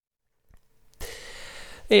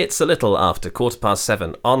It's a little after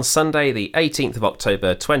 7:15 on Sunday, the 18th of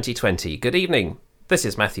October 2020. Good evening. This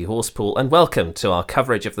is Matthew Horspool, and welcome to our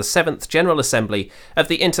coverage of the 7th General Assembly of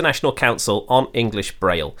the International Council on English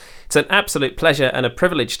Braille. It's an absolute pleasure and a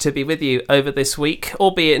privilege to be with you over this week,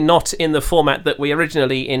 albeit not in the format that we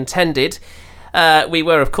originally intended. We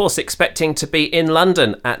were, of course, expecting to be in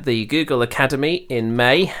London at the Google Academy in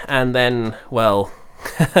May, and then, well,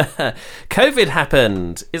 COVID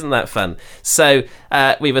happened. Isn't that fun? So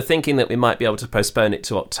we were thinking that we might be able to postpone it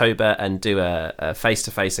to October and do a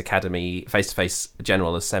face-to-face Academy, face-to-face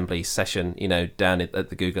General Assembly session, down at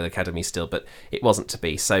the Google Academy still, but it wasn't to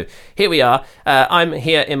be. So here we are. I'm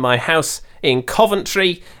here in my house in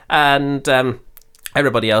Coventry, and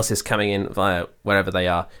everybody else is coming in via wherever they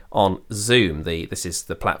are on Zoom. This is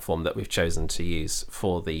the platform that we've chosen to use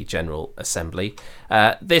for the General Assembly.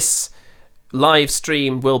 This live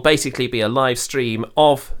stream will basically be a live stream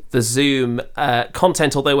of the Zoom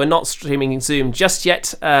content, although we're not streaming Zoom just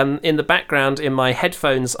yet. In the background, in my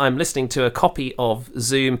headphones, I'm listening to a copy of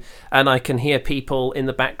Zoom, and I can hear people in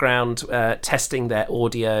the background testing their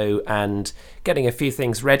audio and getting a few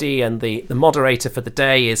things ready, and the moderator for the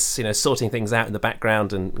day is sorting things out in the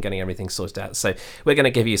background and getting everything sorted out. So we're going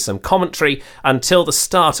to give you some commentary until the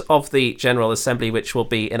start of the General Assembly, which will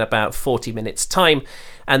be in about 40 minutes time,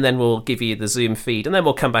 and then we'll give you the Zoom feed, and then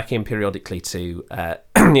we'll come back in periodically to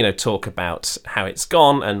talk about how it's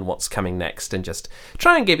gone and what's coming next, and just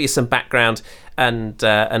try and give you some background, and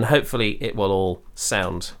hopefully it will all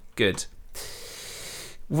sound good.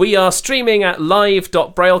 We are streaming at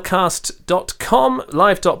live.braillecast.com.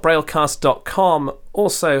 Live.braillecast.com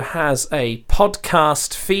also has a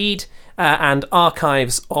podcast feed and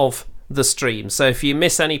archives of the stream. So if you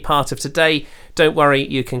miss any part of today, don't worry,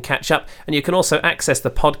 you can catch up. And you can also access the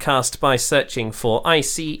podcast by searching for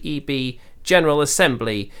ICEB General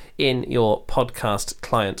Assembly in your podcast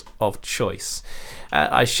client of choice.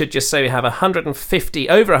 I should just say we have over 150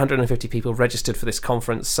 people registered for this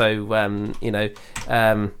conference, so I'm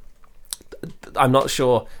not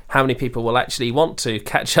sure how many people will actually want to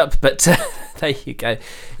catch up, but there you go.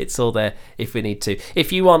 It's all there if we need to.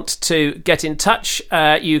 If you want to get in touch,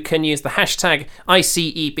 you can use the hashtag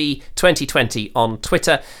ICEB2020 on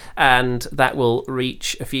Twitter, and that will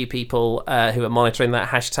reach a few people who are monitoring that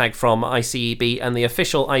hashtag from ICEB, and the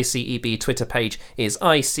official ICEB Twitter page is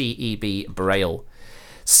ICEB Braille.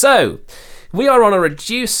 So, we are on a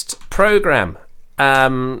reduced programme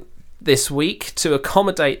this week to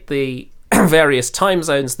accommodate the various time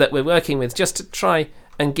zones that we're working with, just to try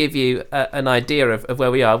and give you an idea of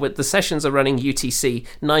where we are. The sessions are running UTC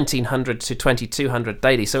 1900 to 2200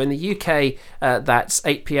 daily. So in the UK, that's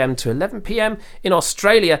 8 p.m. to 11 p.m. In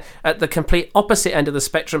Australia, at the complete opposite end of the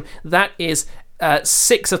spectrum, that is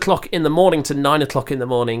 6 o'clock in the morning to 9 o'clock in the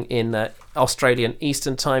morning in Australian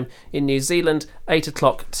Eastern Time. In New Zealand, 8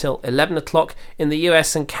 o'clock till 11 o'clock. In the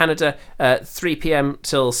US and Canada, 3 p.m.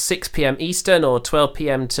 till 6 p.m. Eastern, or 12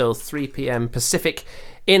 p.m. till 3 p.m. Pacific.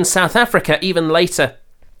 In South Africa, even later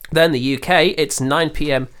than the UK, it's 9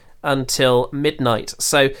 p.m. until midnight.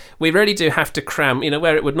 So we really do have to cram,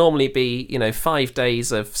 where it would normally be, 5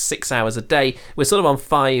 days of 6 hours a day, we're sort of on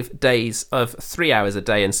 5 days of 3 hours a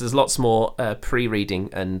day, and so there's lots more pre-reading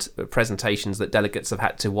and presentations that delegates have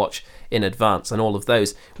had to watch in advance, and all of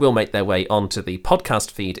those will make their way onto the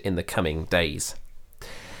podcast feed in the coming days.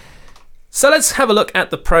 So let's have a look at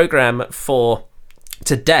the programme for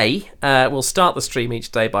today. We'll start the stream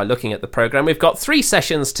each day by looking at the programme. We've got 3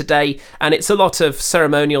 sessions today, and it's a lot of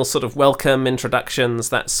ceremonial sort of welcome, introductions,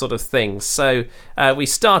 that sort of thing. So we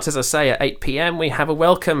start, as I say, at 8 p.m. We have a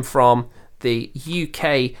welcome from the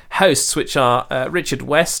UK hosts, which are Richard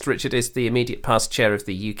West. Richard is the immediate past chair of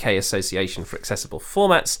the UK Association for Accessible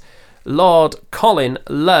Formats. Lord Colin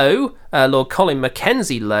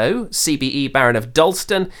Mackenzie Lowe, CBE Baron of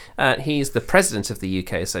Dalston. He's the president of the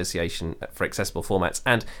UK Association for Accessible Formats,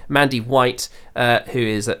 and Mandy White, who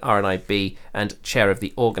is at RNIB and chair of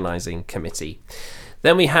the organising committee.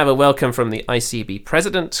 Then we have a welcome from the ICEB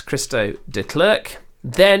president, Christo de Klerk.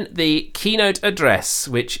 Then the keynote address,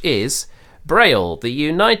 which is Braille, the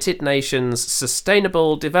United Nations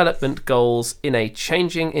Sustainable Development Goals in a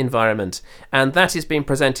Changing Environment, and that is being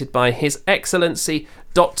presented by His Excellency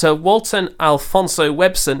Dr. Walton Alfonso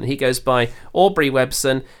Webson. He goes by Aubrey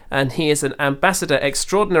Webson, and he is an Ambassador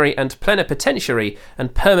Extraordinary and Plenipotentiary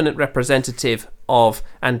and Permanent Representative of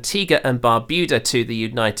Antigua and Barbuda to the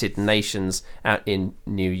United Nations out in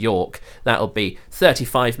New York. That'll be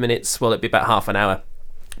 35 minutes, well, it'll be about half an hour,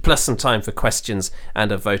 plus some time for questions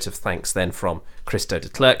and a vote of thanks then from Christo de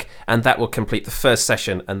Klerk, and that will complete the first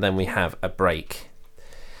session, and then we have a break.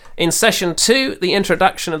 In session 2, the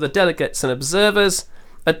introduction of the delegates and observers,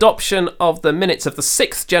 adoption of the minutes of the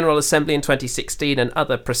 6th General Assembly in 2016 and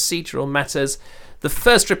other procedural matters, the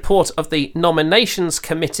first report of the Nominations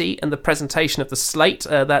Committee and the presentation of the slate.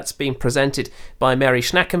 That's been presented by Mary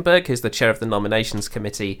Schnackenberg, who's the chair of the Nominations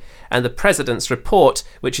Committee, and the President's report,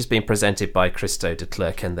 which has been presented by Christo de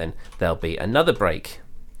Klerk, and then there'll be another break.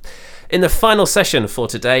 In the final session for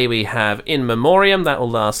today, we have In Memoriam. That will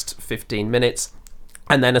last 15 minutes.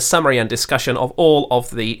 And then a summary and discussion of all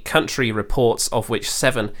of the country reports, of which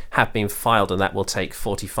 7 have been filed, and that will take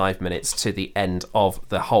 45 minutes to the end of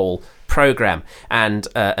the whole programme. And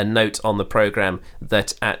a note on the programme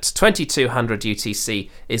that at 2200 UTC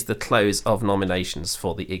is the close of nominations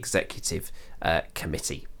for the Executive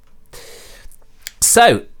Committee.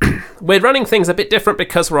 So, we're running things a bit different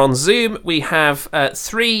because we're on Zoom. We have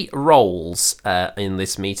 3 roles in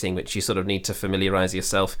this meeting, which you sort of need to familiarise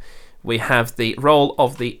yourself. We have the role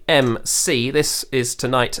of the MC. This is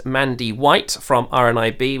tonight Mandy White from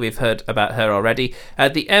RNIB. We've heard about her already.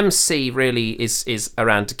 The MC really is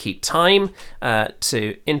around to keep time,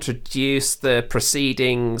 to introduce the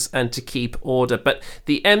proceedings and to keep order. But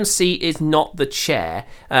the MC is not the chair.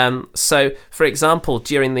 So, for example,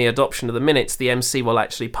 during the adoption of the minutes, the MC will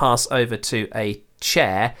actually pass over to a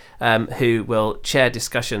chair who will chair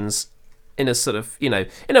discussions in a sort of, in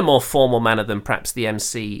a more formal manner than perhaps the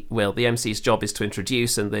MC will. The MC's job is to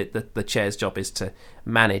introduce, and the chair's job is to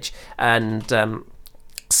manage. And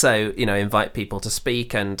so, invite people to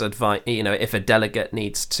speak and advise. If a delegate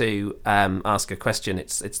needs to ask a question,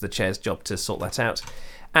 it's the chair's job to sort that out.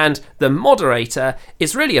 And the moderator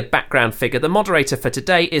is really a background figure. The moderator for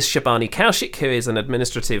today is Shabani Kaushik, who is an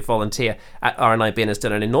administrative volunteer at RNIB and has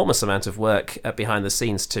done an enormous amount of work behind the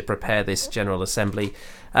scenes to prepare this General Assembly.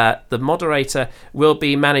 The moderator will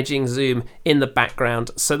be managing Zoom in the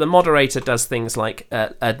background. So the moderator does things like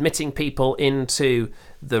admitting people into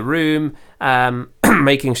the room,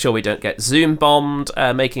 making sure we don't get Zoom bombed,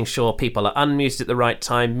 making sure people are unmuted at the right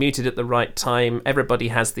time, muted at the right time, everybody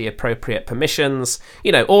has the appropriate permissions,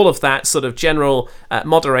 all of that sort of general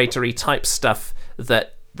moderatory type stuff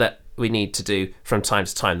that we need to do from time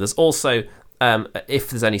to time. There's also,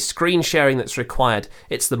 if there's any screen sharing that's required,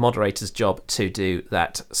 it's the moderator's job to do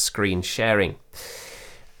that screen sharing.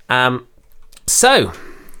 So,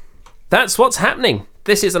 that's what's happening.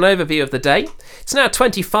 This is an overview of the day. It's now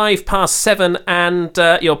 25 past 7 and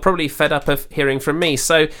you're probably fed up of hearing from me.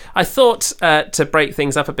 So I thought to break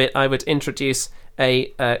things up a bit, I would introduce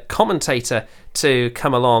a commentator to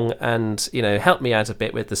come along and help me out a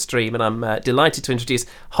bit with the stream. And I'm delighted to introduce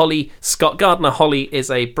Holly Scott Gardner. Holly is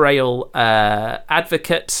a Braille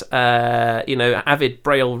advocate, avid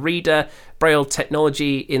Braille reader, Braille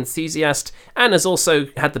technology enthusiast, and has also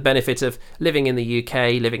had the benefit of living in the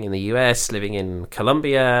UK, living in the US, living in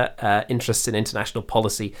Colombia, interests in international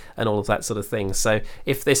policy and all of that sort of thing. So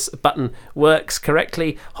if this button works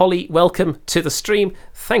correctly, Holly, welcome to the stream.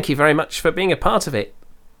 Thank you very much for being a part of it.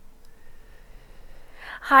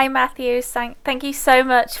 Hi Matthew, thank you so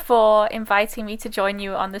much for inviting me to join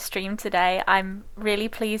you on the stream today. I'm really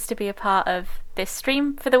pleased to be a part of this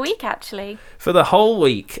stream for the week, actually. For the whole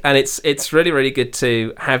week, and it's really, really good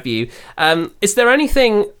to have you. Is there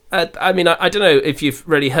anything, I don't know if you've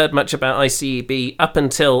really heard much about ICEB up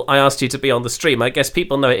until I asked you to be on the stream. I guess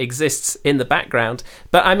people know it exists in the background.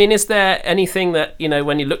 But, is there anything that,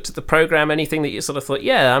 when you looked at the programme, anything that you sort of thought,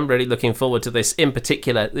 yeah, I'm really looking forward to this in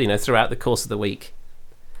particular, throughout the course of the week?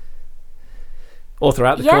 Or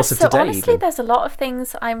throughout the course of today? Honestly, even. There's a lot of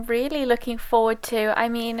things I'm really looking forward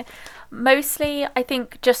to. Mostly, I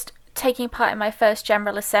think just taking part in my first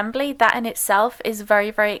General Assembly, that in itself is very,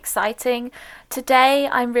 very exciting. Today,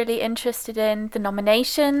 I'm really interested in the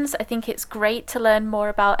nominations. I think it's great to learn more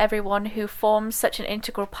about everyone who forms such an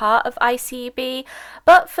integral part of ICEB.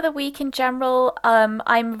 But for the week in general,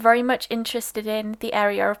 I'm very much interested in the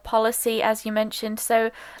area of policy, as you mentioned. So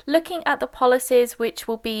looking at the policies which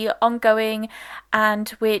will be ongoing and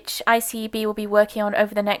which ICEB will be working on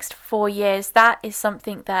over the next 4 years, that is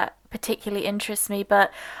something that particularly interests me.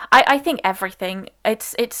 But I think everything,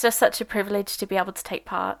 it's just such a privilege to be able to take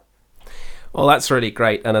part. Well, that's really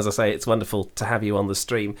great. And as I say, it's wonderful to have you on the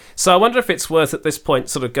stream. So I wonder if it's worth at this point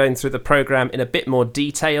sort of going through the programme in a bit more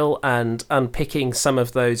detail and unpicking some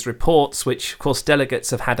of those reports, which, of course, delegates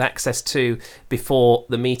have had access to before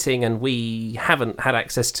the meeting and we haven't had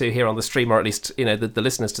access to here on the stream, or at least, the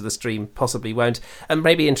listeners to the stream possibly won't, and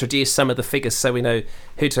maybe introduce some of the figures so we know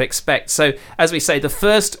who to expect. So, as we say, the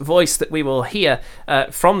first voice that we will hear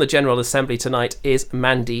from the General Assembly tonight is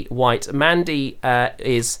Mandy White. Mandy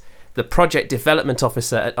is the project development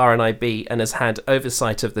officer at RNIB and has had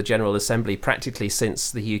oversight of the General Assembly practically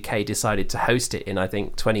since the UK decided to host it in, I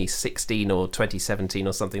think, 2016 or 2017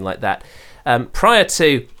 or something like that. Prior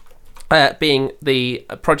to being the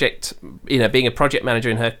project, being a project manager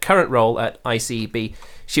in her current role at ICEB,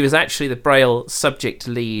 she was actually the Braille subject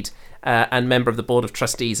lead and member of the Board of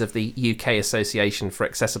Trustees of the UK Association for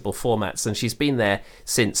Accessible Formats, and she's been there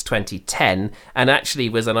since 2010 and actually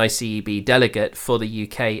was an ICEB delegate for the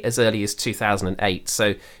UK as early as 2008.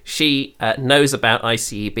 So she knows about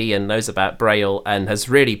ICEB and knows about Braille and has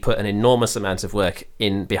really put an enormous amount of work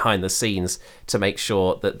in behind the scenes to make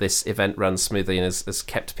sure that this event runs smoothly and has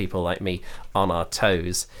kept people like me on our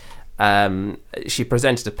toes. She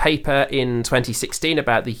presented a paper in 2016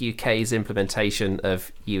 about the UK's implementation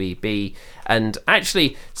of UEB and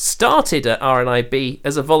actually started at RNIB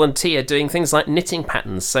as a volunteer doing things like knitting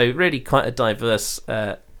patterns. So really quite a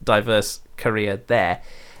diverse career there.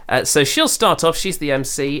 So she'll start off, she's the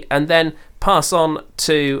MC, and then pass on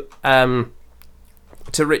to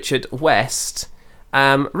Richard West.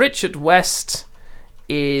 Richard West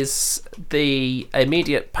is the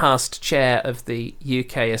immediate past chair of the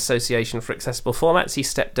UK Association for Accessible Formats. He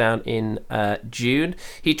stepped down in June.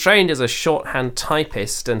 He trained as a shorthand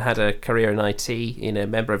typist and had a career in IT, a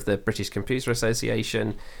member of the British Computer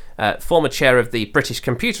Association, former chair of the British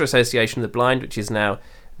Computer Association of the Blind, which is now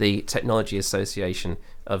the Technology Association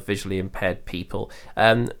of Visually Impaired People.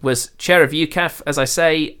 Was chair of UCAF, as I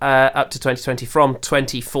say, up to 2020, from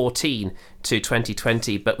 2014 to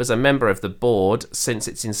 2020, but was a member of the board since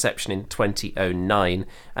its inception in 2009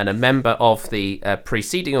 and a member of the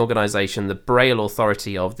preceding organisation, the Braille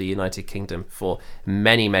Authority of the United Kingdom, for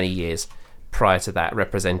many, many years prior to that,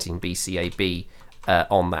 representing BCAB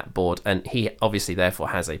on that board. And he obviously therefore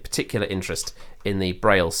has a particular interest in the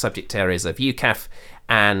Braille subject areas of UCAF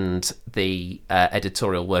and the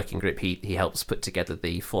editorial working group. He helps put together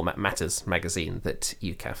the Format Matters magazine that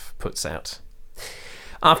UCAF puts out.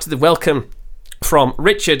 After the welcome from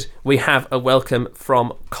Richard, we have a welcome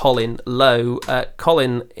from Colin Lowe.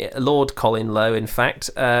 Lord Colin Lowe, in fact,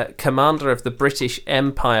 commander of the British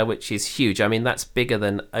Empire, which is huge. I mean, that's bigger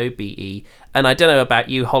than OBE. And I don't know about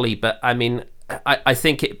you, Holly, but I mean, I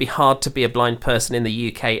think it'd be hard to be a blind person in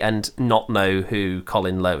the UK and not know who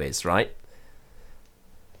Colin Lowe is, right?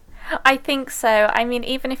 I think so. I mean,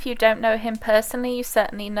 even if you don't know him personally, you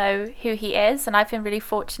certainly know who he is. And I've been really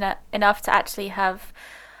fortunate enough to actually have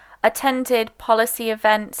attended policy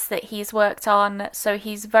events that he's worked on. So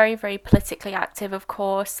he's very, very politically active, of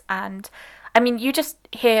course. And I mean, you just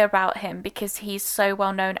hear about him because he's so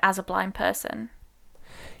well known as a blind person.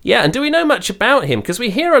 Yeah, and do we know much about him? Because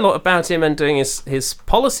we hear a lot about him and doing his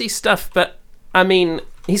policy stuff, but I mean,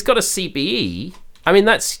 he's got a CBE. I mean,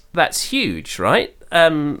 that's huge, right?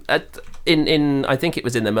 In I think it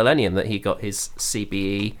was in the millennium that he got his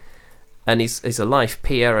CBE, and he's a life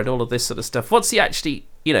peer and all of this sort of stuff. What's he actually,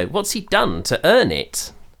 what's he done to earn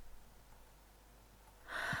it?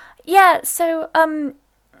 Yeah, so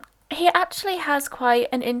he actually has quite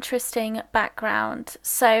an interesting background.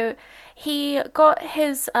 So he got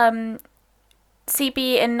his CBE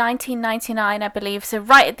in 1999, I believe, so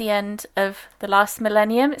right at the end of the last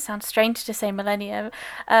millennium. It sounds strange to say millennium.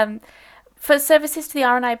 For services to the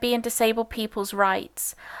RNIB and disabled people's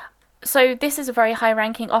rights. So this is a very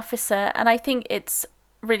high-ranking officer, and I think it's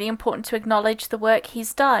really important to acknowledge the work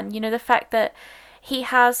he's done. The fact that he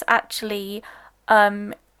has actually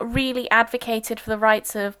really advocated for the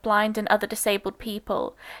rights of blind and other disabled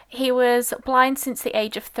people. He was blind since the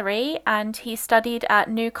age of 3, and he studied at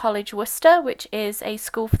New College, Worcester, which is a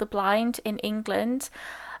school for the blind in England.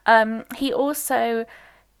 He also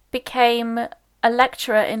became a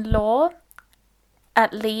lecturer in law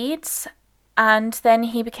at Leeds, and then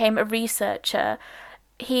he became a researcher.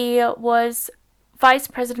 He was vice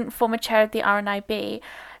president, former chair of the RNIB.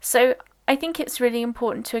 So I think it's really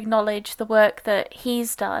important to acknowledge the work that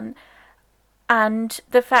he's done and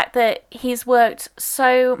the fact that he's worked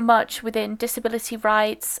so much within disability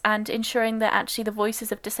rights and ensuring that actually the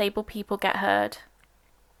voices of disabled people get heard.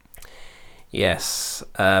 Yes,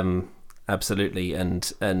 absolutely,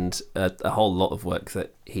 and a whole lot of work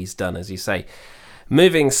that he's done, as you say.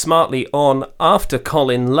 Moving smartly on, after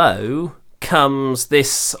Colin Lowe comes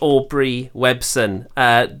this Aubrey Webson,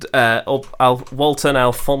 Walton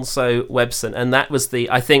Alfonso Webson, and that was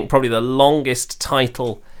I think probably the longest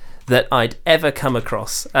title that I'd ever come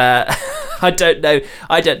across. I don't know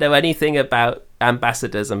anything about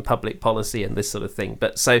ambassadors and public policy and this sort of thing,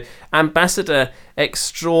 but so Ambassador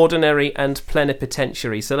Extraordinary and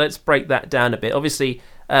Plenipotentiary. So let's break that down a bit. Obviously,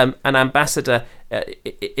 an ambassador,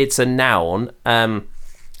 it's a noun,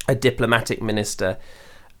 a diplomatic minister.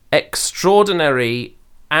 extraordinary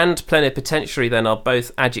and plenipotentiary then are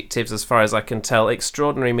both adjectives as far as I can tell.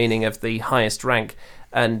 Extraordinary meaning of the highest rank,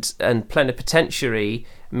 and plenipotentiary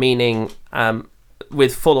meaning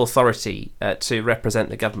with full authority to represent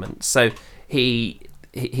the government. So he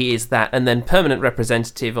is that, and then permanent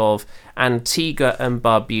representative of Antigua and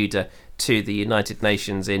Barbuda to the United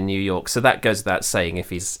Nations in New York. So that goes without saying if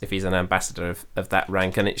he's an ambassador of that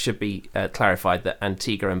rank, and it should be clarified that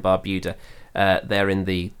Antigua and Barbuda they're in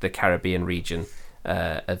the Caribbean region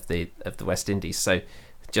of the West Indies. So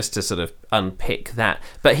just to sort of unpick that.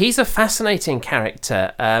 But he's a fascinating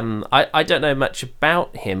character. I don't know much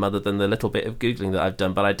about him other than the little bit of Googling that I've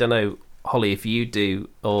done, but I don't know, Holly, if you do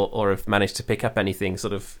or have managed to pick up anything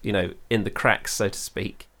sort of, in the cracks, so to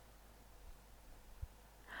speak.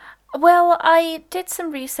 Well, I did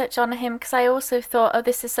some research on him because I also thought, oh,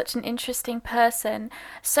 this is such an interesting person.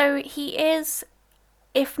 So he is,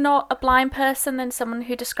 if not a blind person, then someone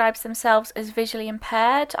who describes themselves as visually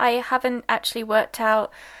impaired. I haven't actually worked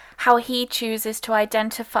out how he chooses to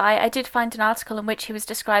identify. I did find an article in which he was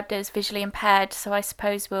described as visually impaired, so I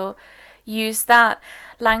suppose we'll use that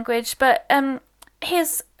language. But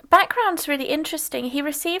his background's really interesting. He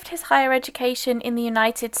received his higher education in the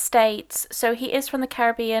United States, so he is from the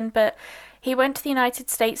Caribbean, but he went to the United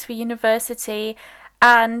States for university,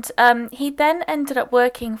 and he then ended up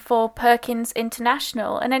working for Perkins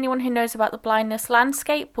International. And anyone who knows about the blindness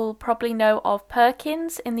landscape will probably know of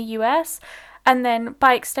Perkins in the US, and then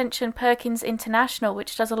by extension Perkins International,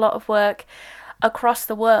 which does a lot of work across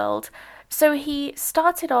the world. So he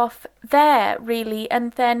started off there, really,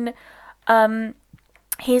 and then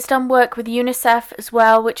he's done work with UNICEF as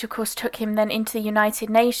well, which of course took him then into the United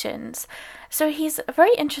Nations. So he's a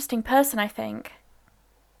very interesting person, I think.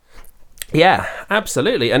 Yeah,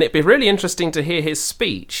 absolutely. And it'd be really interesting to hear his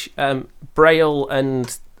speech, Braille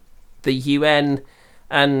and the UN.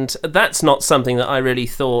 And that's not something that I really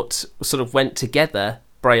thought sort of went together,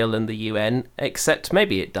 Braille and the UN, except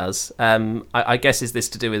maybe it does. I guess, is this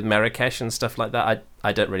to do with Marrakesh and stuff like that?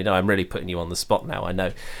 I don't really know. I'm really putting you on the spot now, I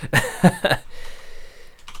know.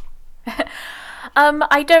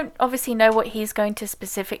 I don't obviously know what he's going to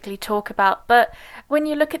specifically talk about, but when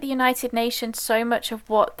you look at the United Nations, so much of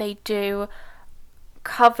what they do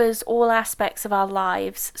covers all aspects of our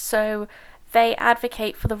lives. So they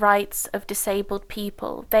advocate for the rights of disabled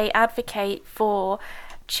people. They advocate for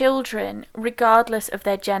children, regardless of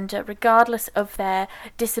their gender, regardless of their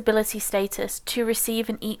disability status, to receive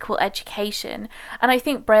an equal education. And I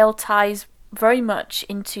think Braille ties very much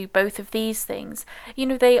into both of these things.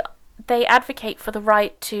 They advocate for the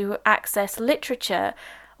right to access literature,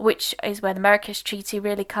 which is where the Marrakesh Treaty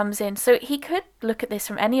really comes in. So he could look at this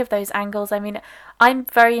from any of those angles. I mean, I'm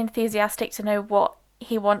very enthusiastic to know what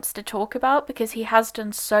he wants to talk about, because he has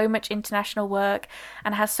done so much international work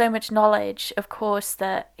and has so much knowledge, of course,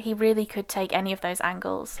 that he really could take any of those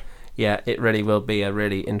angles. Yeah, it really will be a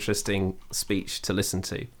really interesting speech to listen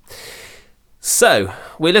to. So,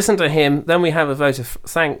 we listen to him, then we have a vote of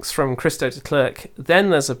thanks from Christo de Klerk,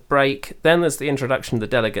 then there's a break, then there's the introduction of the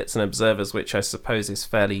delegates and observers, which I suppose is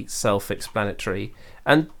fairly self-explanatory,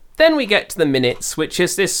 and then we get to the minutes, which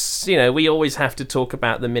is this, we always have to talk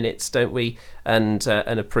about the minutes, don't we, and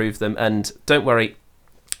approve them, and don't worry,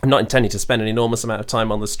 I'm not intending to spend an enormous amount of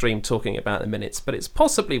time on the stream talking about the minutes, but it's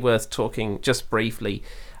possibly worth talking just briefly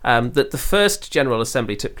that the first General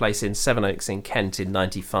Assembly took place in Sevenoaks in Kent in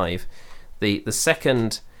 95. The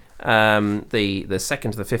second to the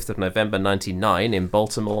 5th of November 99 in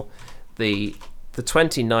Baltimore, the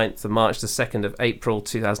 29th of March, the 2nd of April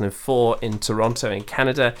 2004 in Toronto in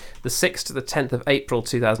Canada, the 6th to the 10th of April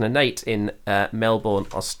 2008 in Melbourne,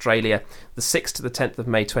 Australia, the 6th to the 10th of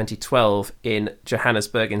May 2012 in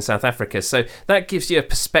Johannesburg in South Africa. So that gives you a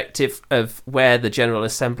perspective of where the General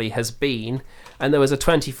Assembly has been. And there was a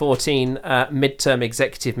 2014 midterm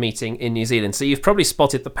executive meeting in New Zealand. So you've probably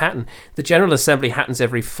spotted the pattern. The General Assembly happens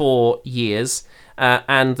every 4 years,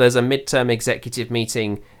 and there's a midterm executive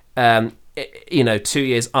meeting 2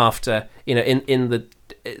 years after, in the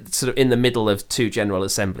sort of in the middle of two General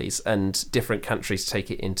Assemblies, and different countries take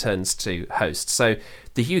it in turns to host. So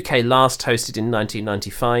the UK last hosted in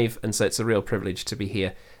 1995, and so it's a real privilege to be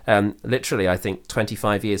here. Literally, I think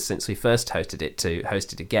 25 years since we first hosted it to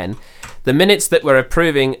host it again. The minutes that we're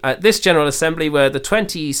approving at this General Assembly were the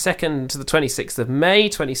 22nd to the 26th of May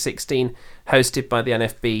 2016, hosted by the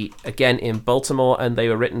NFB again in Baltimore, and they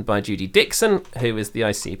were written by Judy Dixon, who was the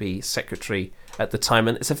ICB secretary at the time.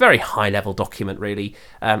 And it's a very high-level document, really,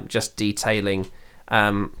 just detailing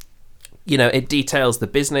it details the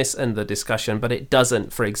business and the discussion, but it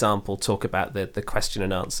doesn't, for example, talk about the question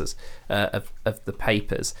and answers of the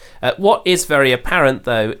papers. What is very apparent,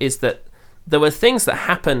 though, is that there were things that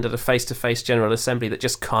happened at a face-to-face General Assembly that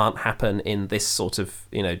just can't happen in this sort of,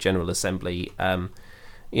 General Assembly.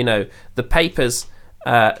 The papers...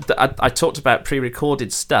 I talked about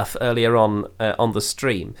pre-recorded stuff earlier on the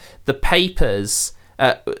stream. The papers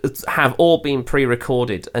have all been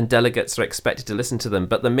pre-recorded and delegates are expected to listen to them,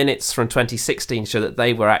 but the minutes from 2016 show that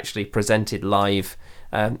they were actually presented live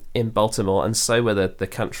in Baltimore, and so were the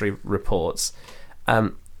country reports.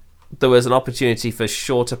 There was an opportunity for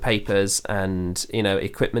shorter papers and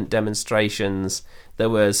equipment demonstrations. There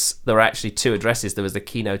were actually two addresses. There was the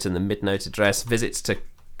keynote and the mid-note address, visits to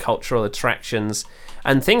cultural attractions,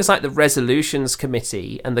 and things like the Resolutions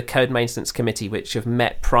Committee and the Code Maintenance Committee, which have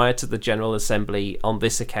met prior to the General Assembly on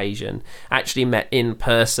this occasion, actually met in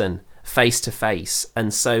person, face to face.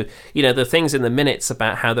 And so, the things in the minutes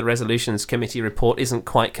about how the Resolutions Committee report isn't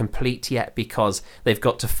quite complete yet because they've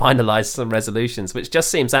got to finalise some resolutions, which just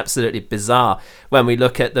seems absolutely bizarre when we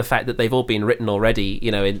look at the fact that they've all been written already,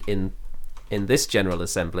 in this General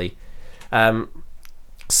Assembly.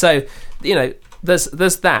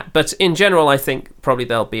 There's that, but in general, I think probably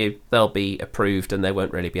they'll be approved, and there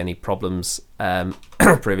won't really be any problems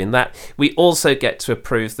approving that. We also get to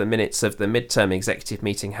approve the minutes of the midterm executive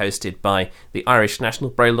meeting hosted by the Irish National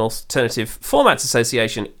Braille Alternative Formats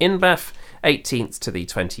Association in Bath, 18th to the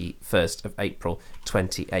 21st of April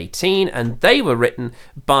 2018, and they were written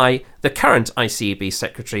by the current ICEB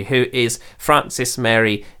secretary, who is Frances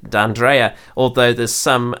Mary D'Andrea, although there's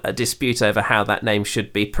some dispute over how that name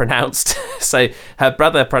should be pronounced. So her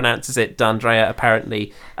brother pronounces it D'Andrea,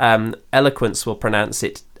 apparently. Eloquence will pronounce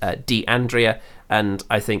it D'Andrea, and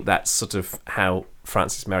I think that's sort of how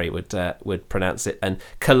Frances Mary would pronounce it, and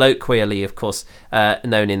colloquially, of course,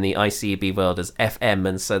 known in the ICEB world as FM,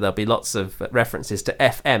 and so there'll be lots of references to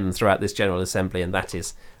FM throughout this General Assembly, and that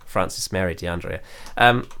is Frances Mary D'Andrea.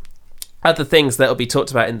 Other things that will be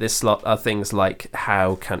talked about in this slot are things like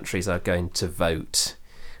how countries are going to vote.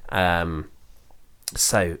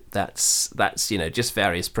 So that's just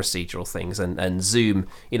various procedural things, and Zoom,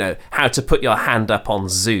 how to put your hand up on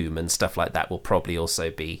Zoom and stuff like that will probably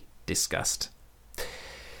also be discussed.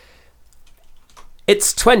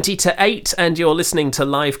 It's 20 to 8, and you're listening to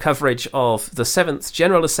live coverage of the 7th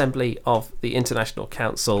General Assembly of the International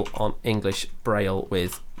Council on English Braille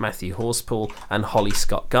with Matthew Horspool and Holly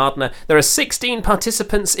Scott Gardner. There are 16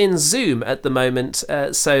 participants in Zoom at the moment,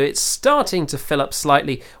 so it's starting to fill up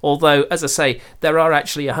slightly, although, as I say, there are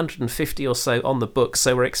actually 150 or so on the book,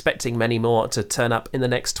 so we're expecting many more to turn up in the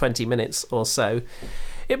next 20 minutes or so.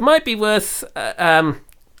 It might be worth...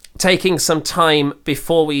 taking some time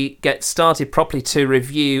before we get started properly to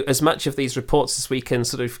review as much of these reports as we can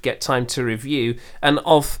sort of get time to review, and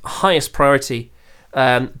of highest priority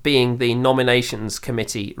being the Nominations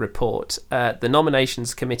Committee report. The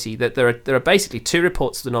Nominations Committee, that there are basically two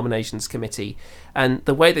reports of the Nominations Committee, and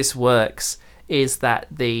the way this works is that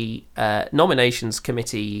the Nominations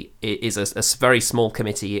Committee is a very small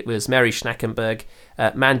committee. It was Mary Schnackenberg,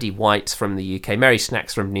 Mandy White from the UK, Mary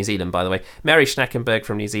Schnacks from New Zealand, by the way, Mary Schnackenberg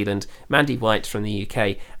from New Zealand, Mandy White from the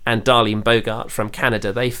UK, and Darlene Bogart from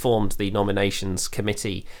Canada. They formed the Nominations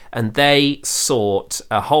Committee, and they sought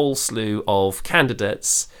a whole slew of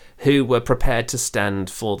candidates who were prepared to stand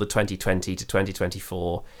for the 2020 to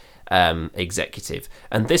 2024 executive,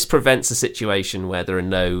 and this prevents a situation where there are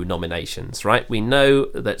no nominations. Right? We know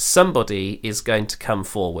that somebody is going to come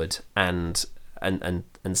forward and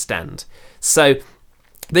stand. So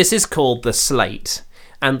this is called the slate,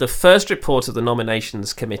 and the first report of the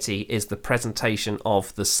Nominations Committee is the presentation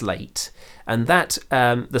of the slate, and that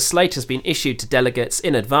the slate has been issued to delegates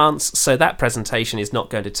in advance, so that presentation is not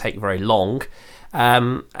going to take very long,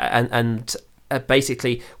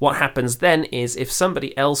 basically what happens then is if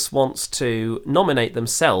somebody else wants to nominate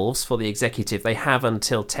themselves for the executive, they have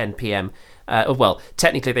until 10 p.m.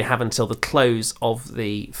 Technically they have until the close of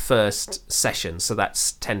the first session, so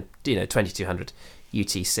that's 2200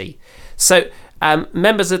 UTC. So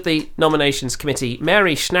members of the Nominations Committee,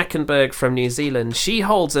 Mary Schnackenberg from New Zealand, she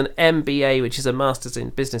holds an MBA, which is a Master's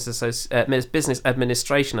in Business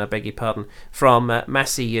Administration, from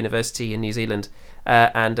Massey University in New Zealand,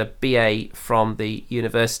 and a BA from the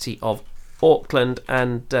University of Auckland,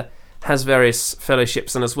 and has various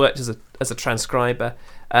fellowships and has worked as a transcriber.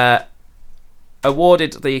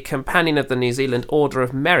 Awarded the Companion of the New Zealand Order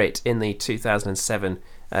of Merit in the 2007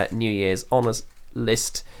 New Year's Honours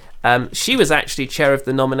List. She was actually chair of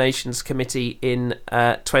the Nominations Committee in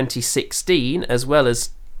 2016, as well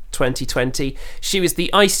as 2020. She was the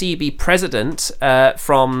ICEB president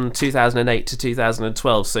from 2008 to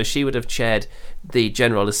 2012, so she would have chaired the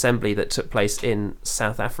General Assembly that took place in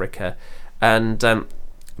South Africa, and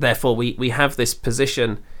therefore we have this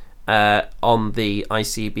position on the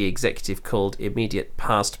ICEB executive called immediate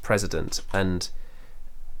past president, and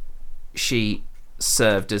she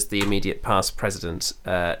served as the immediate past president,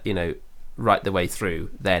 right the way through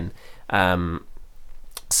then.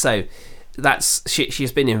 So that's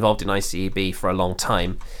she's been involved in ICEB for a long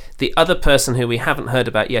time. The other person who we haven't heard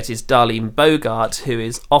about yet is Darlene Bogart, who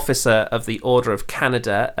is Officer of the Order of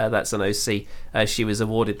Canada. That's an OC. She was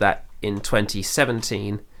awarded that in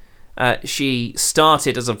 2017. She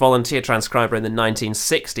started as a volunteer transcriber in the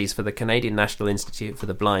 1960s for the Canadian National Institute for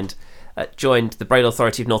the Blind, joined the Braille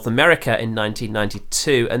Authority of North America in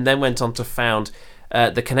 1992, and then went on to found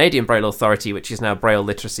the Canadian Braille Authority, which is now Braille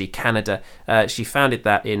Literacy Canada. She founded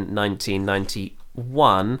that in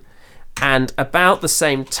 1991, and about the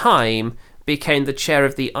same time became the chair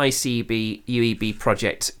of the ICEB UEB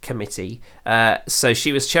Project Committee. So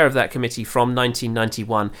she was chair of that committee from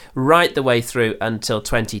 1991 right the way through until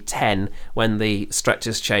 2010, when the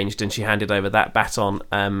structures changed and she handed over that baton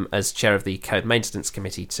as chair of the Code Maintenance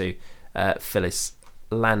Committee to Phyllis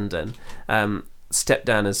Landon. Stepped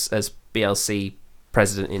down as BLC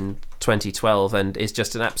president in 2012 and is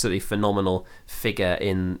just an absolutely phenomenal figure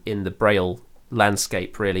in the Braille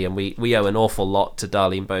landscape, really, and we owe an awful lot to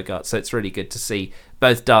Darlene Bogart, so it's really good to see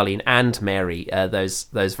both Darlene and Mary, those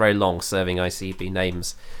very long-serving ICEB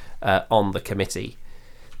names, on the committee.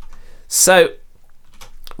 So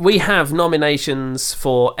we have nominations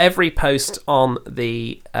for every post on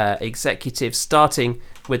the executive, starting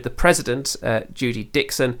with the president, Judy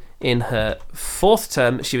Dixon. In her fourth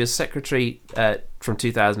term, she was secretary from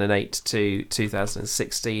 2008 to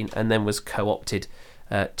 2016, and then was co-opted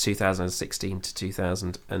 2016 to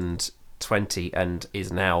 2020, and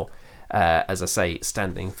is now, as I say,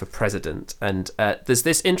 standing for president. And there's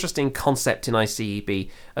this interesting concept in ICEB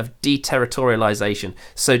of deterritorialization.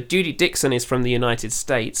 So Judy Dixon is from the United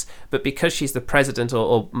States, but because she's the president,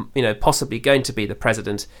 or possibly going to be the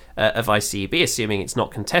president of ICEB, assuming it's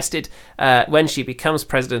not contested, when she becomes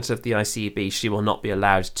president of the ICEB, she will not be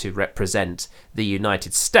allowed to represent the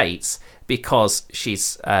United States because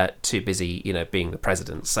she's too busy, being the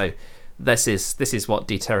president. So this is what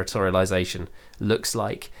deterritorialization looks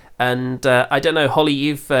like. And I don't know, Holly,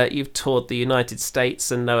 you've toured the United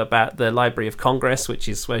States and know about the Library of Congress, which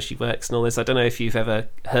is where she works and all this. I don't know if you've ever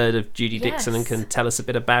heard of Judy Dixon and can tell us a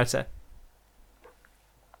bit about her.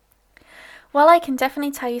 Well, I can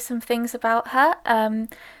definitely tell you some things about her.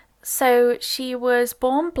 So she was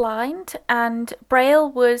born blind, and Braille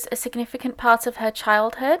was a significant part of her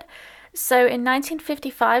childhood. So in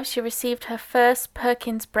 1955, she received her first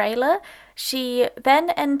Perkins Brailler. She then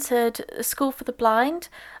entered a school for the blind,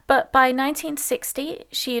 but by 1960,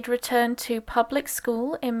 she had returned to public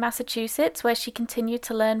school in Massachusetts, where she continued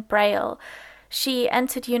to learn Braille. She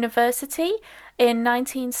entered university in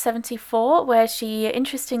 1974, where she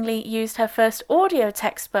interestingly used her first audio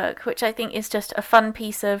textbook, which I think is just a fun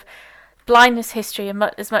piece of blindness history,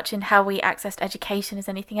 as much in how we accessed education as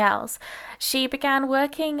anything else. She began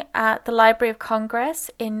working at the Library of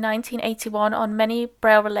Congress in 1981 on many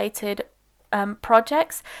Braille-related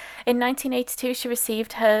projects. In 1982, she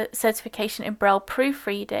received her certification in Braille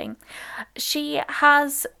proofreading. She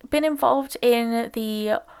has been involved in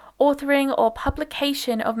the authoring or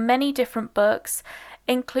publication of many different books,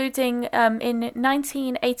 including in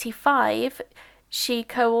 1985, she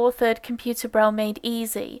co-authored Computer Braille Made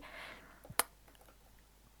Easy.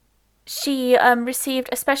 She received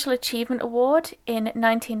a Special Achievement Award in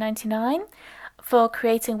 1999 for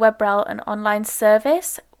creating WebBraille, an online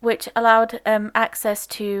service which allowed access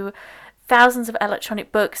to thousands of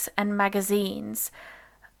electronic books and magazines.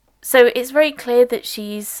 So it's very clear that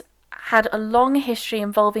she's had a long history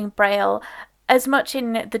involving Braille, as much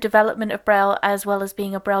in the development of Braille as well as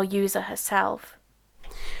being a Braille user herself.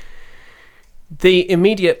 The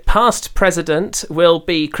immediate past president will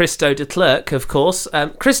be Christo de Klerk, of course.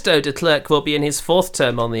 Christo de Klerk will be in his fourth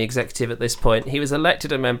term on the executive at this point. He was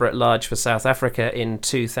elected a member at large for South Africa in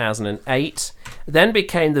 2008, then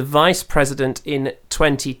became the vice president in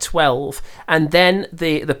 2012, and then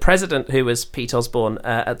the president, who was Pete Osborne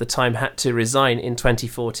at the time, had to resign in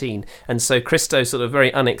 2014. And so Christo sort of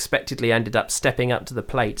very unexpectedly ended up stepping up to the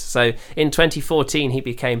plate. So in 2014, he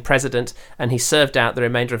became president, and he served out the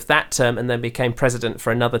remainder of that term and then became president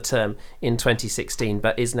for another term in 2016,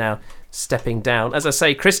 but is now stepping down. As I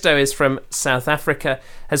say, Christo is from South Africa,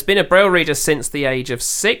 has been a Braille reader since the age of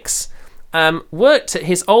 6, worked at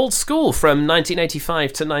his old school from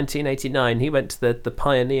 1985 to 1989. He went to the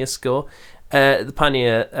Pioneer School, and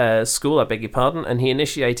he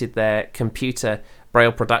initiated their computer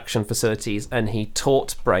Braille production facilities, and he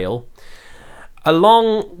taught Braille.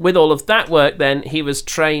 Along with all of that work, then, he was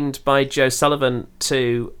trained by Joe Sullivan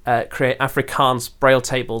to create Afrikaans Braille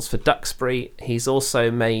tables for Duxbury. He's also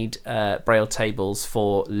made Braille tables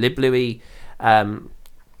for Liblouis.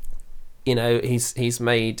 He's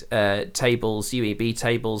made tables, UEB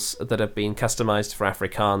tables, that have been customised for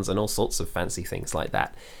Afrikaans and all sorts of fancy things like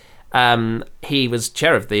that. He was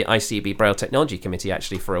chair of the ICB Braille Technology Committee,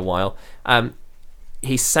 actually, for a while.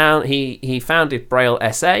 He founded Braille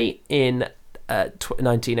SA in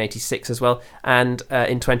 1986 as well, and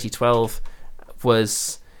in 2012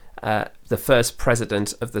 was the first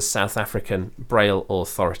president of the South African Braille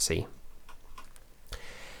Authority.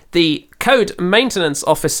 The Code Maintenance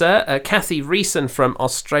Officer, Kathy Reeson from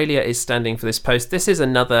Australia, is standing for this post. This is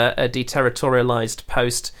another deterritorialised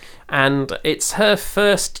post, and it's her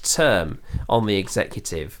first term on the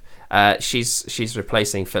executive. She's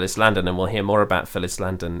replacing Phyllis Landon, and we'll hear more about Phyllis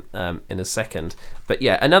Landon in a second. But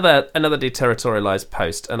yeah, another deterritorialised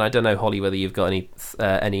post, and I don't know, Holly, whether you've got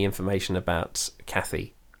any information about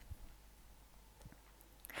Kathy.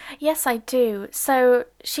 Yes, I do. So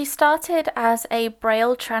she started as a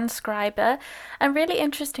Braille transcriber, and really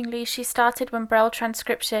interestingly, she started when Braille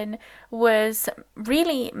transcription was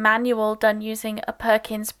really manual, done using a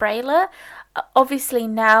Perkins Brailler. Obviously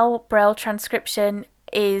now Braille transcription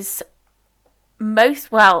is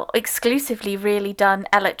exclusively really done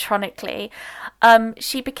electronically.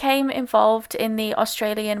 She became involved in the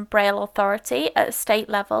Australian Braille Authority at a state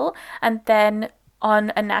level and then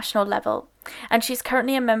on a national level. And she's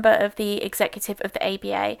currently a member of the executive of the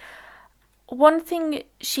ABA. One thing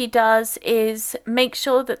she does is make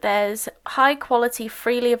sure that there's high quality,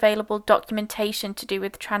 freely available documentation to do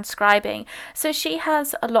with transcribing. So she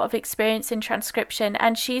has a lot of experience in transcription,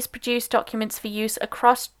 and she's produced documents for use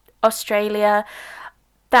across Australia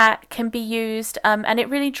that can be used, and it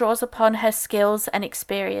really draws upon her skills and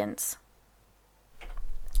experience.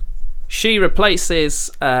 She replaces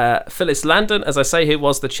Phyllis Landon, as I say, who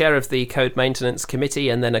was the chair of the Code Maintenance Committee,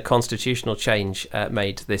 and then a constitutional change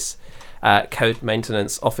made this Code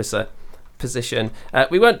Maintenance Officer position.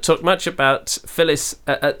 We won't talk much about Phyllis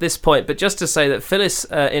at this point, but just to say that Phyllis,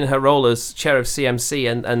 in her role as chair of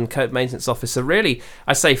CMC and Code Maintenance Officer, really,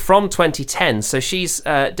 I say, from 2010, so she's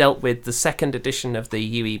dealt with the second edition of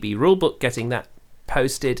the UEB rulebook, getting that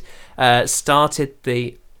posted, started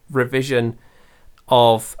the revision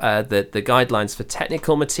of the guidelines for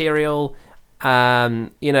technical material,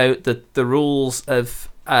 the rules of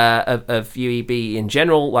UEB in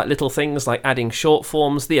general, like little things like adding short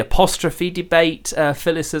forms, the apostrophe debate.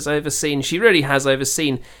 Phyllis has overseen. She really has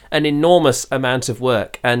overseen an enormous amount of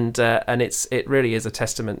work, and it really is a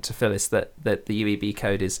testament to Phyllis that the UEB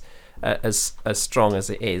code is as strong as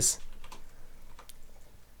it is.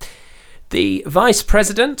 The vice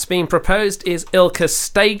president being proposed is Ilka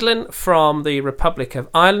Staglin from the Republic of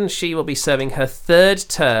Ireland. She will be serving her third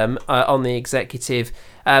term on the executive.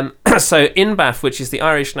 So INBAF, which is the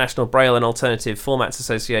Irish National Braille and Alternative Formats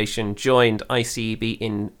Association, joined ICEB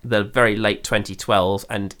in the very late 2012,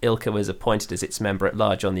 and Ilka was appointed as its member at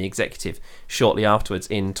large on the executive shortly afterwards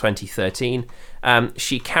in 2013.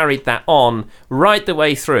 She carried that on right the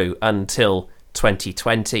way through until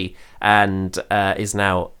 2020, and is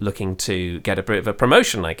now looking to get a bit of a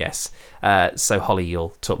promotion, I guess. So Holly,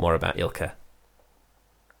 you'll talk more about Ilka.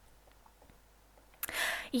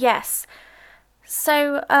 Yes.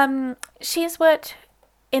 So she has worked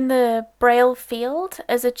in the Braille field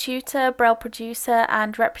as a tutor, Braille producer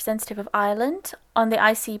and representative of Ireland, on the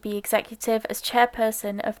ICB executive as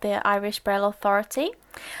chairperson of the Irish Braille Authority.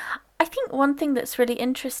 I think one thing that's really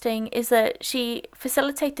interesting is that she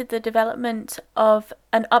facilitated the development of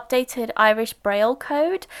an updated Irish Braille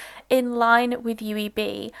code in line with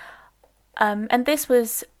UEB. And this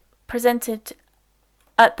was presented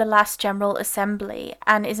at the last General Assembly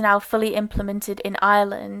and is now fully implemented in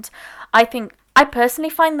Ireland. I personally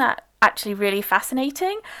find that actually really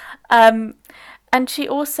fascinating. And she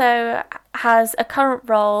also has a current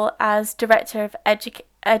role as Director of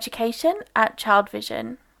Education at Child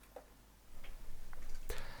Vision.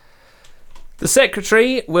 The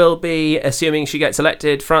secretary will be, assuming she gets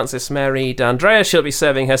elected, Frances Mary D'Andrea. She'll be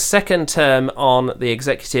serving her second term on the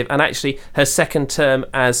executive, and actually her second term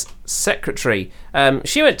as secretary.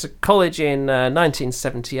 She went to college in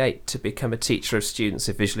 1978 to become a teacher of students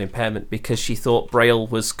with visual impairment because she thought Braille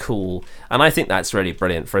was cool. And I think that's really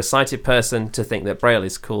brilliant. For a sighted person to think that Braille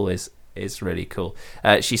is cool is is really cool.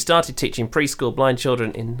 She started teaching preschool blind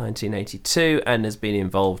children in 1982 and has been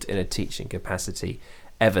involved in a teaching capacity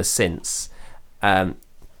ever since.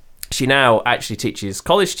 She now actually teaches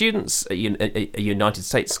college students, United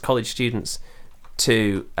States college students,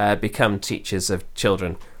 to become teachers of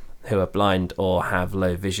children who are blind or have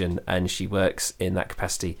low vision, and she works in that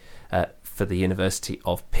capacity for the University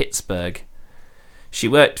of Pittsburgh. She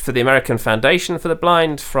worked for the American Foundation for the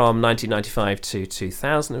Blind from 1995 to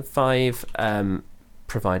 2005,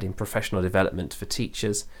 providing professional development for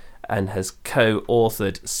teachers, and has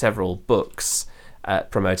co-authored several books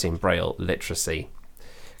promoting Braille literacy.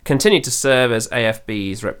 Continued to serve as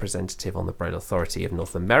AFB's representative on the Braille Authority of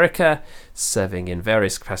North America, serving in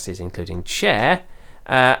various capacities including chair,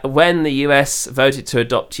 when the US voted to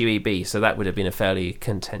adopt UEB, so that would have been a fairly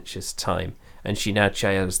contentious time. And she now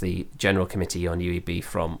chairs the General Committee on UEB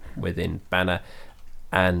from within Banner.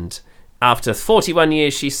 And after 41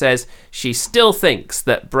 years, she says she still thinks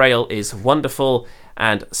that Braille is wonderful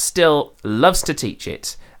and still loves to teach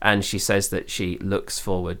it. And she says that she looks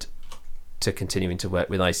forward to continuing to work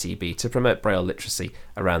with ICEB to promote Braille literacy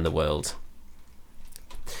around the world.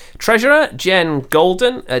 Treasurer Jen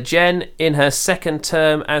Golden. Jen, in her second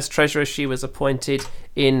term as Treasurer, she was appointed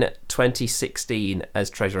in 2016 as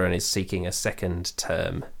Treasurer and is seeking a second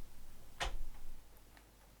term.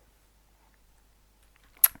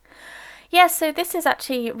 Yeah, so this is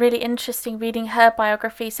actually really interesting reading her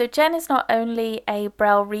biography. So Jen is not only a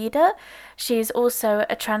Braille reader, she's also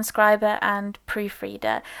a transcriber and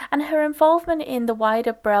proofreader. And her involvement in the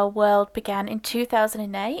wider Braille world began in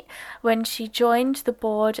 2008 when she joined the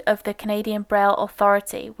board of the Canadian Braille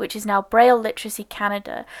Authority, which is now Braille Literacy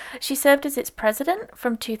Canada. She served as its president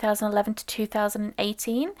from 2011 to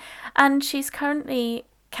 2018, and she's currently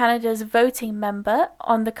Canada's voting member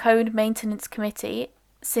on the Code Maintenance Committee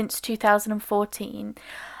since 2014.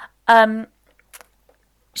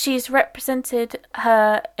 She's represented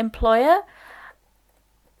her employer,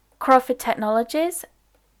 Crawford Technologies,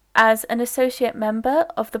 as an associate member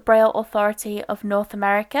of the Braille Authority of North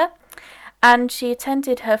America, and she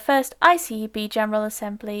attended her first ICEB General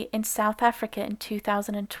Assembly in South Africa in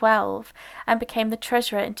 2012 and became the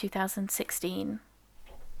treasurer in 2016.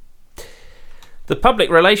 The Public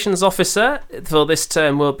Relations Officer for this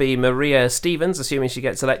term will be Maria Stevens, assuming she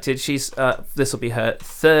gets elected. This will be her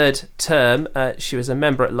third term. She was a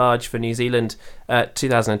member at large for New Zealand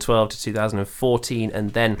 2012 to 2014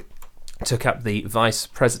 and then took up the Vice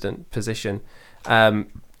President position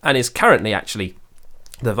and is currently actually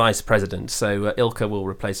the Vice President. So Ilka will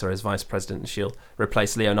replace her as Vice President and she'll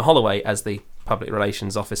replace Leona Holloway as the Public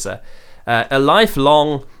Relations Officer. A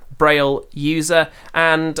lifelong Braille user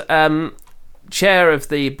and chair of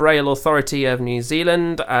the Braille Authority of New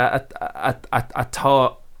Zealand,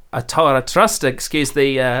 Atara Trust, excuse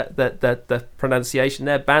the pronunciation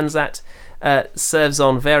there, BANZAT, serves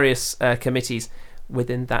on various committees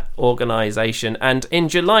within that organisation. And in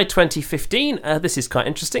July 2015, this is quite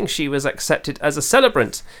interesting, she was accepted as a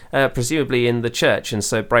celebrant, presumably in the church, and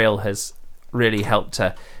so Braille has really helped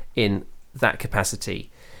her in that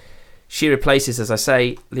capacity. She replaces, as I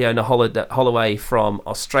say, Leona Holloway from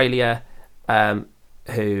Australia,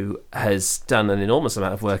 who has done an enormous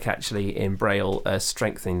amount of work actually in Braille,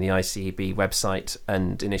 strengthening the ICEB website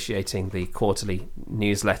and initiating the quarterly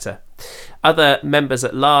newsletter. Other members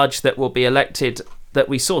at large that will be elected that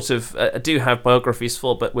we sort of do have biographies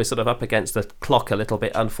for, but we're sort of up against the clock a little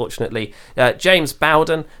bit, unfortunately. James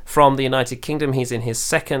Bowden from the United Kingdom, he's in his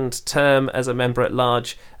second term as a member at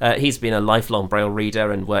large. He's been a lifelong Braille reader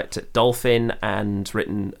and worked at Dolphin and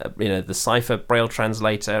written the Cipher Braille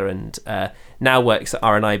translator, and now works at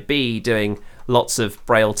RNIB doing lots of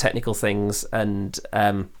Braille technical things and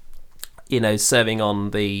serving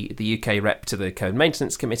on the UK rep to the Code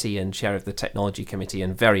Maintenance Committee and chair of the Technology Committee,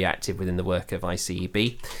 and very active within the work of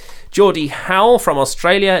ICEB. Geordie Howell from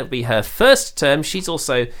Australia, it'll be her first term. She's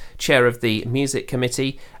also chair of the Music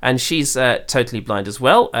Committee, and she's totally blind as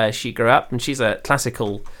well. She grew up, and she's a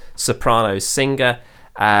classical soprano singer,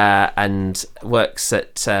 and works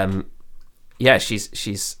at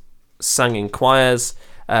she's sung in choirs,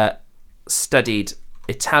 studied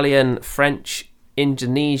Italian, French,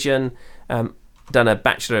 Indonesian, done a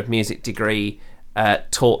Bachelor of Music degree,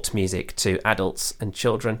 taught music to adults and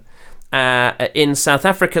children. In South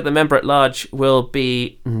Africa, the member at large will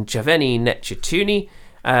be Javeni Netchatuni.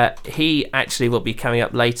 He actually will be coming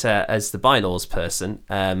up later as the bylaws person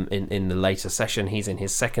in the later session. He's in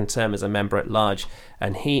his second term as a member at large,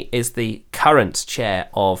 and he is the current chair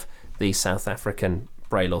of the South African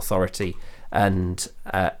Braille Authority, and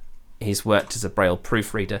he's worked as a Braille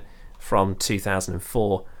proofreader from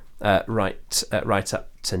 2004 right up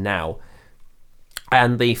to now.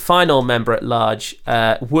 And the final member at large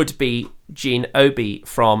would be Jean Obi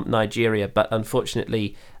from Nigeria, but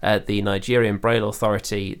unfortunately the Nigerian Braille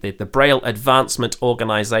Authority, the Braille Advancement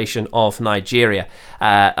Organisation of Nigeria,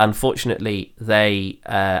 unfortunately they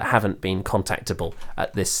haven't been contactable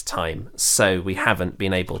at this time, so we haven't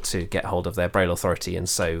been able to get hold of their Braille Authority, and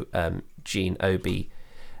so Jean Obi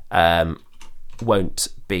won't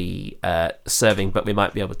be serving, but we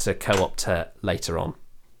might be able to co-opt her later on.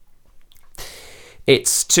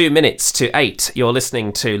 It's 2 minutes to 8. You're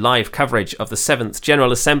listening to live coverage of the 7th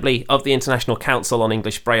General Assembly of the International Council on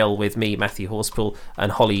English Braille with me, Matthew Horspool,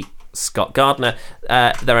 and Holly Scott Gardner.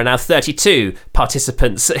 There are now 32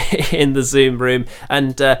 participants in the Zoom room,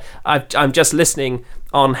 and I'm just listening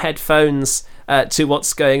on headphones to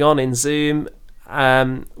what's going on in Zoom.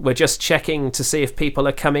 We're just checking to see if people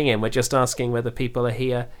are coming in. We're just asking whether people are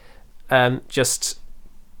here. Just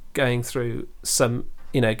going through some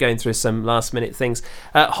last minute things.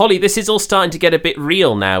 Holly, this is all starting to get a bit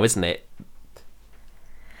real now, isn't it?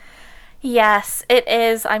 Yes, it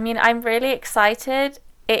is. I mean, I'm really excited.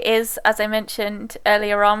 It is, as I mentioned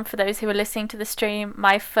earlier on, for those who are listening to the stream,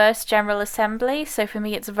 my first General Assembly. So for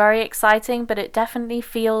me, it's very exciting, but it definitely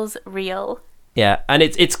feels real. Yeah, and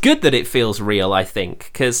it's good that it feels real, I think,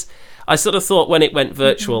 because I sort of thought when it went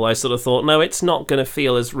virtual, I sort of thought, no, it's not going to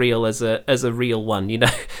feel as real as a real one. You know,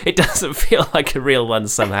 it doesn't feel like a real one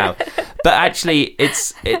somehow. But actually,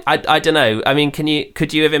 I don't know. I mean,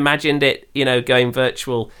 could you have imagined it, going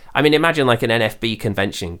virtual? I mean, imagine like an NFB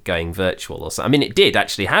convention going virtual or something. I mean, it did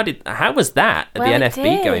actually. How was that at the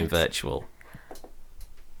NFB going virtual?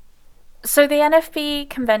 So the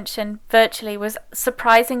NFB convention virtually was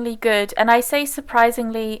surprisingly good, and I say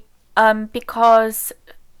surprisingly because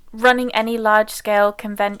running any large-scale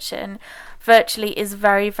convention virtually is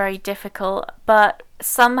very, very difficult, but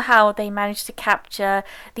somehow they managed to capture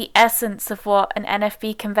the essence of what an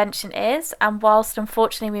NFB convention is, and whilst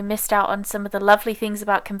unfortunately we missed out on some of the lovely things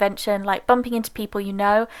about convention, like bumping into people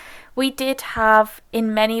we did have,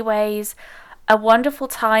 in many ways, a wonderful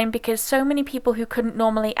time because so many people who couldn't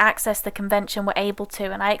normally access the convention were able to,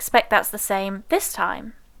 and I expect that's the same this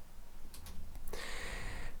time.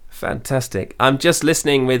 Fantastic. I'm just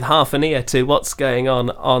listening with half an ear to what's going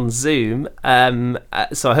on Zoom.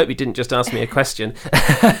 So I hope you didn't just ask me a question.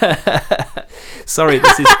 Sorry,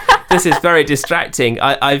 this is very distracting.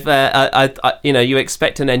 You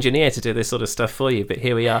expect an engineer to do this sort of stuff for you, but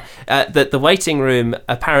here we are. The waiting room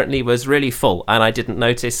apparently was really full, and I didn't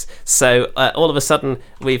notice. So all of a sudden,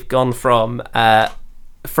 we've gone from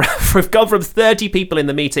 30 people in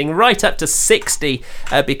the meeting right up to 60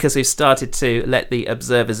 because we've started to let the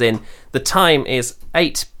observers in. The time is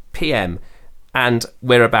 8 p.m. and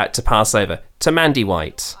we're about to pass over to Mandy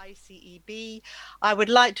White. ICEB, I would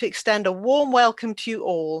like to extend a warm welcome to you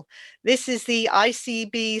all. This is the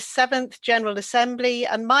ICEB 7th General Assembly,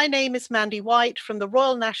 and my name is Mandy White from the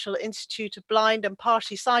Royal National Institute of Blind and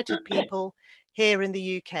Partially Sighted People here in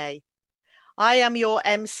the UK. I am your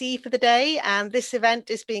MC for the day, and this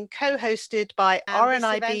event is being co-hosted by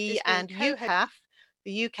RNIB and UCAF,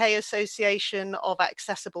 the UK Association of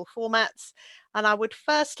Accessible Formats. And I would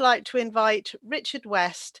first like to invite Richard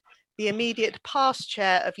West, the immediate past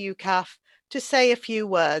chair of UCAF, to say a few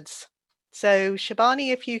words. So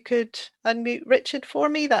Shabani, if you could unmute Richard for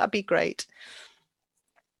me, that would be great.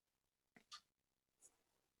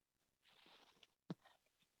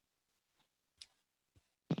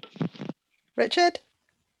 Richard?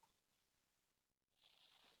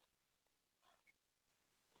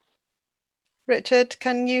 Richard,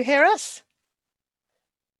 can you hear us?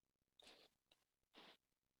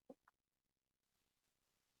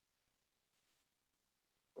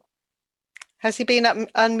 Has he been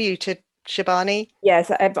unmuted, Shabani?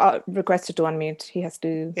 Yes, I've requested to unmute. He has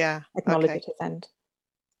to acknowledge at his end.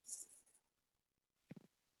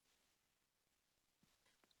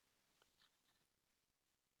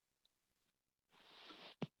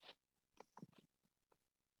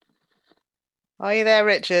 Are you there,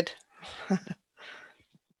 Richard?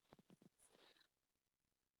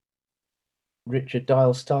 Richard,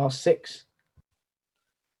 dial *6.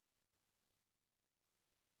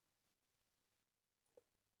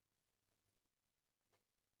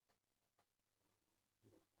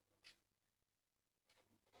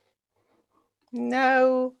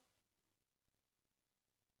 No.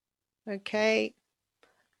 Okay.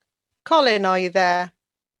 Colin, are you there?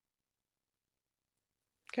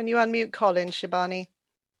 Can you unmute Colin, Shabani?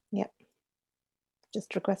 Yep.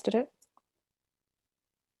 Just requested it.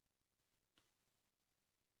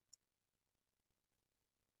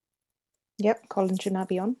 Yep, Colin should now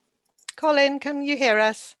be on. Colin, can you hear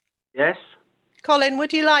us? Yes. Colin,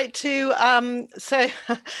 would you like to,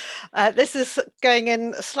 this is going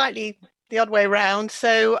in slightly the odd way around.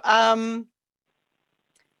 So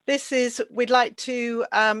we'd like to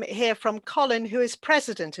hear from Colin, who is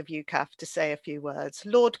president of UCAF, to say a few words.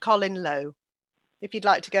 Lord Colin Lowe, if you'd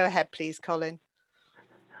like to go ahead, please, Colin.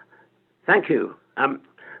 Thank you.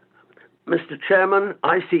 Mr. Chairman,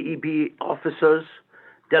 ICEB officers,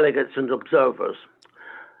 delegates and observers.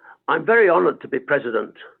 I'm very honoured to be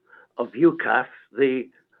president of UCAF, the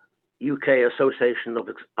UK Association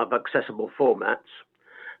of Accessible Formats.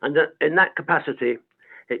 And in that capacity,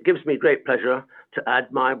 it gives me great pleasure to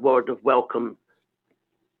add my word of welcome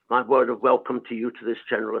to you to this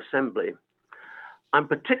General Assembly. I'm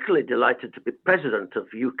particularly delighted to be president of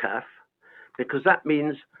UCAF because that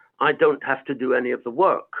means I don't have to do any of the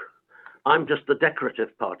work. I'm just the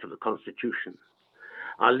decorative part of the Constitution.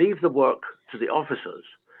 I leave the work to the officers,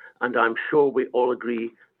 and I'm sure we all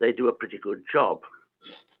agree they do a pretty good job.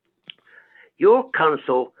 Your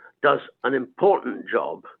council does an important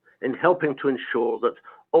job in helping to ensure that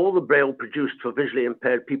all the Braille produced for visually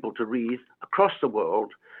impaired people to read across the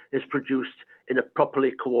world is produced in a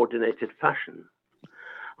properly coordinated fashion.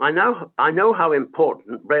 I know how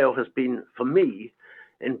important Braille has been for me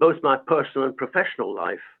in both my personal and professional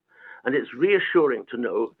life, and it's reassuring to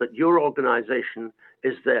know that your organisation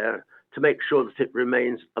is there to make sure that it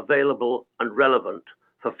remains available and relevant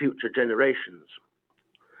for future generations.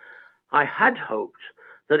 I had hoped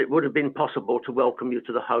that it would have been possible to welcome you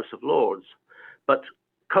to the House of Lords, but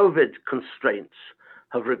COVID constraints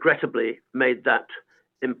have regrettably made that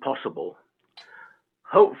impossible.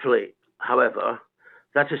 Hopefully, however,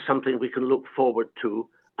 that is something we can look forward to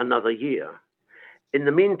another year. In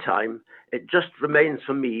the meantime, it just remains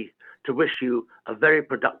for me to wish you a very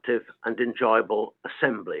productive and enjoyable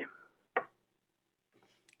assembly.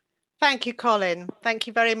 Thank you, Colin. Thank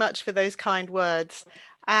you very much for those kind words.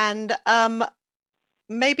 And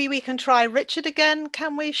maybe we can try Richard again,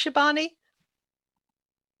 can we, Shabani?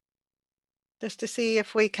 Just to see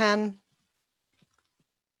if we can.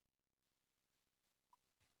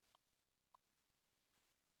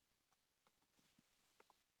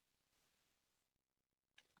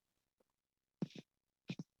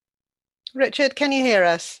 Richard, can you hear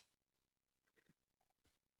us?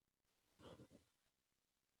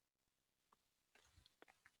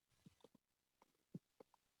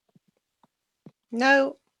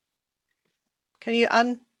 No. Can you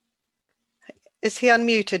Is he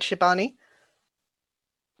unmuted, Shabani?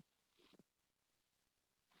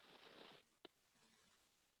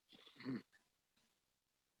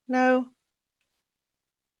 No.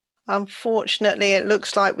 Unfortunately, it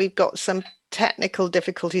looks like we've got some technical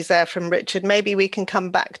difficulties there from Richard. Maybe we can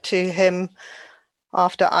come back to him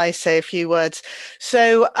after I say a few words.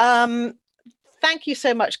 So thank you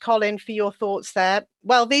so much, Colin, for your thoughts there.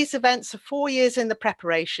 Well, these events are 4 years in the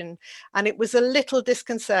preparation, and it was a little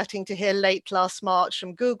disconcerting to hear late last March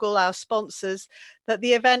from Google, our sponsors, that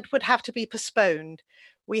the event would have to be postponed.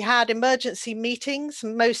 We had emergency meetings.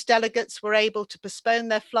 Most delegates were able to postpone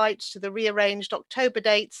their flights to the rearranged October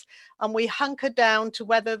dates, and we hunkered down to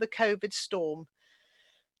weather the COVID storm.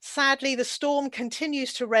 Sadly, the storm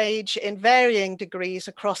continues to rage in varying degrees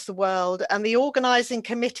across the world, and the organising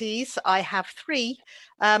committees, I have 3,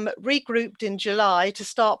 regrouped in July to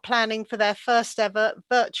start planning for their first ever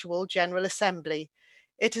virtual General Assembly.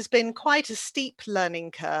 It has been quite a steep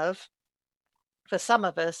learning curve for some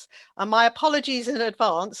of us, and my apologies in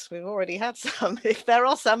advance, we've already had some, if there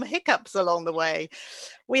are some hiccups along the way.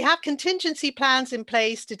 We have contingency plans in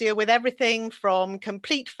place to deal with everything from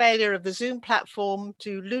complete failure of the Zoom platform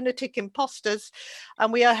to lunatic imposters,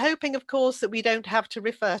 and we are hoping, of course, that we don't have to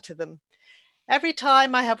refer to them. Every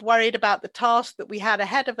time I have worried about the task that we had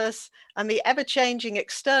ahead of us and the ever-changing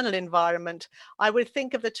external environment, I would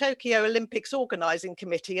think of the Tokyo Olympics Organising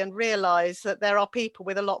Committee and realise that there are people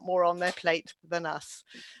with a lot more on their plate than us.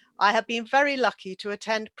 I have been very lucky to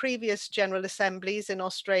attend previous General Assemblies in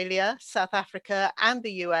Australia, South Africa and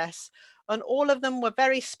the US, and all of them were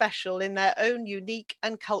very special in their own unique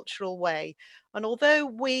and cultural way. And although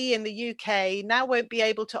we in the UK now won't be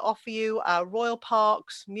able to offer you our royal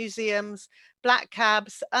parks, museums, black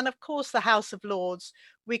cabs, and of course the House of Lords,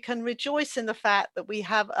 we can rejoice in the fact that we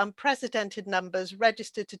have unprecedented numbers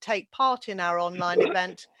registered to take part in our online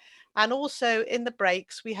event. And also in the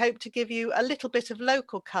breaks, we hope to give you a little bit of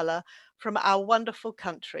local colour from our wonderful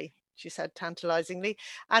country, she said tantalisingly,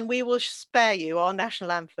 and we will spare you our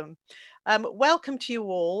national anthem. Welcome to you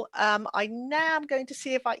all. I now am going to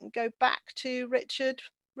see if I can go back to Richard.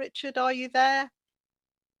 Richard, are you there?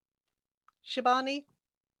 Shabani?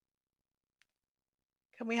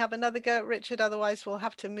 Can we have another go at Richard? Otherwise, we'll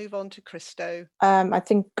have to move on to Christo. I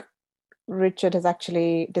think Richard has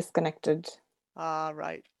actually disconnected.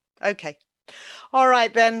 Right. Okay. All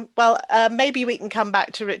right, then. Well, maybe we can come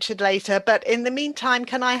back to Richard later. But in the meantime,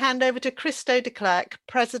 can I hand over to Christo de Klerk,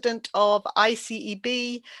 President of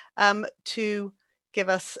ICEB, to give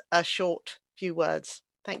us a short few words.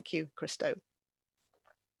 Thank you, Christo.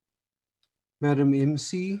 Madam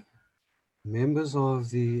MC, members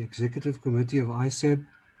of the Executive Committee of ICEB,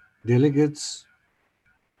 delegates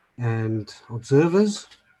and observers.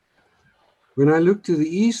 When I look to the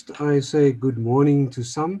east, I say good morning to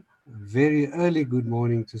some, a very early good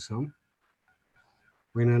morning to some.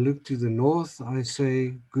 When I look to the north, I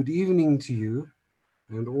say good evening to you,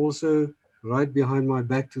 and also right behind my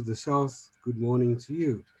back to the south, good morning to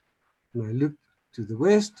you. When I look to the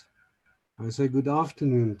west, I say good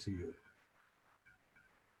afternoon to you.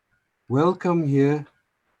 Welcome here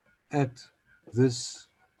at this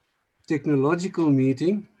technological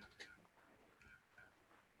meeting.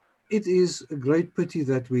 It is a great pity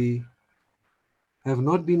that we have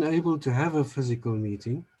not been able to have a physical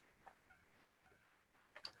meeting.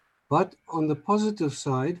 But on the positive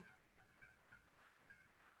side,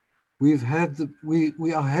 we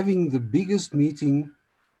are having the biggest meeting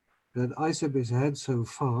that ICEB has had so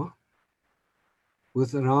far,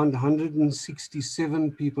 with around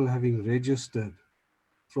 167 people having registered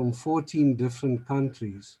from 14 different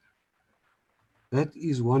countries. That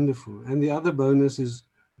is wonderful. And the other bonus is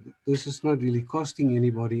this is not really costing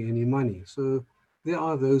anybody any money. So there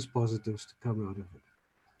are those positives to come out of it.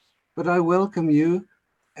 But I welcome you,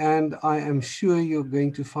 and I am sure you're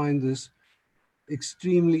going to find this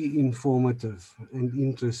extremely informative and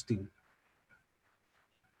interesting.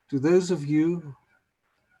 To those of you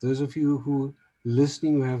who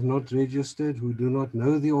listening who have not registered, who do not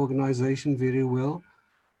know the organization very well,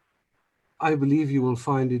 I believe you will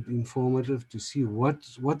find it informative to see what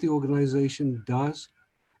the organization does,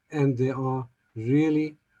 and there are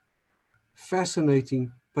really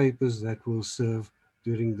fascinating papers that will serve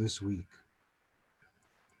during this week.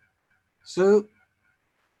 So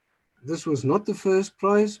this was not the first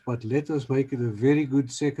prize, but let us make it a very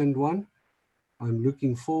good second one. I'm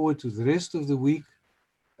looking forward to the rest of the week,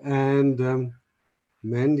 and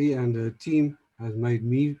Mandy and her team has made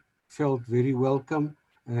me felt very welcome,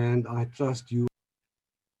 and I trust you.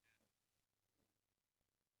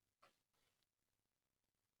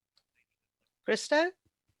 Christo?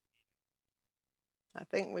 I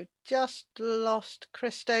think we've just lost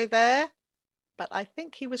Christo there, but I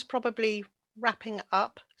think he was probably wrapping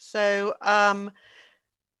up. So can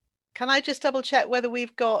I just double check whether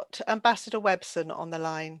we've got Ambassador Webson on the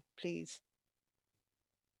line, please?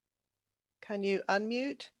 Can you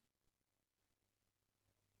unmute?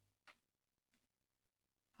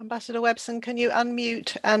 Ambassador Webson, can you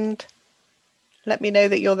unmute and let me know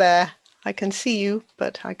that you're there? I can see you,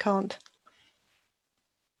 but I can't.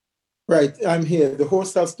 Right, I'm here. The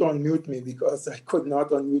host has to unmute me because I could not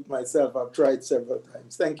unmute myself. I've tried several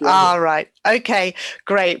times. Thank you. All right. Okay,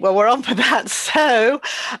 great. Well, we're on for that. So,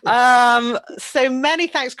 so many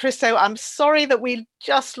thanks, Christo. I'm sorry that we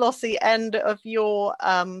just lost the end of your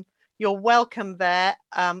welcome there,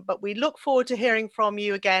 but we look forward to hearing from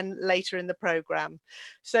you again later in the program.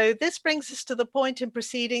 So this brings us to the point in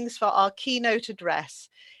proceedings for our keynote address.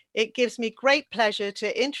 It gives me great pleasure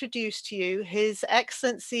to introduce to you His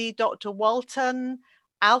Excellency Dr. Walton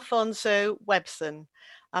Alfonso Webson,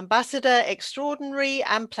 Ambassador Extraordinary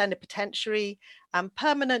and Plenipotentiary and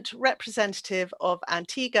Permanent Representative of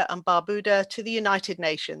Antigua and Barbuda to the United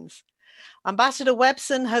Nations. Ambassador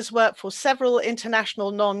Webson has worked for several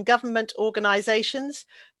international non-government organizations,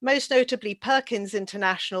 most notably Perkins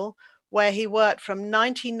International, where he worked from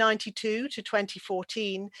 1992 to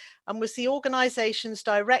 2014 and was the organization's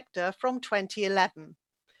director from 2011.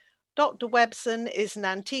 Dr. Webson is an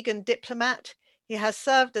Antiguan diplomat. He has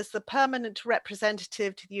served as the permanent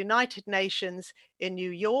representative to the United Nations in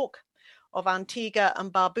New York, of Antigua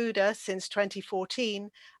and Barbuda since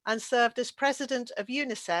 2014, and served as president of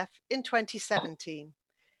UNICEF in 2017.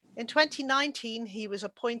 In 2019, he was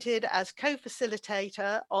appointed as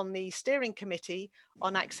co-facilitator on the Steering Committee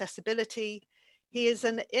on Accessibility. He is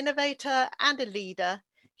an innovator and a leader.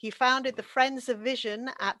 He founded the Friends of Vision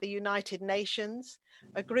at the United Nations,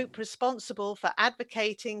 a group responsible for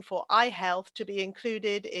advocating for eye health to be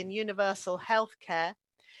included in universal health care.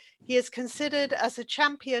 He is considered as a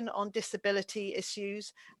champion on disability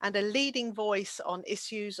issues and a leading voice on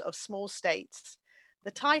issues of small states.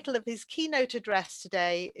 The title of his keynote address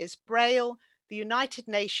today is Braille, the United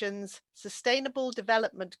Nations Sustainable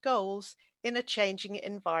Development Goals in a Changing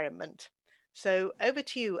Environment. So over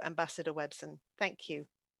to you, Ambassador Webson. Thank you.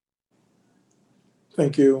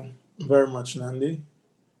 Thank you very much, Nandi.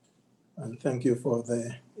 And thank you for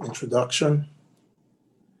the introduction.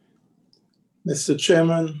 Mr.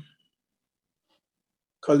 Chairman,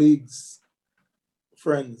 colleagues,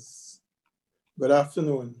 friends, good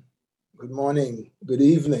afternoon, good morning, good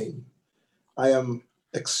evening. I am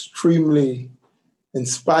extremely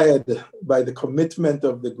inspired by the commitment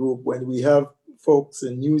of the group when we have folks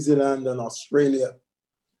in New Zealand and Australia,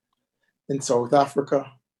 in South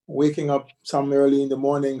Africa, waking up some early in the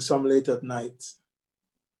morning, some late at night.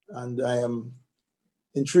 And I am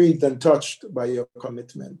intrigued and touched by your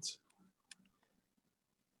commitment.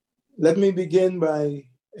 Let me begin by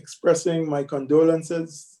expressing my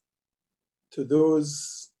condolences to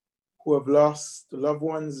those who have lost loved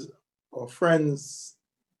ones or friends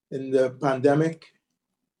in the pandemic.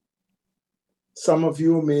 Some of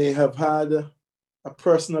you may have had a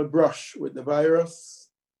personal brush with the virus.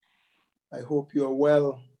 I hope you're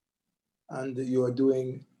well and you're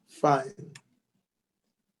doing fine.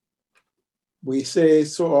 We say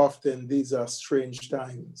so often, these are strange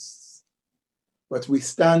times, but we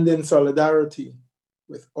stand in solidarity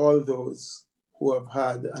with all those who have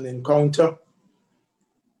had an encounter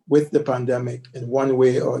with the pandemic in one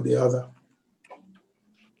way or the other.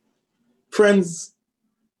 Friends,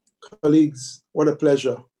 colleagues, what a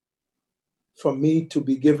pleasure for me to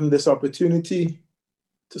be given this opportunity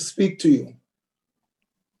to speak to you.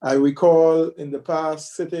 I recall in the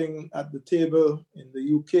past sitting at the table in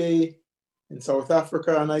the UK, in South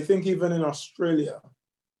Africa, and I think even in Australia,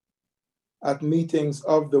 at meetings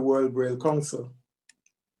of the World Braille Council,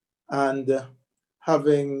 and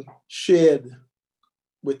having shared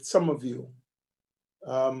with some of you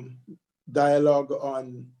dialogue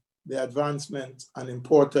on the advancement and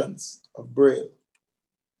importance of Braille.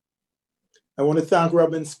 I want to thank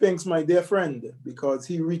Robin Spinks, my dear friend, because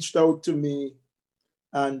he reached out to me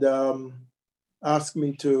and asked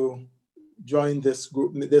me to join this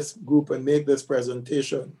group and make this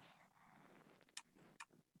presentation.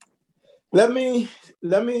 Let me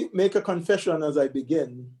make a confession as I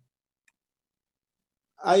begin.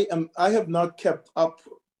 I have not kept up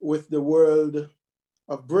with the world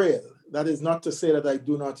of Braille. That is not to say that I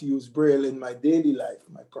do not use Braille in my daily life,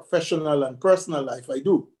 my professional and personal life, I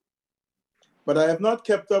do. But I have not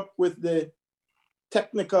kept up with the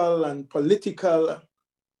technical and political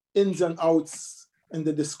ins and outs in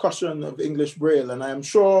the discussion of English Braille. And I am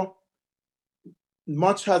sure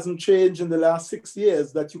much hasn't changed in the last 6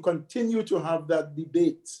 years, that you continue to have that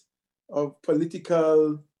debate of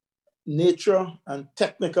political nature and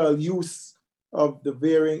technical use of the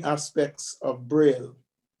varying aspects of Braille.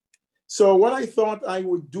 So what I thought I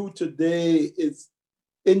would do today is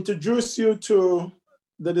introduce you to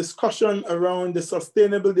the discussion around the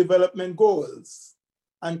Sustainable Development Goals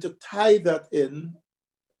and to tie that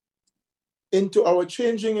into our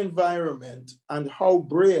changing environment and how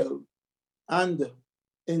Braille and,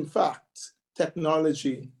 in fact,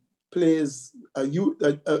 technology plays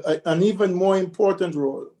an even more important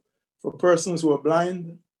role for persons who are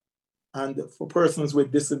blind and for persons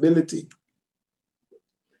with disability.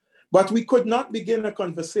 But we could not begin a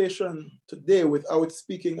conversation today without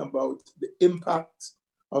speaking about the impact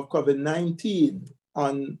of COVID-19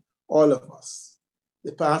 on all of us.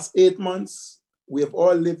 The past 8 months, we have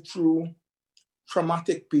all lived through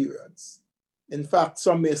traumatic periods. In fact,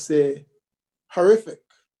 some may say horrific,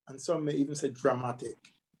 and some may even say dramatic.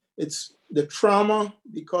 It's the trauma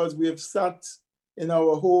because we have sat in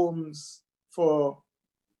our homes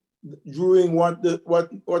during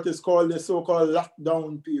what is called the so-called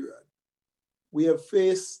lockdown period. We have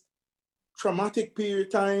faced traumatic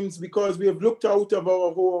times because we have looked out of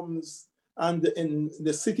our homes, and in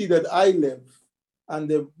the city that I live and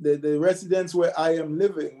the residence where I am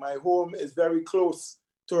living, my home is very close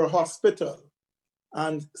to a hospital.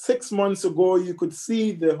 And 6 months ago, you could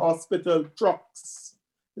see the hospital trucks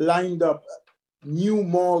lined up, new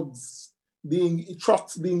morgues,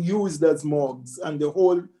 trucks being used as morgues, and the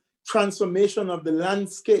whole transformation of the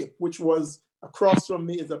landscape, which was across from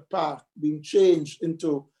me is a park, being changed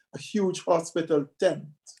into a huge hospital tent.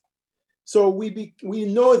 So we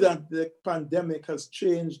know that the pandemic has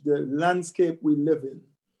changed the landscape we live in.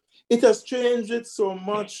 It has changed it so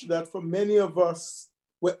much that for many of us,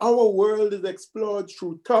 where our world is explored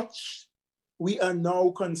through touch, we are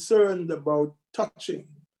now concerned about touching,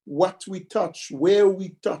 what we touch, where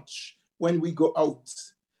we touch when we go out.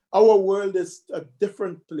 Our world is a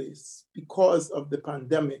different place because of the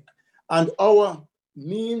pandemic, and our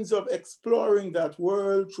means of exploring that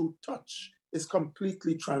world through touch is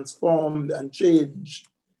completely transformed and changed.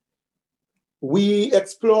 We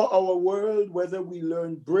explore our world, whether we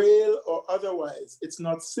learn Braille or otherwise. It's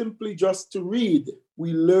not simply just to read.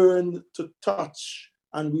 We learn to touch,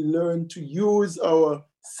 and we learn to use our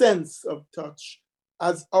sense of touch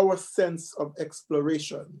as our sense of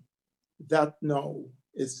exploration. That now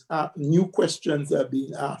is new questions are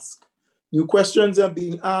being asked. New questions are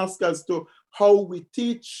being asked as to how we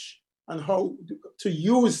teach and how to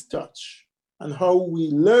use touch, and how we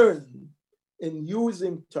learn in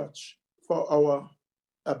using touch for our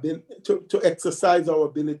ability to exercise our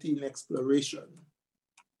ability in exploration.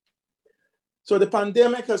 So the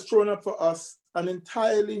pandemic has thrown up for us an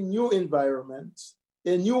entirely new environment,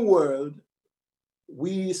 a new world.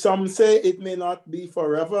 Some say it may not be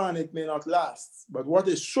forever and it may not last, but what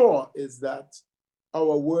is sure is that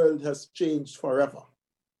our world has changed forever.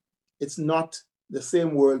 It's not the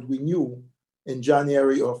same world we knew in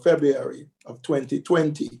January or February of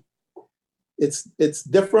 2020. It's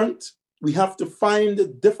different. We have to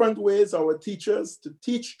find different ways, our teachers, to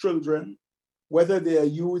teach children, whether they are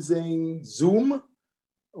using Zoom.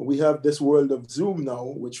 We have this world of Zoom now,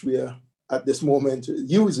 which we are at this moment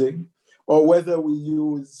using, or whether we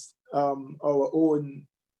use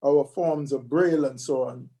our forms of Braille and so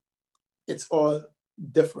on. It's all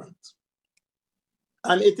different.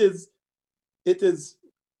 And it is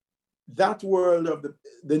that world of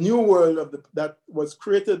the new world of that was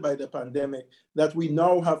created by the pandemic that we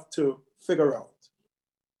now have to figure out.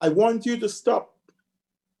 I want you to stop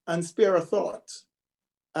and spare a thought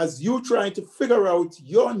as you try to figure out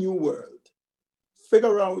your new world. Think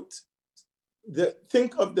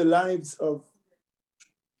of the lives of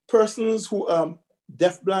persons who are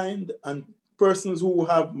deafblind and persons who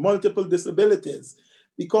have multiple disabilities,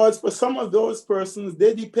 because for some of those persons,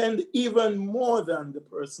 they depend even more than the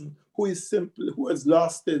person who has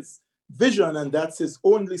lost his vision, and that's his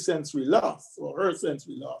only sensory loss or her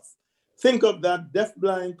sensory loss. Think of that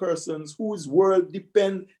deafblind persons whose world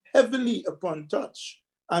depend heavily upon touch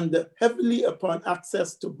and heavily upon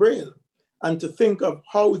access to Braille, and to think of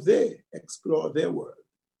how they explore their world.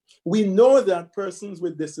 We know that persons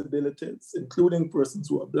with disabilities, including persons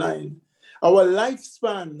who are blind, our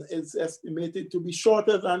lifespan is estimated to be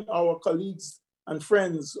shorter than our colleagues and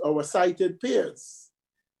friends, our sighted peers.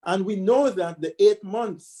 And we know that the 8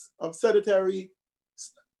 months of sedentary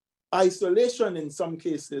isolation in some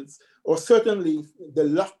cases, or certainly the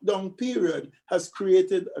lockdown period, has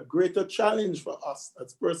created a greater challenge for us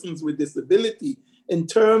as persons with disability in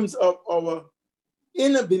terms of our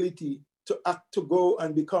inability to go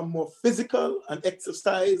and become more physical and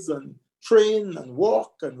exercise and train and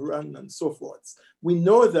walk and run and so forth. We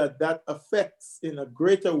know that that affects in a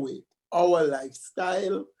greater way our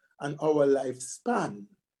lifestyle and our lifespan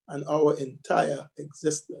and our entire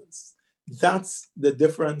existence. That's the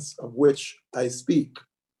difference of which I speak.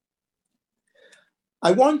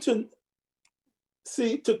 I want to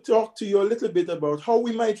talk to you a little bit about how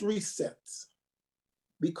we might reset,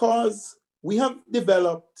 because we have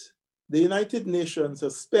developed, the United Nations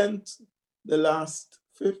has spent the last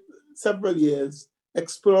several years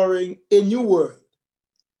exploring a new world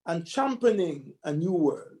and championing a new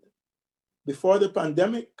world. Before the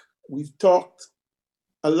pandemic, we've talked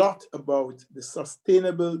a lot about the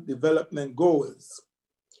Sustainable Development Goals.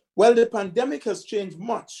 Well, the pandemic has changed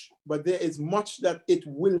much, but there is much that it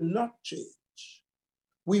will not change.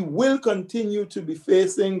 We will continue to be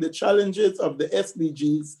facing the challenges of the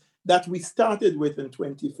SDGs that we started with in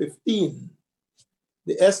 2015.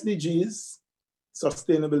 The SDGs,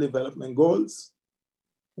 Sustainable Development Goals,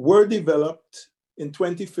 were developed in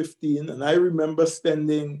 2015, and I remember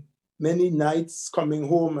spending many nights coming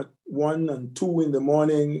home at 1 and 2 in the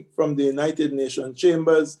morning from the United Nations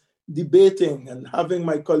chambers, debating and having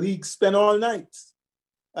my colleagues spend all night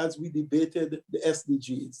as we debated the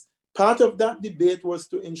SDGs. Part of that debate was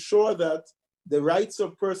to ensure that the rights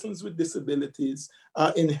of persons with disabilities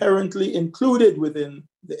are inherently included within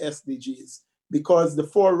the SDGs, because the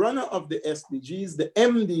forerunner of the SDGs, the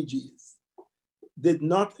MDGs, did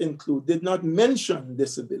not mention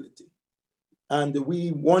disability. And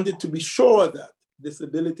we wanted to be sure that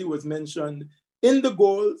disability was mentioned in the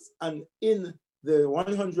goals and in the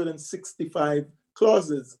 165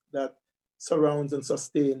 clauses that surrounds and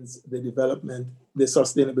sustains the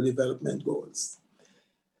Sustainable Development Goals.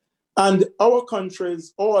 And our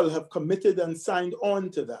countries all have committed and signed on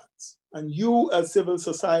to that. And you as civil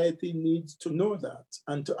society needs to know that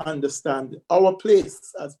and to understand our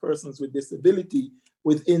place as persons with disability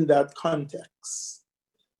within that context.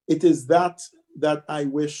 It is that I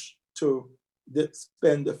wish to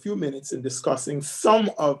spend a few minutes in discussing some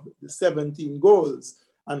of the 17 goals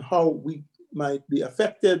and how we might be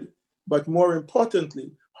affected, but more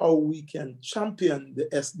importantly, how we can champion the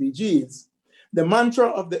SDGs. The mantra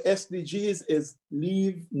of the SDGs is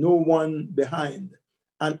leave no one behind.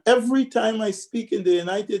 And every time I speak in the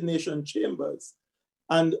United Nations chambers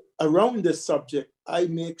and around this subject, I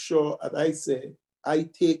make sure that I say, I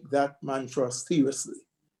take that mantra seriously.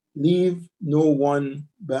 Leave no one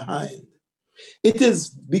behind. It is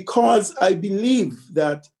because I believe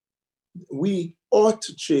that we ought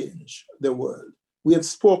to change the world. We have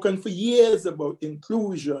spoken for years about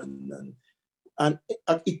inclusion and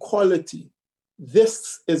equality.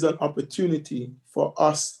 This is an opportunity for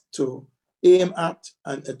us to aim at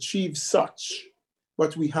and achieve such,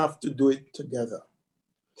 but we have to do it together.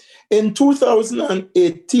 In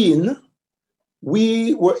 2018,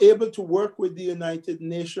 we were able to work with the United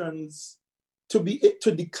Nations to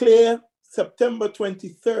declare September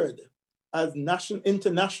 23rd as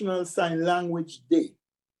International Sign Language Day.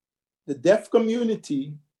 The deaf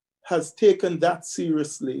community has taken that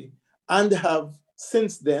seriously and have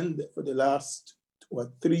since then, for the last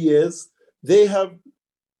 3 years, they have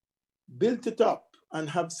built it up and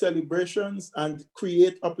have celebrations and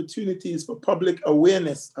create opportunities for public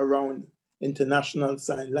awareness around International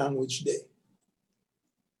Sign Language Day.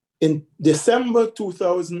 In December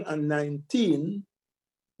 2019,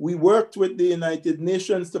 we worked with the United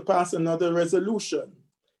Nations to pass another resolution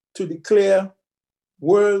to declare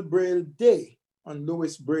World Braille Day on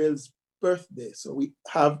Louis Braille's birthday. So we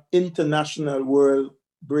have International World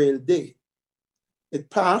Braille Day. It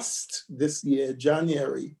passed this year,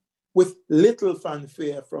 January, with little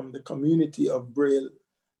fanfare from the community of Braille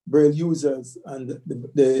users and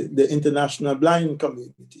the international blind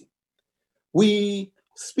community. We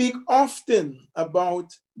speak often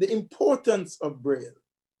about the importance of Braille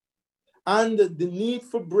and the need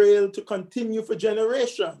for Braille to continue for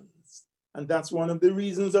generations. And that's one of the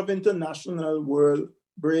reasons of International World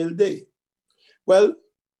Braille Day. Well,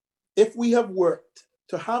 if we have worked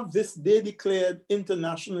to have this day declared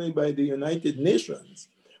internationally by the United Nations,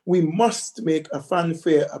 we must make a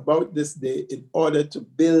fanfare about this day in order to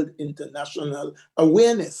build international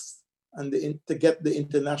awareness and to get the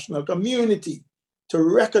international community to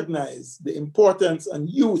recognize the importance and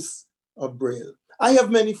use of Braille. I have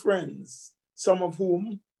many friends, some of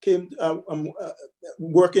whom came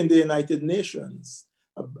work in the United Nations.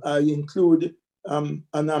 I include an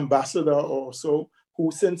ambassador also,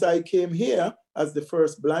 who since I came here as the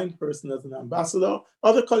first blind person as an ambassador,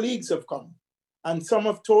 other colleagues have come. And some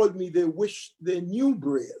have told me they wish they knew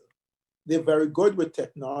Braille. They're very good with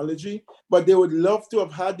technology, but they would love to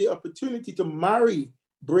have had the opportunity to marry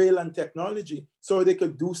Braille and technology so they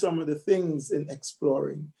could do some of the things in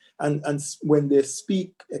exploring and when they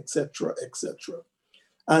speak, etc.,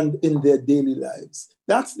 and in their daily lives.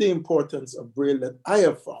 That's the importance of Braille that I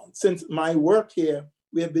have found. Since my work here,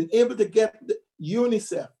 we have been able to get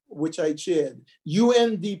UNICEF, which I chaired,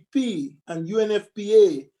 UNDP and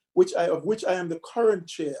UNFPA, of which I am the current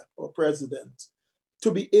chair or president,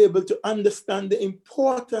 to be able to understand the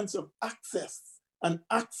importance of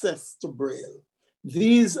access to Braille.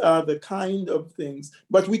 These are the kind of things,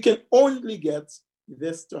 but we can only get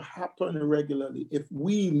this to happen regularly if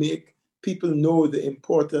we make people know the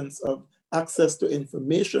importance of access to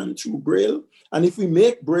information through Braille. And if we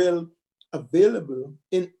make Braille available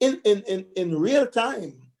in real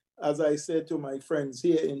time, as I said to my friends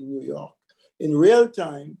here in New York, in real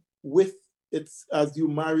time as you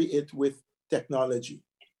marry it with technology.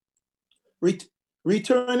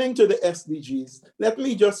 Returning to the SDGs, let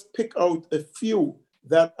me just pick out a few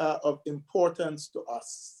that are of importance to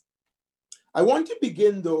us. I want to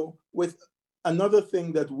begin though with another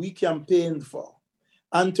thing that we campaigned for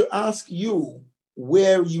and to ask you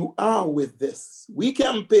where you are with this. We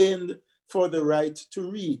campaigned for the right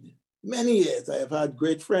to read. Many years, I have had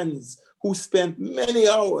great friends who spent many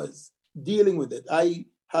hours dealing with it. I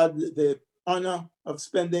had the honor of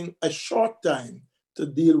spending a short time to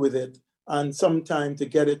deal with it and some time to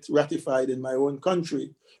get it ratified in my own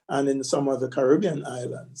country and in some of the Caribbean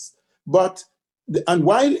islands. And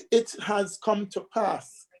while it has come to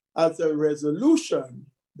pass as a resolution,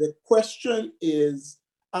 the question is,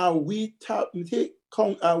 are we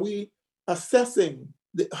assessing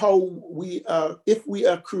if we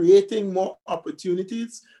are creating more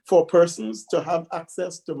opportunities for persons to have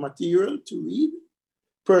access to material to read,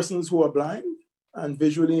 persons who are blind and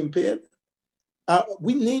visually impaired?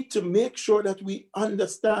 We need to make sure that we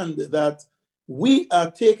understand that we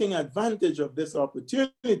are taking advantage of this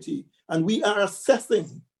opportunity and we are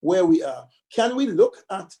assessing where we are. Can we look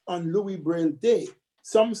at, on Louis Braille Day,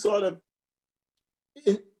 some sort of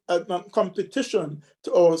competition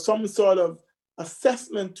or some sort of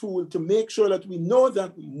assessment tool to make sure that we know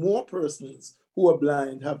that more persons who who are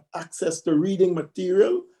blind have access to reading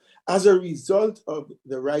material as a result of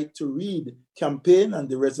the Right to Read campaign and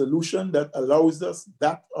the resolution that allows us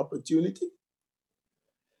that opportunity.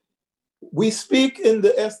 We speak in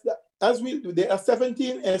there are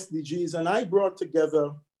 17 SDGs, and I brought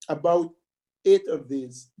together about 8 of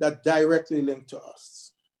these that directly link to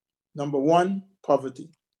us. Number 1, poverty.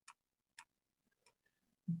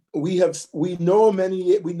 We know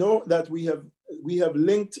that we have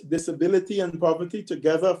linked disability and poverty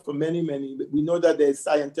together for many. We know that there's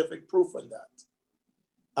scientific proof on that.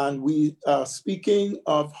 And we are speaking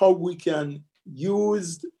of how we can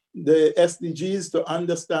use the SDGs to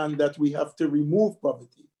understand that we have to remove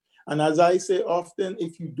poverty. And as I say often,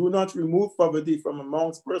 if you do not remove poverty from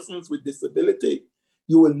amongst persons with disability,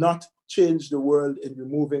 you will not change the world in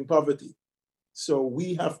removing poverty. So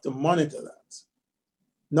we have to monitor that.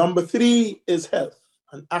 Number 3 is health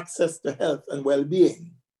and access to health and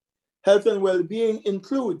well-being. Health and well-being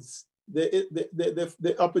includes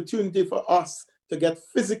the opportunity for us to get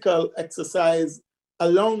physical exercise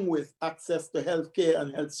along with access to healthcare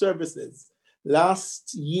and health services.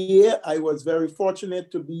 Last year, I was very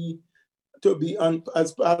fortunate to be on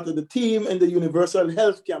as part of the team in the Universal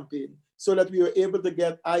Health campaign, so that we were able to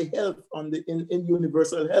get eye health in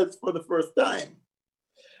Universal Health for the first time.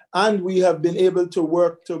 And we have been able to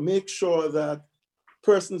work to make sure that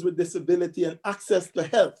persons with disability and access to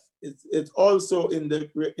health is also in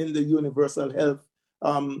the Universal Health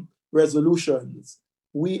resolutions.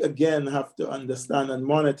 We again have to understand and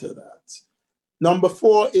monitor that. Number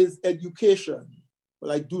 4 is education.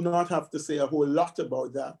 Well, I do not have to say a whole lot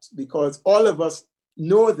about that because all of us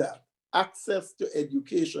know that access to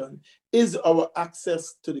education is our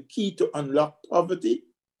access to the key to unlock poverty,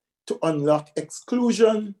 to unlock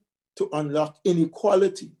exclusion, to unlock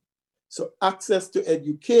inequality. So access to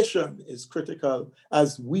education is critical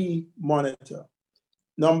as we monitor.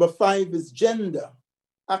 Number 5 is gender.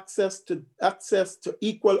 Access to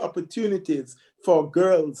equal opportunities for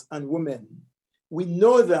girls and women. We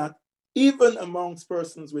know that even amongst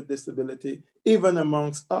persons with disability, even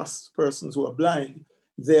amongst us persons who are blind,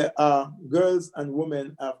 there are girls and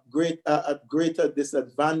women at greater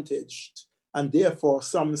disadvantaged, and therefore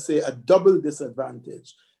some say a double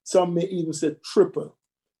disadvantage. Some may even say triple.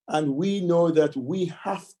 And we know that we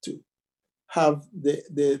have to have the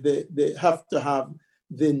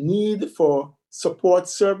need for support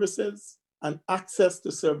services and access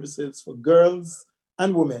to services for girls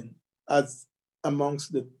and women as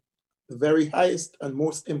amongst the very highest and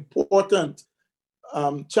most important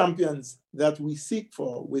champions that we seek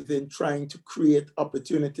for within trying to create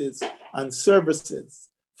opportunities and services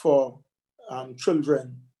for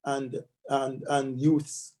children and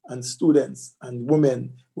youths and students and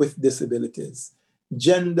women with disabilities.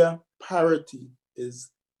 Gender parity is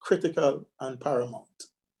critical and paramount.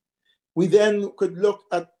 We then could look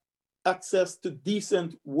at access to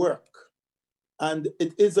decent work. And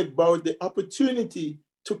it is about the opportunity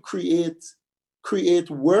to create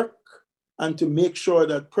work and to make sure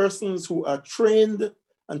that persons who are trained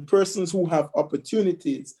and persons who have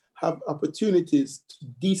opportunities to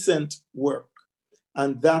decent work.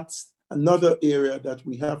 And that's another area that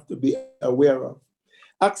we have to be aware of.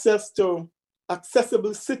 Access to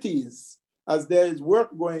accessible cities, as there is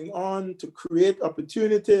work going on to create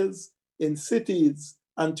opportunities in cities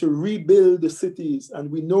and to rebuild the cities.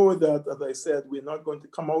 And we know that, as I said, we're not going to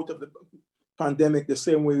come out of the pandemic the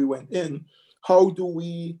same way we went in. How do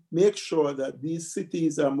we make sure that these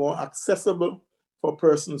cities are more accessible for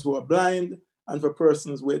persons who are blind and for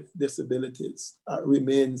persons with disabilities?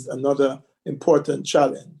 Remains another important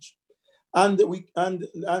challenge. And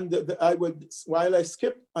while I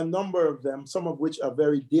skip a number of them, some of which are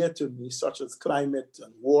very dear to me, such as climate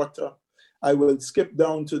and water, I will skip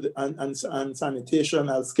down to and sanitation.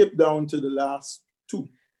 I'll skip down to the last 2,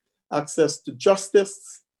 access to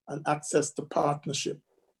justice and access to partnership.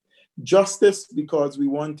 Justice, because we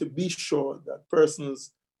want to be sure that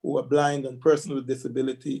persons who are blind and persons with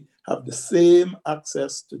disability have the same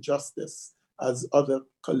access to justice as other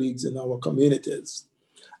colleagues in our communities.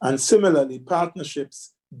 And similarly,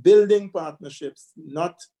 partnerships, building partnerships,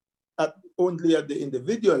 not only at the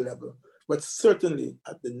individual level, but certainly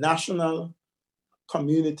at the national,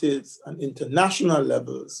 communities, and international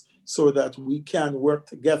levels so that we can work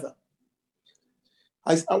together.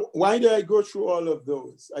 Why did I go through all of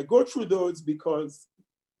those? I go through those because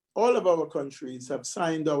all of our countries have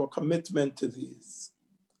signed our commitment to these.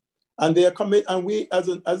 And they are and we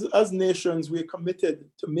as nations, we're committed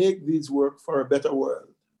to make these work for a better world.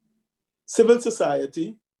 Civil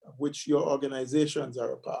society, of which your organizations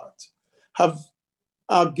are a part,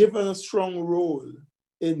 are given a strong role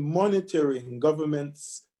in monitoring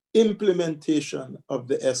government's implementation of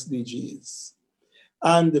the SDGs.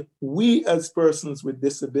 And we as persons with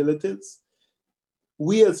disabilities,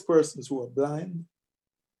 we as persons who are blind,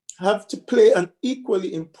 have to play an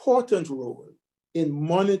equally important role in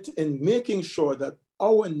making sure that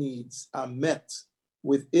our needs are met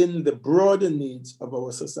within the broader needs of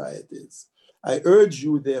our societies. I urge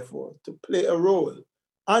you, therefore, to play a role,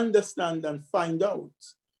 understand and find out,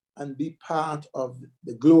 and be part of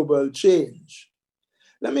the global change.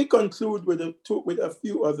 Let me conclude with a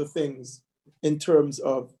few other things in terms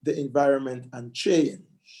of the environment and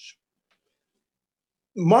change.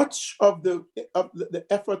 Much of the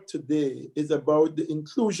effort today is about the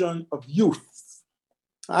inclusion of youth.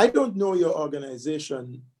 I don't know your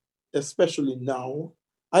organization, especially now.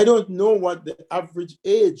 I don't know what the average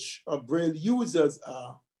age of Braille users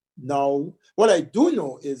are now. What I do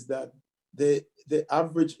know is that the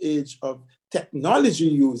average age of technology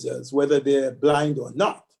users, whether they're blind or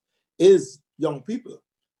not, is young people.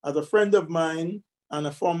 As a friend of mine and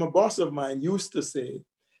a former boss of mine used to say,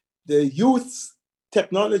 the youth's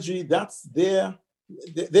technology, that's their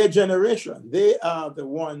generation. They are the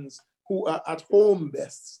ones who are at home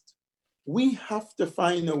best. We have to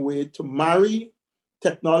find a way to marry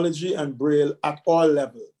technology and Braille at all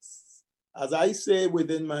levels. As I say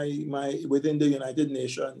within within the United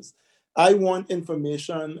Nations, I want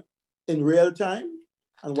information in real time.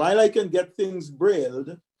 And while I can get things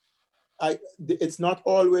brailled, it's not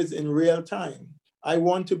always in real time. I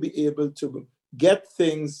want to be able to get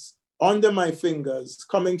things under my fingers,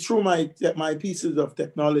 coming through my pieces of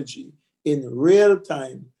technology in real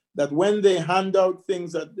time, that when they hand out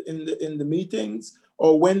things in the meetings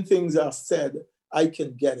or when things are said, I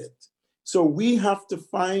can get it. So we have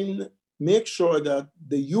to make sure that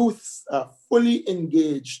the youths are fully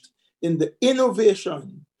engaged in the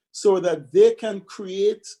innovation so that they can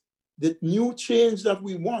create the new change that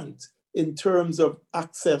we want in terms of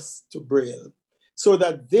access to Braille, so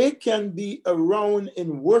that they can be around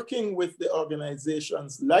in working with the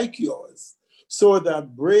organizations like yours, so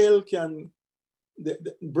that Braille can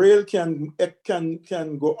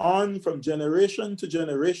go on from generation to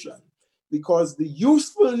generation, because the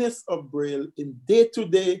usefulness of Braille in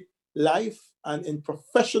day-to-day life and in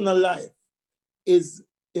professional life is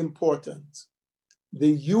important.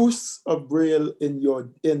 The use of Braille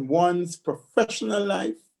in one's professional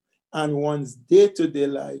life and one's day-to-day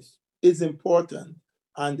life is important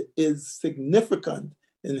and is significant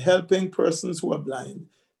in helping persons who are blind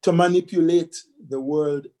to manipulate the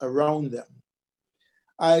world around them.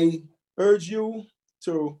 I urge you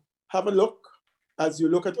to have a look as you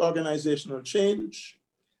look at organizational change.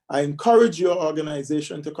 I encourage your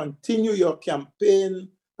organization to continue your campaign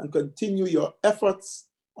and continue your efforts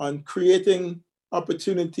on creating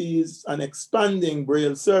opportunities and expanding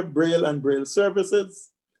Braille and Braille services.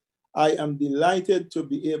 I am delighted to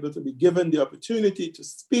be able to be given the opportunity to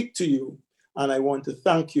speak to you, and I want to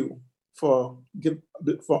thank you for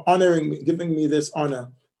honoring me, giving me this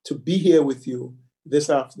honor to be here with you this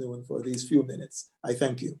afternoon for these few minutes. I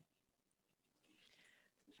thank you.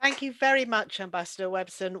 Thank you very much, Ambassador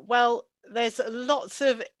Webson. Well, there's lots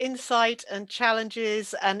of insight and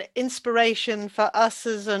challenges and inspiration for us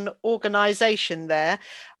as an organization there.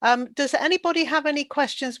 Does anybody have any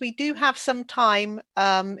questions? We do have some time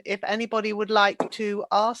if anybody would like to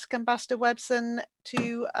ask Ambassador Webson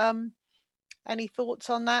to any thoughts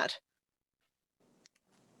on that?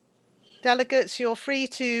 Delegates, you're free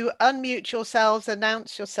to unmute yourselves,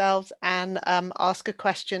 announce yourselves, and ask a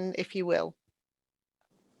question if you will.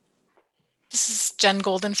 This is Jen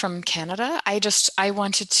Golden from Canada. I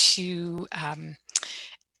wanted to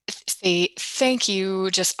say thank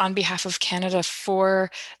you just on behalf of Canada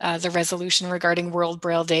for the resolution regarding World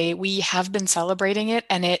Braille Day. We have been celebrating it,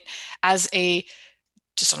 and it,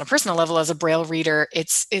 just on a personal level, as a Braille reader,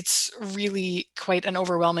 it's really quite an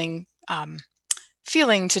overwhelming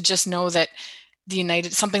feeling to just know that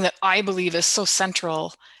something that I believe is so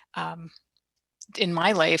central in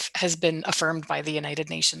my life has been affirmed by the United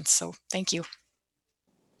Nations. So thank you.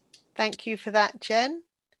 Thank you for that, Jen.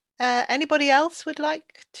 Anybody else would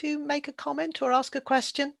like to make a comment or ask a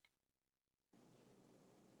question?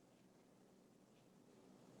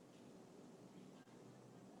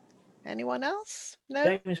 Anyone else? No?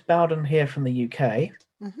 James Bowden here from the UK.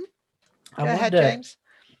 Mm-hmm. Go ahead, James.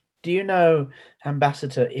 Do you know,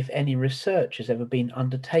 Ambassador, if any research has ever been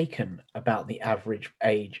undertaken about the average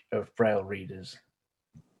age of Braille readers?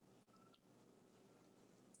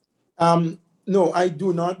 No, I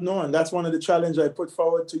do not know. And that's one of the challenges I put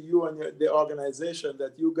forward to you and the organization,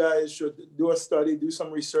 that you guys should do a study, do some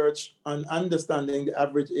research on understanding the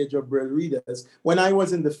average age of Braille readers. When I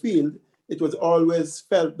was in the field, it was always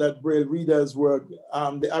felt that Braille readers were,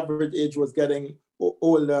 the average age was getting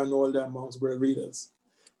older and older amongst Braille readers.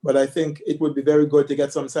 But I think it would be very good to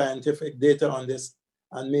get some scientific data on this.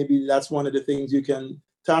 And maybe that's one of the things you can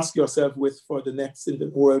task yourself with for the next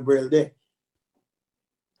World Braille Day.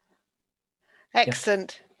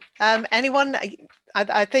 Excellent. Anyone?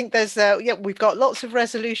 I think there's we've got lots of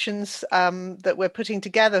resolutions that we're putting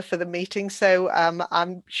together for the meeting, so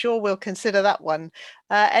I'm sure we'll consider that one.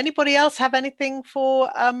 Anybody else have anything for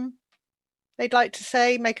they'd like to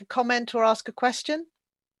say, make a comment or ask a question?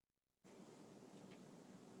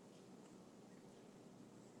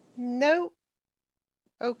 No.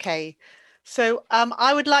 Okay. So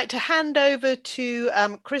I would like to hand over to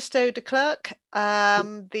Christo de Klerk,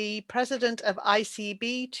 the president of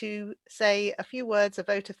ICB, to say a few words, a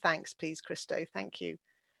vote of thanks, please, Christo. Thank you.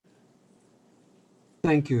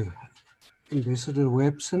 Thank you, Ambassador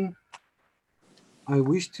Webson. I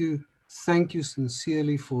wish to thank you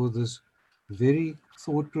sincerely for this very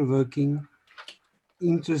thought-provoking,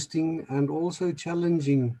 interesting, and also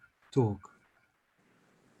challenging talk.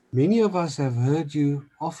 Many of us have heard you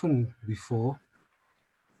often before,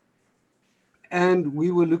 and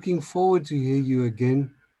we were looking forward to hear you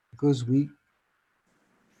again, because we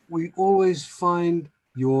always find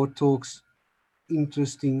your talks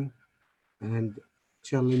interesting and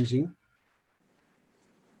challenging,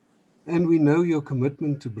 and we know your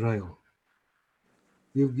commitment to Braille.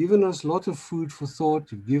 You've given us a lot of food for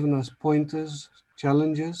thought, you've given us pointers,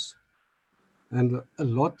 challenges, and a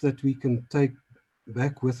lot that we can take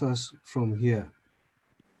back with us from here.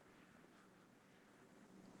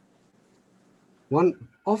 One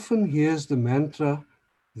often hears the mantra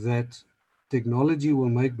that technology will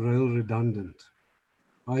make Braille redundant.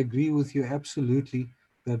 I agree with you absolutely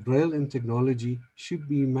that Braille and technology should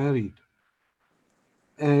be married.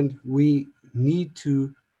 And we need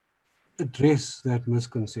to address that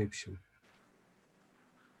misconception.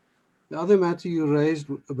 The other matter you raised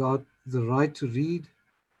about the right to read,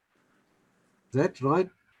 that right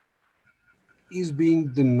is being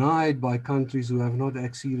denied by countries who have not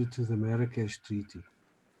acceded to the Marrakesh Treaty.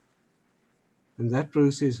 And that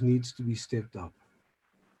process needs to be stepped up.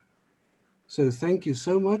 So thank you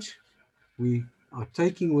so much. We are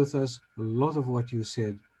taking with us a lot of what you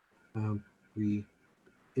said. We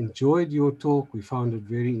enjoyed your talk. We found it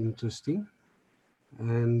very interesting.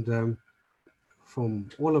 And from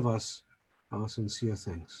all of us, our sincere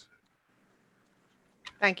thanks.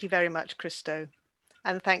 Thank you very much, Christo.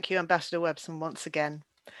 And thank you, Ambassador Webson, once again.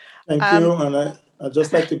 Thank you. And I'd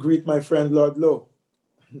just like to greet my friend, Lord Lowe.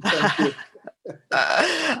 Thank you.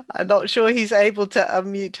 I'm not sure he's able to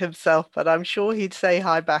unmute himself, but I'm sure he'd say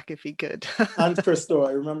hi back if he could. And Christo,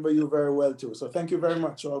 I remember you very well too. So thank you very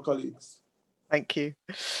much, all colleagues. Thank you.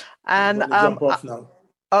 And jump off now.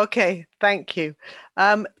 Okay, thank you.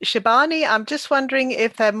 Shabani, I'm just wondering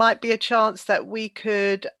if there might be a chance that we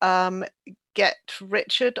could get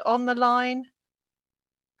Richard on the line.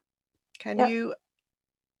 Can you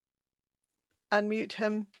unmute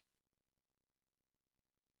him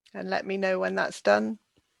and let me know when that's done?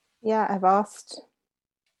 Yeah, I've asked.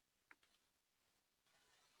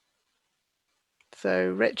 So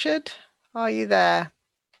Richard, are you there?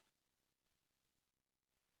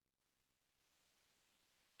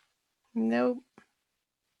 No.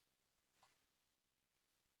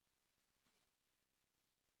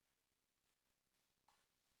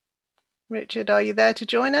 Richard, are you there to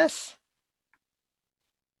join us?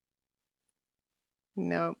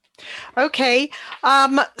 No. Okay.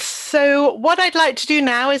 So what I'd like to do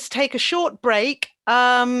now is take a short break.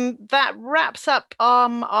 That wraps up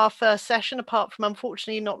our first session, apart from,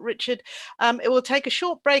 unfortunately, not Richard. It will take a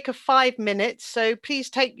short break of 5 minutes. So please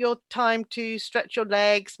take your time to stretch your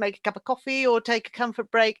legs, make a cup of coffee, or take a comfort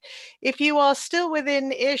break. If you are still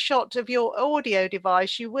within earshot of your audio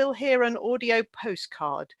device, you will hear an audio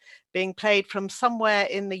postcard being played from somewhere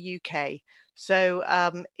in the UK. So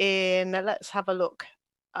let's have a look.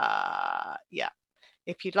 Yeah.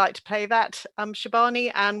 If you'd like to play that,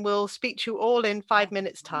 Shabani, and we'll speak to you all in 5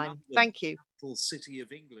 minutes' time. Thank you.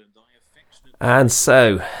 And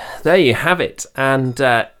so, there you have it. And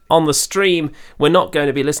on the stream, we're not going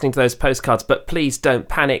to be listening to those postcards, but please don't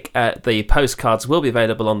panic. The postcards will be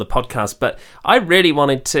available on the podcast. But I really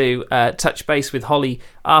wanted to touch base with Holly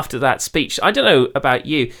after that speech. I don't know about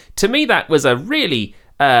you. To me, that was a really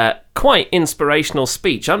quite inspirational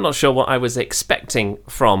speech. I'm not sure what I was expecting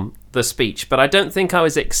from the speech, but I don't think I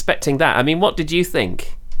was expecting that. I mean, what did you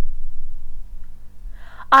think?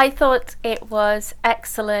 I thought it was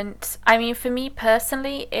excellent. I mean, for me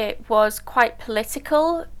personally, it was quite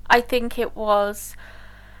political. I think it was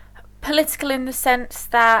political in the sense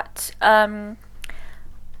that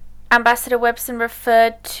Ambassador Webson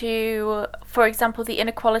referred to, for example, the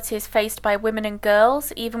inequalities faced by women and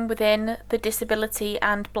girls, even within the disability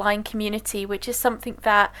and blind community, which is something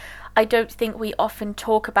that I don't think we often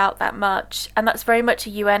talk about that much. And that's very much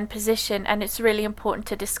a UN position, and it's really important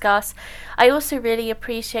to discuss. I also really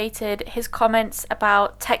appreciated his comments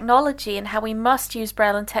about technology and how we must use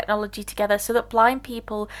Braille and technology together so that blind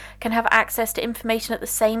people can have access to information at the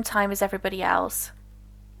same time as everybody else.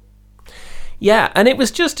 Yeah, and it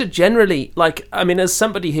was just a generally, like, I mean, as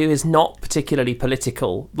somebody who is not particularly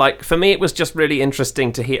political, like, for me, it was just really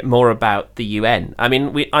interesting to hear more about the UN. I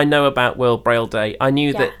mean, I know about World Braille Day. I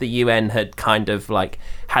knew that the UN had kind of, like,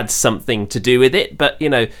 had something to do with it, but, you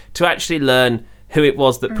know, to actually learn who it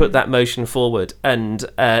was that put that motion forward and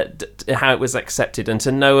how it was accepted, and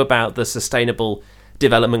to know about the Sustainable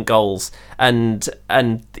Development Goals and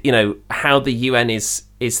you know, how the UN is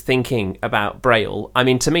thinking about Braille. I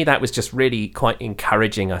mean, to me, that was just really quite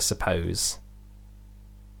encouraging, I suppose.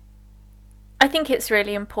 I think it's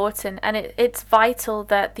really important, and it's vital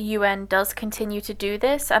that the UN does continue to do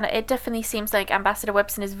this, and it definitely seems like Ambassador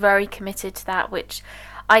Webson is very committed to that, which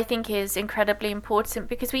I think is incredibly important,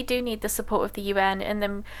 because we do need the support of the UN, and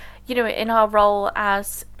then, you know, in our role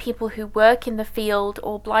as people who work in the field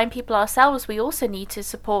or blind people ourselves, we also need to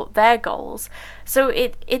support their goals. So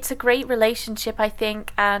it's a great relationship, I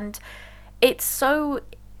think, and it's so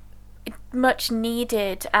much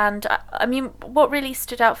needed. And I mean, what really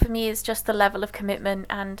stood out for me is just the level of commitment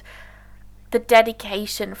and the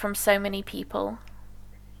dedication from so many people.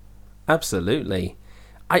 Absolutely.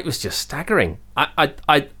 It was just staggering.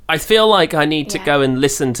 I feel like I need to go and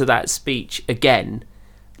listen to that speech again,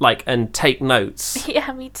 like, and take notes.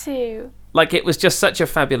 Yeah, me too. Like, it was just such a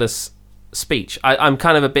fabulous speech. I'm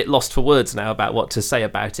kind of a bit lost for words now about what to say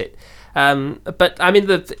about it. But I mean,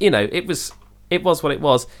 it was what it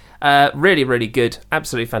was. Really, really good.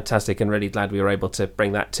 Absolutely fantastic, and really glad we were able to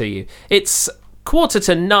bring that to you. It's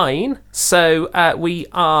 8:45, so we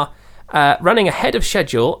are running ahead of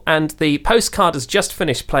schedule, and the postcard has just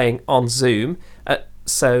finished playing on Zoom.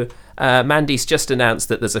 So Mandy's just announced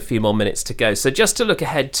that there's a few more minutes to go. So just to look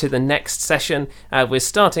ahead to the next session, we're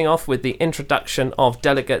starting off with the introduction of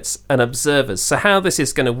delegates and observers. So how this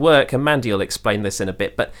is going to work, and Mandy will explain this in a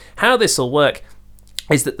bit, but how this will work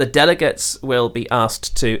is that the delegates will be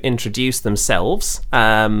asked to introduce themselves.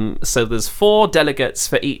 So there's 4 delegates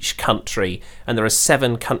for each country, and there are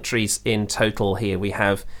 7 countries in total here. We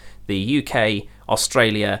have the UK,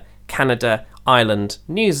 Australia, Canada, Ireland,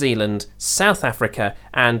 New Zealand, South Africa,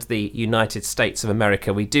 and the United States of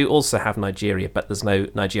America. We do also have Nigeria, but there's no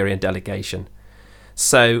Nigerian delegation.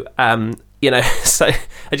 So, so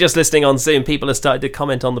just listening on Zoom, people have started to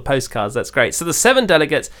comment on the postcards. That's great. So the 7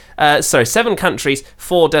 countries,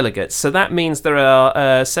 4 delegates. So that means there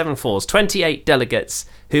are 7 fours, 28 delegates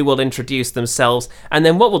who will introduce themselves. And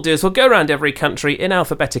then what we'll do is we'll go around every country in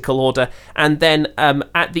alphabetical order. And then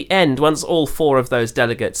at the end, once all 4 of those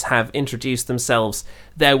delegates have introduced themselves,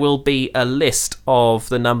 there will be a list of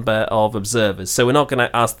the number of observers. So we're not going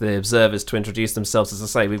to ask the observers to introduce themselves. As I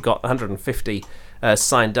say, we've got 150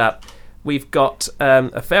 signed up. We've got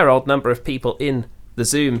a fair old number of people in the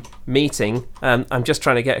Zoom meeting. I'm just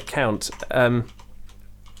trying to get a count. I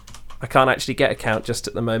can't actually get a count just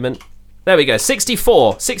at the moment. There we go,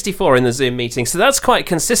 64 in the Zoom meeting. So that's quite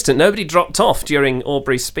consistent. Nobody dropped off during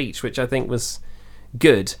Aubrey's speech, which I think was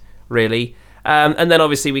good, really. And then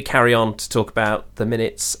obviously we carry on to talk about the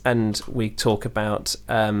minutes, and we talk about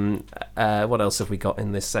what else have we got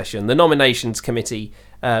in this session? The nominations committee,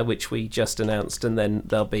 which we just announced, and then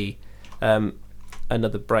there'll be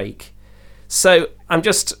another break. So I'm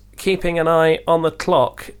just keeping an eye on the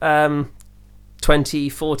clock.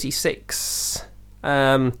 2046.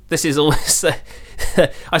 This is always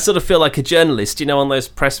I sort of feel like a journalist, you know, on those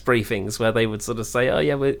press briefings where they would sort of say, oh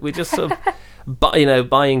yeah, we're just sort of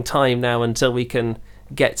buying time now until we can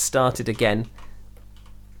get started again.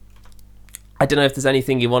 I don't know if there's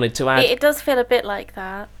anything you wanted to add. It does feel a bit like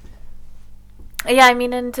that. Yeah, I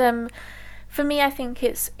mean, and for me, I think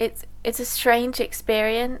it's a strange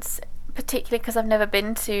experience, particularly because I've never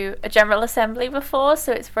been to a General Assembly before,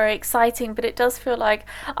 so it's very exciting, but it does feel like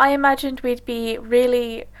I imagined we'd be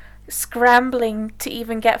really scrambling to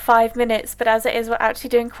even get 5 minutes, but as it is, we're actually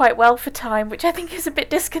doing quite well for time, which I think is a bit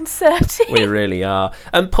disconcerting. We really are.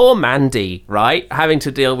 And poor Mandy, right? Having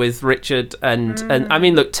to deal with Richard and I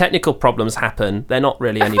mean, look, technical problems happen. They're not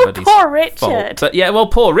really anybody's poor Richard. fault. But yeah, well,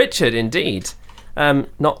 poor Richard indeed.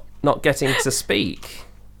 Not getting to speak.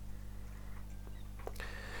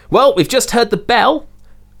 Well, we've just heard the bell.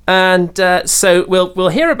 And so we'll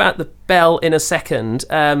hear about the bell in a second.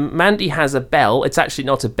 Mandy has a bell. It's actually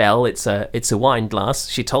not a bell. It's a wine glass.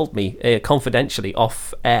 She told me confidentially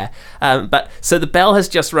off air. But so the bell has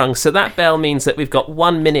just rung. So that bell means that we've got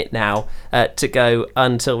 1 minute now to go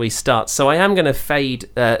until we start. So I am going to fade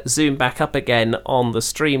Zoom back up again on the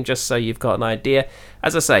stream just so you've got an idea.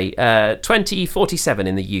 As I say, 20:47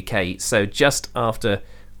 in the UK. So just after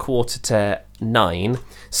 8:45.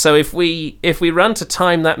 So if we run to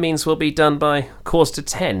time, that means we'll be done by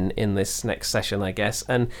 9:45 in this next session, I guess.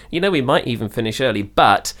 And we might even finish early,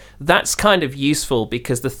 but that's kind of useful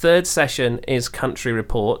because the third session is country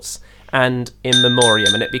reports and in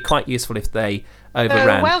memoriam, and it'd be quite useful if they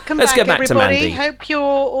overran. Welcome Let's back, get back everybody. to Mandy. Hope you're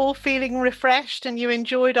all feeling refreshed and you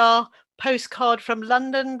enjoyed our postcard from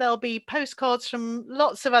London. There'll be postcards from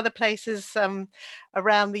lots of other places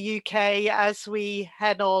around the UK as we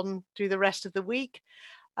head on through the rest of the week.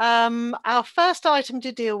 Our first item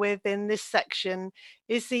to deal with in this section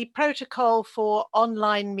is the protocol for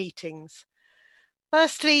online meetings.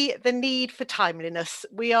 Firstly, the need for timeliness.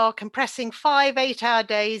 We are compressing 5 8-hour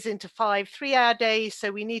days into 5 3-hour days,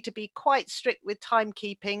 so we need to be quite strict with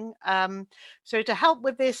timekeeping. So to help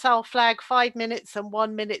with this, I'll flag 5 minutes and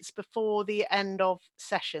 1 minute before the end of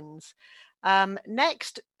sessions.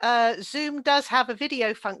 Next, Zoom does have a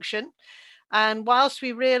video function. And whilst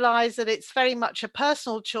we realise that it's very much a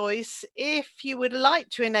personal choice, if you would like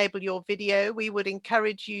to enable your video, we would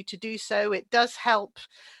encourage you to do so. It does help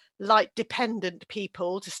light-dependent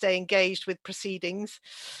people to stay engaged with proceedings.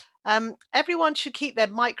 Everyone should keep their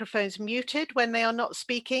microphones muted when they are not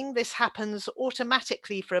speaking. This happens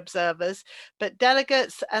automatically for observers, but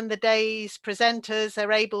delegates and the day's presenters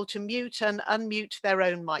are able to mute and unmute their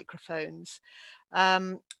own microphones.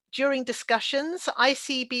 During discussions,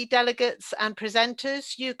 ICB delegates and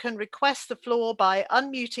presenters, you can request the floor by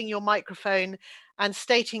unmuting your microphone and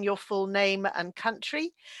stating your full name and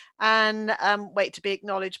country, and wait to be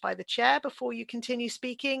acknowledged by the chair before you continue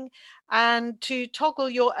speaking. And to toggle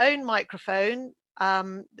your own microphone,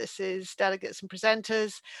 this is delegates and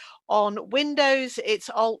presenters. On Windows, it's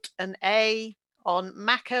Alt and A. On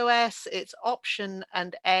Mac OS, it's Option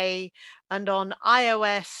and A. And on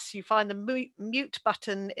iOS, you find the mute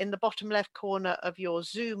button in the bottom left corner of your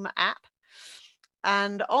Zoom app.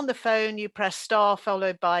 And on the phone, you press star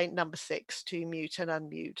followed by number 6 to mute and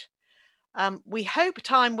unmute. We hope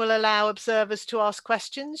time will allow observers to ask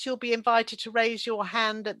questions. You'll be invited to raise your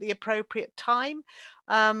hand at the appropriate time.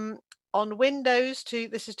 On Windows,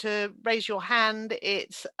 this is to raise your hand,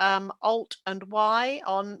 it's Alt and Y.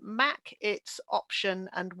 On Mac, it's Option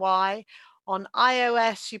and Y. On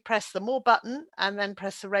iOS, you press the More button and then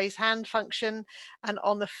press the Raise Hand function. And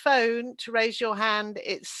on the phone, to raise your hand,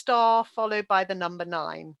 it's star followed by the number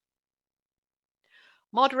 9.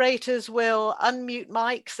 Moderators will unmute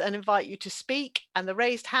mics and invite you to speak, and the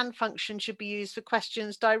raised hand function should be used for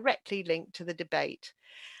questions directly linked to the debate.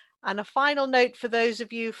 And a final note for those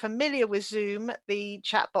of you familiar with Zoom, the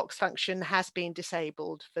chat box function has been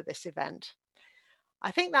disabled for this event.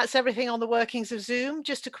 I think that's everything on the workings of Zoom.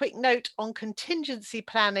 Just a quick note on contingency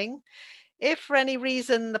planning. If for any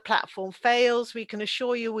reason the platform fails, we can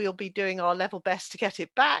assure you we'll be doing our level best to get it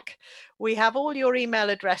back. We have all your email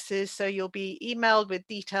addresses, so you'll be emailed with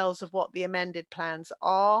details of what the amended plans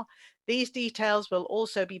are. These details will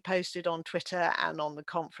also be posted on Twitter and on the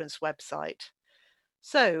conference website.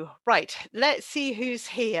 So, right, let's see who's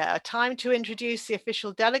here. Time to introduce the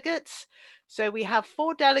official delegates. So we have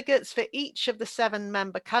 4 delegates for each of the 7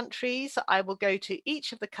 member countries. I will go to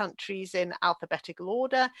each of the countries in alphabetical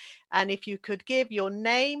order. And if you could give your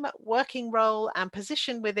name, working role, and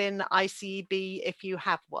position within ICEB if you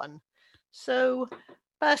have one. So,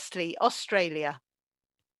 firstly, Australia.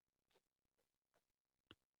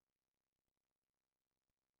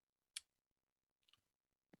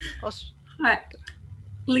 Hi.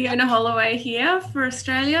 Leona Holloway here for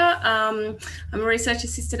Australia. I'm a research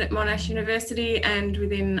assistant at Monash University, and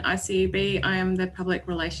within ICEB, I am the Public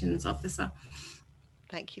Relations Officer.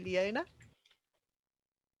 Thank you, Leona.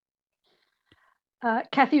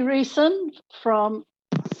 Kathy Reeson from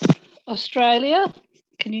Australia.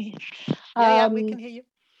 Can you? Yeah, we can hear you.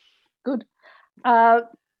 Good.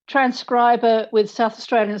 Transcriber with South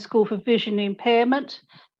Australian School for Vision Impairment.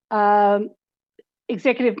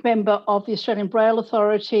 Executive member of the Australian Braille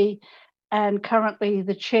Authority, and currently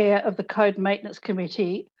the chair of the Code Maintenance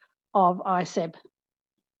Committee of ISEB.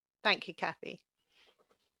 Thank you, Kathy.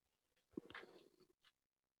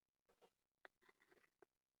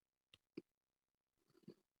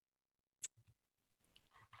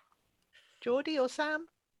 Geordie or Sam?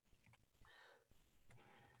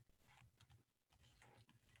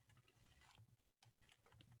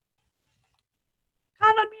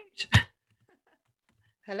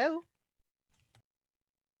 Hello.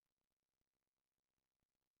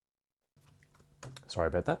 Sorry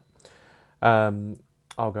about that.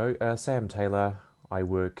 I'll go. Sam Taylor. I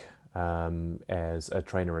work as a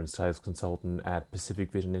trainer and sales consultant at Pacific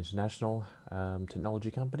Vision International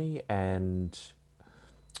technology company, and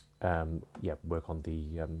work on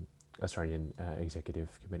the Australian Executive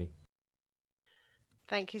Committee.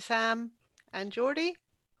 Thank you, Sam. And Geordie?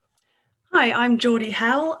 Hi, I'm Geordie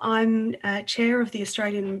Howell. I'm Chair of the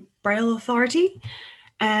Australian Braille Authority,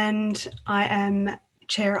 and I am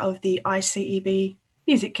Chair of the ICEB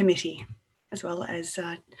Music Committee, as well as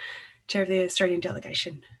Chair of the Australian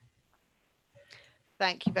Delegation.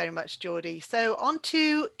 Thank you very much, Geordie. So on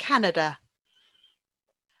to Canada.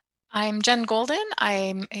 I'm Jen Golden.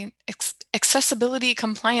 I'm an Accessibility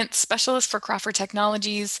Compliance Specialist for Crawford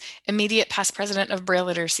Technologies, immediate past president of Braille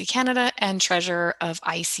Literacy Canada, and treasurer of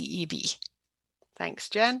ICEB. Thanks,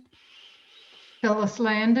 Jen. Phyllis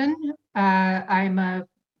Landon. I'm a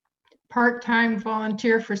part-time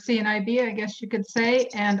volunteer for CNIB, I guess you could say,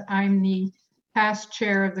 and I'm the past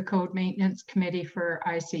chair of the Code Maintenance Committee for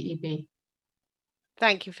ICEB.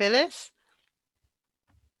 Thank you, Phyllis.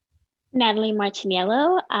 Natalie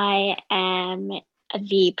Martiniello. I am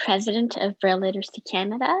the president of Braille Literacy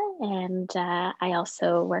Canada, and I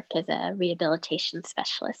also work as a rehabilitation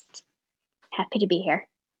specialist. Happy to be here.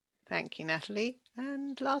 Thank you, Natalie.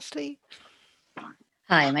 And lastly.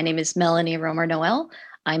 Hi, my name is Melanie Romer-Noel.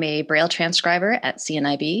 I'm a Braille transcriber at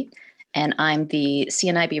CNIB, and I'm the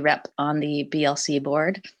CNIB rep on the BLC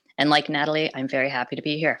board. And like Natalie, I'm very happy to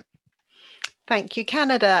be here. Thank you,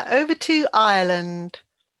 Canada. Over to Ireland.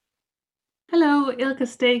 Hello, Ilka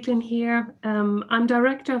Staglin here. I'm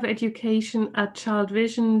Director of Education at Child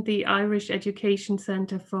Vision, the Irish Education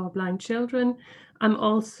Centre for Blind Children. I'm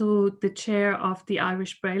also the Chair of the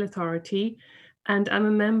Irish Braille Authority, and I'm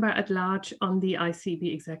a member at large on the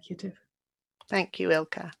ICB Executive. Thank you,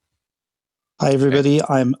 Ilka. Hi, everybody.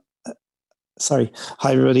 I'm Stuart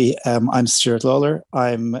Lawler.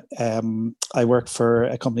 I work for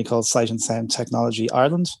a company called Sight and Sound Technology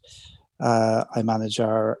Ireland. I manage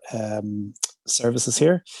our services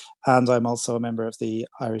here, and I'm also a member of the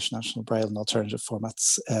Irish National Braille and Alternative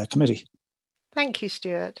Formats Committee. Thank you,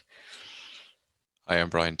 Stuart. I am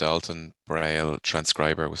Brian Dalton, Braille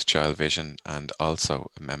transcriber with Child Vision and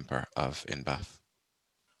also a member of INBAF.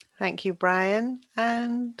 Thank you, Brian.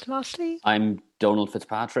 And lastly? I'm Donald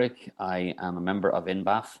Fitzpatrick. I am a member of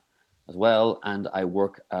INBAF as well, and I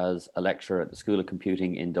work as a lecturer at the School of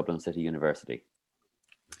Computing in Dublin City University.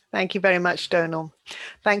 Thank you very much, Donald.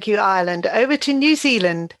 Thank you, Ireland. Over to New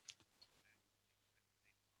Zealand.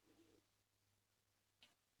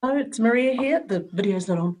 Oh, it's Maria here. The video's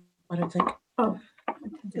not on, I don't think. Oh,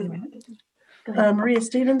 Maria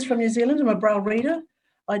Stevens from New Zealand. I'm a Braille reader.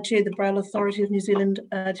 I chair the Braille Authority of New Zealand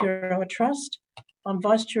Te Arawa Trust. I'm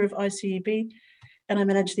vice chair of ICEB, and I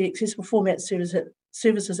manage the accessible format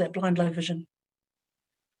services at Blind Low Vision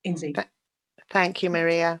NZ. Thank you,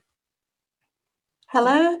 Maria.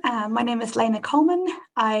 Hello, my name is Lena Coleman.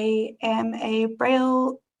 I am a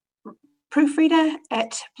Braille proofreader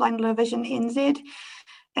at Blind Low Vision NZ,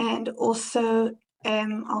 and also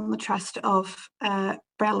am on the trust of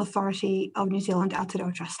Braille Authority of New Zealand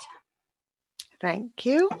Aotearoa Trust. Thank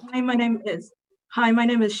you. Hi, my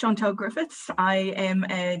name is Chantal Griffiths. I am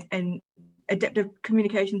an adaptive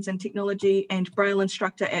communications and technology and Braille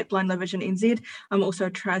instructor at Blind Low Vision NZ. I'm also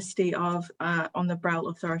a trustee of on the Braille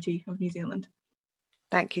Authority of New Zealand.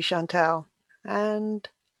 Thank you, Chantal. And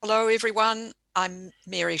hello, everyone. I'm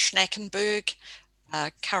Mary Schnackenberg,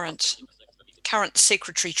 current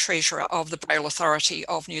Secretary Treasurer of the Braille Authority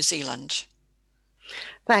of New Zealand.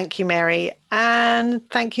 Thank you, Mary. And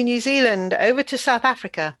thank you, New Zealand. Over to South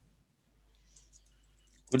Africa.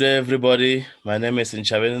 Good day, everybody. My name is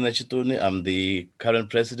Nchabeni Nachituni. I'm the current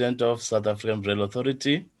president of South African Braille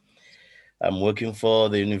Authority. I'm working for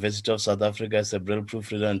the University of South Africa as a Braille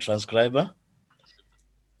proofreader and transcriber.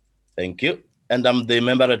 Thank you. And I'm the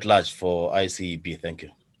member at large for ICEB. Thank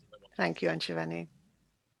you. Thank you, Nchabeni.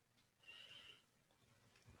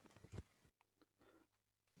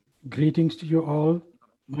 Greetings to you all.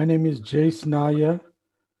 My name is Jace Naya.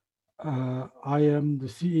 I am the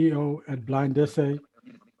CEO at Blind SA,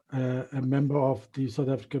 a member of the South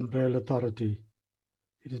African Braille Authority.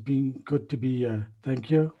 It has been good to be here. Thank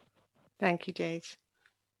you. Thank you, Jace.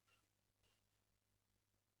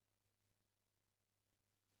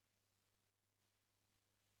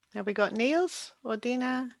 Have we got Niels or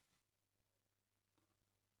Dina?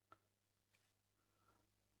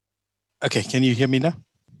 Okay, can you hear me now?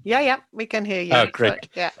 Yeah, we can hear you. Oh, great.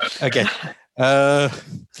 Yeah. Okay.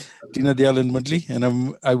 Tina Dallin Mudley,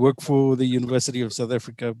 and I work for the University of South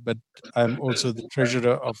Africa, but I'm also the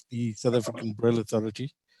treasurer of the South African Braille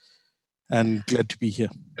Authority, and glad to be here.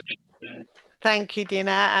 Thank you,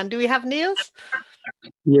 Dina. And do we have Niels?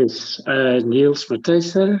 Yes, Niels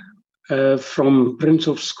Matthijssen, from Prince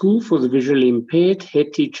of School for the Visually Impaired,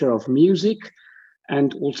 head teacher of music,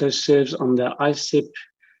 and also serves on the ICEP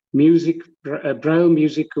Braille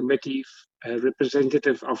Music Committee,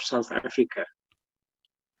 representative of South Africa.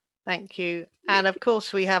 Thank you. And of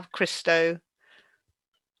course, we have Christo.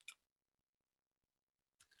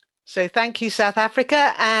 So thank you, South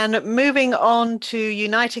Africa. And moving on to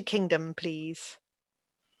United Kingdom, please.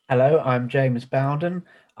 Hello, I'm James Bowden.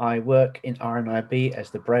 I work in RNIB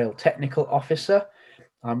as the Braille Technical Officer.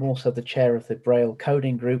 I'm also the chair of the Braille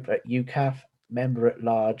Coding Group at UCAF, member at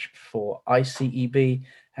large for ICEB,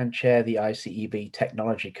 and chair the ICEB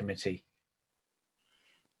Technology Committee.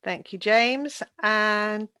 Thank you, James.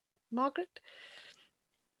 And Margaret?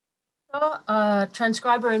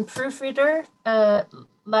 Transcriber and proofreader,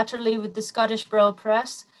 latterly with the Scottish Braille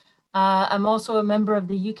Press. I'm also a member of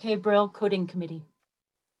the UK Braille Coding Committee.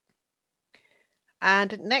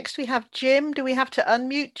 And next we have Jim. Do we have to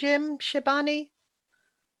unmute Jim Shibani?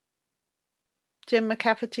 Jim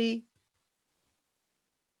McCafferty?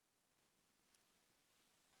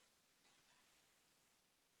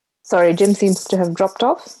 Sorry, Jim seems to have dropped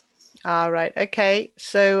off. All right. Okay.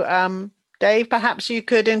 So, Dave, perhaps you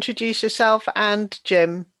could introduce yourself and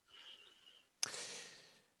Jim.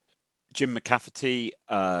 Jim McCafferty,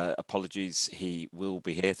 apologies, he will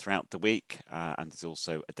be here throughout the week and is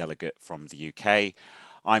also a delegate from the UK.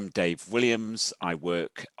 I'm Dave Williams. I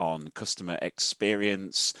work on customer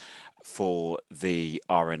experience for the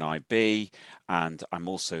RNIB, and I'm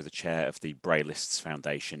also the chair of the Braillists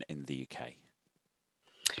Foundation in the UK.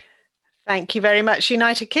 Thank you very much,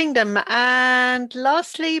 United Kingdom. And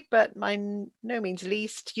lastly, but by no means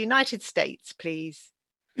least, United States, please.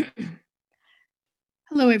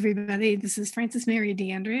 Hello, everybody. This is Frances Mary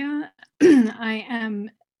DeAndrea. I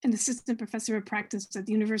am an assistant professor of practice at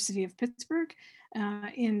the University of Pittsburgh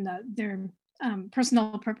in their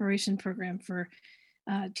personnel preparation program for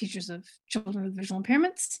teachers of children with visual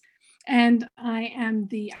impairments. And I am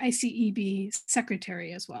the ICEB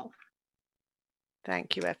secretary as well.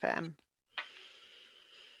 Thank you, FM.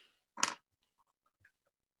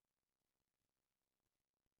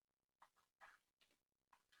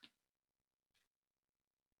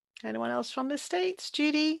 Anyone else from the States?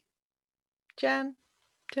 Judy, Jan,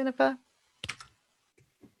 Jennifer?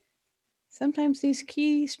 Sometimes these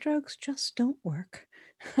keystrokes just don't work.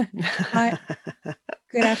 Hi.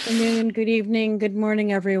 Good afternoon, good evening, good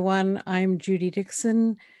morning, everyone. I'm Judy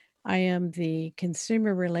Dixon. I am the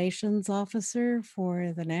Consumer Relations Officer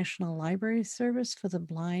for the National Library Service for the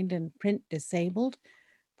Blind and Print Disabled,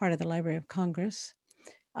 part of the Library of Congress.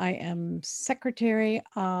 I am Secretary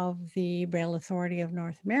of the Braille Authority of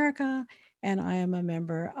North America, and I am a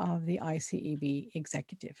member of the ICEB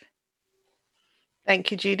Executive. Thank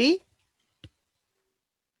you, Judy.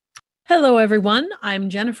 Hello, everyone. I'm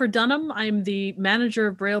Jennifer Dunham. I'm the Manager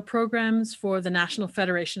of Braille Programs for the National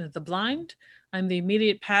Federation of the Blind. I'm the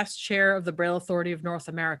immediate past chair of the Braille Authority of North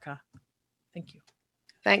America. Thank you.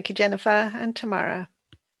 Thank you, Jennifer. And Tamara.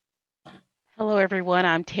 Hello, everyone.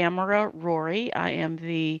 I'm Tamara Rory. I am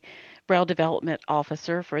the Braille Development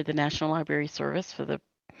Officer for the National Library Service for the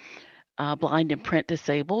Blind and Print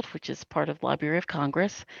Disabled, which is part of the Library of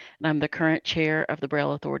Congress. And I'm the current chair of the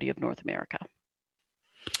Braille Authority of North America.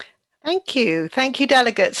 Thank you. Thank you,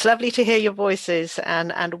 delegates. Lovely to hear your voices,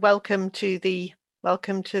 and welcome to the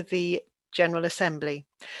General Assembly.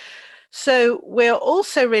 So we're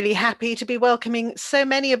also really happy to be welcoming so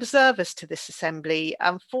many observers to this assembly.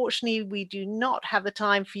 Unfortunately, we do not have the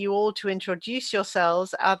time for you all to introduce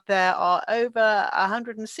yourselves. There are over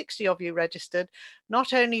 160 of you registered,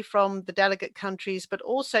 not only from the delegate countries, but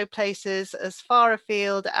also places as far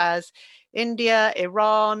afield as India,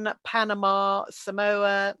 Iran, Panama,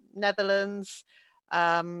 Samoa, Netherlands,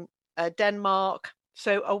 Denmark.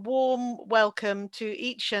 So a warm welcome to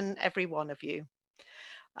each and every one of you.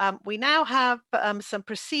 We now have some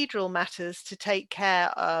procedural matters to take care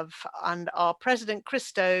of, and our President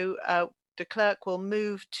Christo de Klerk will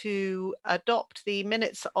move to adopt the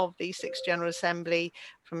minutes of the 6th General Assembly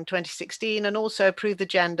from 2016 and also approve the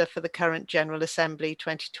agenda for the current General Assembly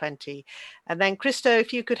 2020. And then Christo,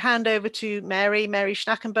 if you could hand over to Mary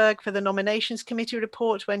Schnackenberg for the Nominations Committee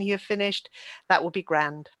report when you have finished, that would be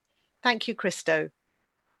grand. Thank you, Christo.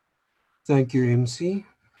 Thank you, MC.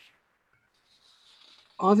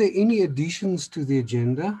 Are there any additions to the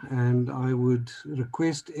agenda? And I would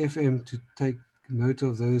request FM to take note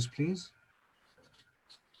of those, please.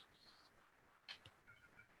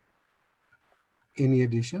 Any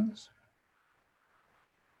additions?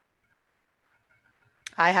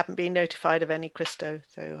 I haven't been notified of any, Christo,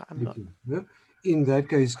 so I'm not. No. In that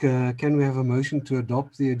case, can we have a motion to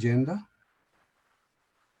adopt the agenda?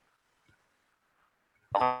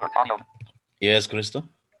 Yes, Christo.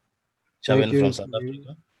 Thank Chaven you. from South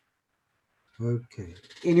Africa. Okay.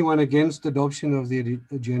 Anyone against adoption of the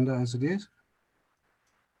agenda as it is?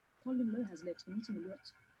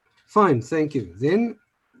 Fine, thank you. Then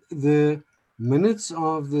the minutes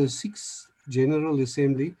of the 6th General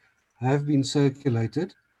Assembly have been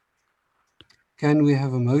circulated. Can we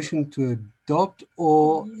have a motion to adopt,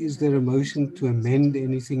 or is there a motion to amend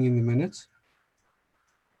anything in the minutes?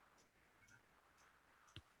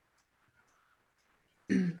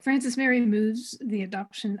 Francis Mary moves the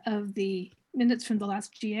adoption of the minutes from the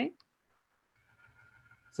last GA.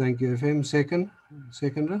 Thank you, FM.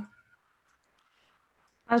 Seconder?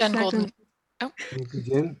 Jen Gordon. Oh. Thank you,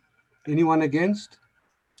 Jen. Anyone against?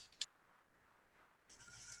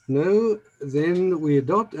 No, then we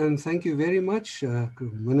adopt, and thank you very much.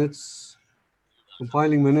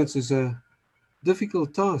 Compiling minutes is a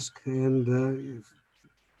difficult task, and there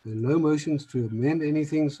are no motions to amend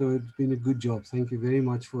anything, so it's been a good job. Thank you very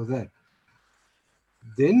much for that.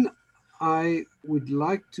 Then I would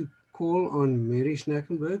like to call on Mary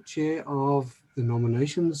Schnackenberg, Chair of the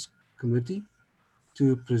Nominations Committee,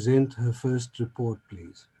 to present her first report,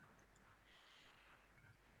 please.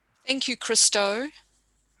 Thank you, Christo.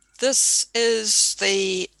 This is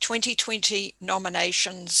the 2020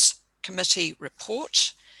 Nominations Committee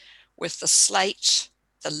report with the slate,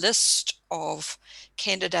 the list of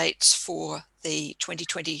candidates for the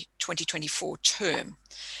 2020-2024 term.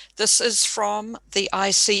 This is from the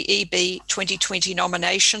ICEB 2020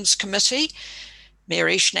 Nominations Committee,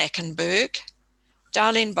 Mary Schnackenberg,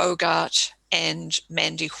 Darlene Bogart, and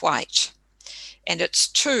Mandy White. And it's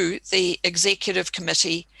to the Executive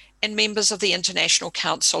Committee and members of the International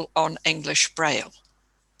Council on English Braille.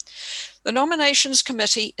 The Nominations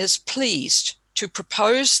Committee is pleased to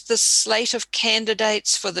propose the slate of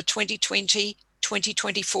candidates for the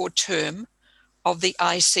 2020-2024 term of the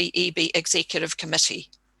ICEB Executive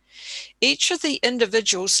Committee. Each of the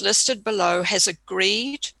individuals listed below has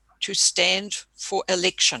agreed to stand for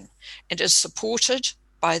election and is supported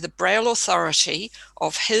by the Braille Authority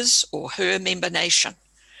of his or her member nation.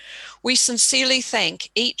 We sincerely thank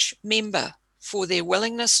each member for their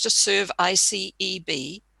willingness to serve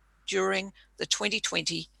ICEB during the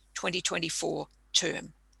 2020-2024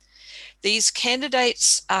 term. These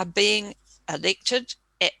candidates are being elected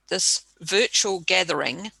at this virtual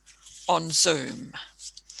gathering on Zoom.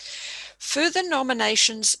 Further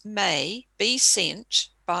nominations may be sent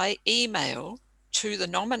by email to the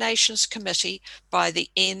Nominations Committee by the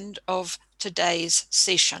end of today's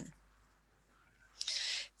session.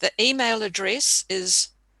 The email address is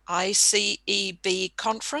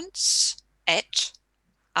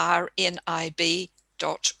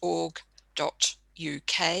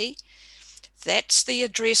icebconference@rnib.org.uk. That's the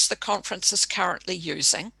address the conference is currently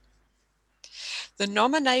using. The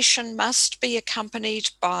nomination must be accompanied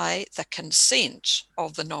by the consent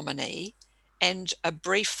of the nominee and a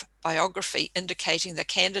brief biography indicating the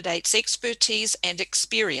candidate's expertise and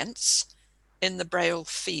experience in the Braille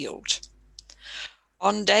field.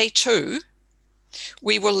 On day 2,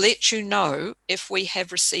 we will let you know if we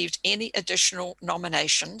have received any additional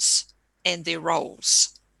nominations and their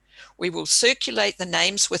roles. We will circulate the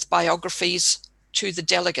names with biographies to the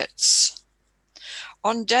delegates.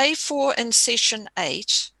 On day 4 in session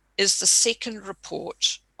 8 is the second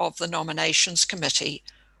report of the Nominations Committee,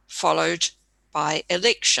 followed by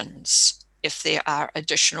elections if there are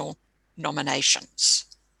additional nominations.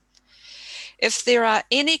 If there are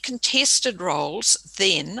any contested roles,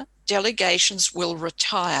 then delegations will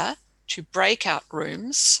retire to breakout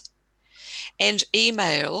rooms and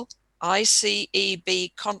email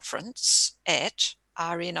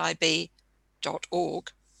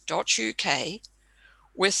icebconference@rnib.org.uk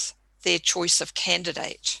with their choice of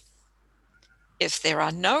candidate. If there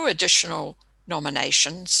are no additional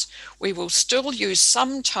nominations, we will still use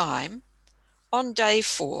some time on day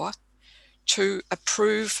 4 to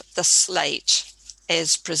approve the slate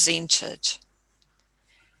as presented.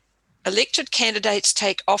 Elected candidates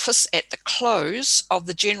take office at the close of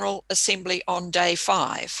the General Assembly on day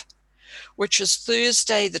 5, which is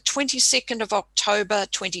Thursday, the 22nd of October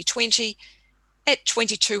 2020 at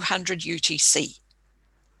 2200 UTC.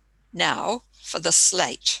 Now for the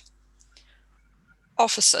slate.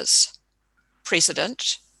 Officers: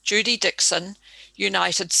 President, Judy Dixon,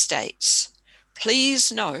 United States.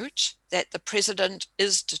 Please note that the President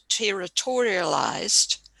is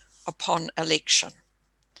deterritorialized upon election.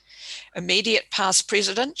 Immediate past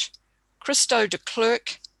president, Christo de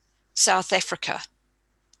Klerk, South Africa.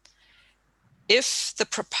 If the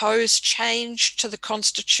proposed change to the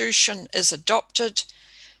Constitution is adopted,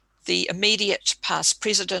 the immediate past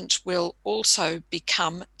president will also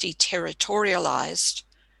become deterritorialized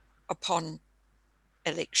upon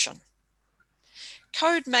election.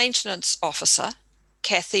 Code Maintenance Officer,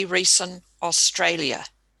 Kathy Reeson, Australia.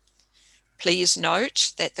 Please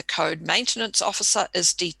note that the Code Maintenance Officer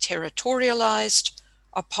is deterritorialized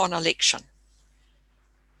upon election.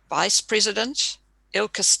 Vice President,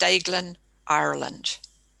 Ilka Staglin, Ireland.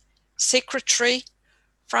 Secretary,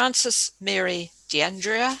 Frances Mary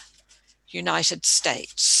D'Andrea, United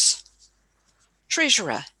States.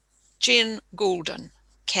 Treasurer, Jen Goulden,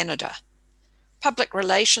 Canada. Public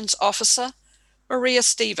Relations Officer, Maria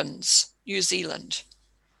Stevens, New Zealand.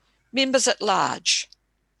 Members at Large,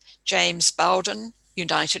 James Bowden,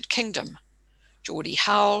 United Kingdom. Geordie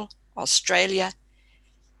Howell, Australia.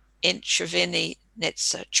 Encheveni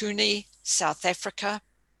Netsachuni, South Africa.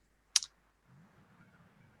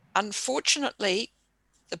 Unfortunately,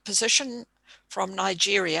 the position from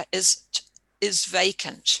Nigeria is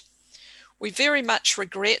vacant. We very much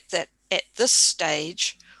regret that at this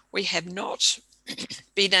stage, we have not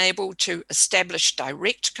been able to establish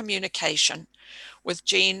direct communication with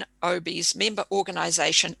Jean Obi's member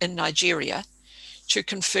organisation in Nigeria to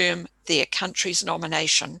confirm their country's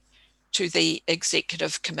nomination to the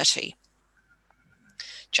Executive Committee.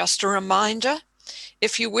 Just a reminder,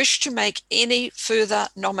 if you wish to make any further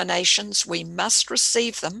nominations, we must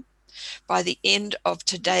receive them by the end of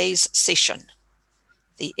today's session.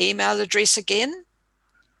 The email address again,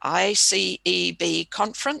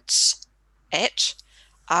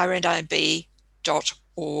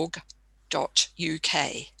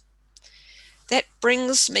 icebconference@rnib.org.uk. That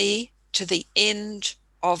brings me to the end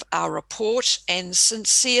of our report, and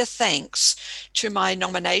sincere thanks to my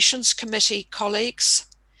nominations committee colleagues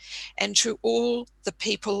and to all the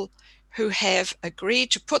people who have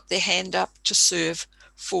agreed to put their hand up to serve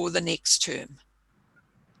for the next term.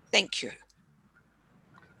 Thank you.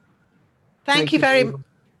 Thank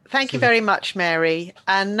you very much, Mary.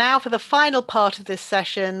 And now for the final part of this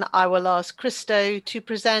session, I will ask Christo to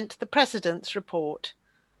present the President's report.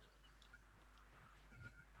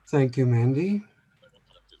 Thank you, Mandy.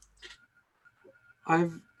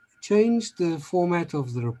 I've changed the format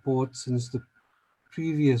of the report since the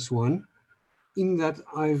previous one, in that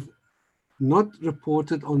I've not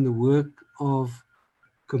reported on the work of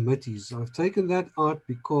committees. I've taken that out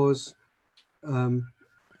because in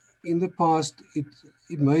the past it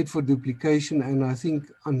made for duplication, and I think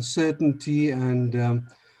uncertainty, and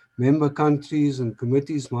member countries and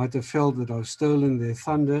committees might have felt that I've stolen their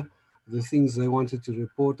thunder, the things they wanted to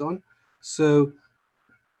report on. So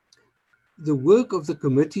the work of the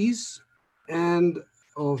committees and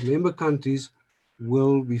of member countries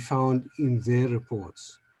will be found in their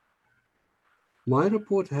reports. My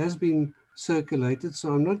report has been circulated,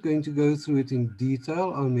 so I'm not going to go through it in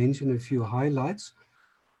detail. I'll mention a few highlights,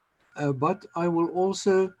 but I will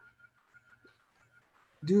also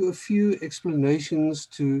do a few explanations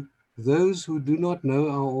to those who do not know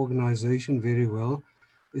our organization very well,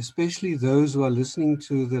 especially those who are listening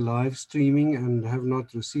to the live streaming and have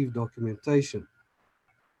not received documentation.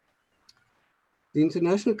 The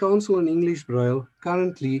International Council on English Braille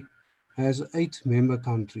currently has 8 member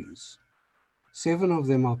countries. 7 of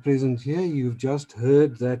them are present here. You've just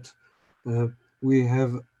heard that we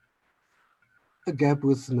have a gap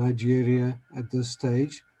with Nigeria at this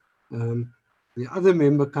stage. The other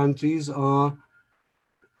member countries are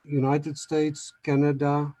United States,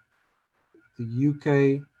 Canada, the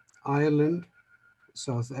UK, Ireland,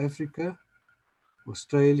 South Africa,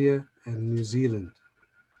 Australia, and New Zealand.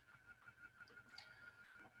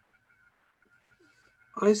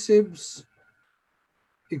 ICEB's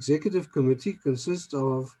executive committee consists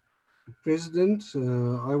of the president.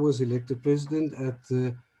 I was elected president at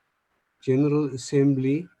the General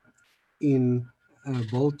Assembly in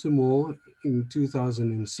Baltimore in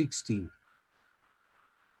 2016.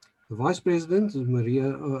 The vice president is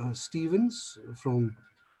Maria Stevens from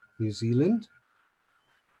New Zealand.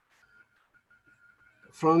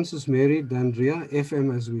 Frances Mary D'Andrea,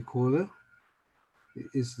 FM as we call her,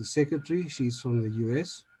 is the secretary. She's from the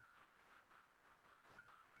US.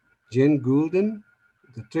 Jen Goulden,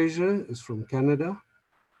 the treasurer, is from Canada.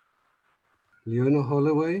 Leona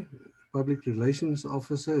Holloway, public relations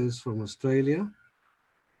officer, is from Australia.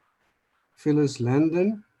 Phyllis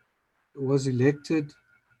Landon was elected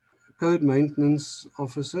code maintenance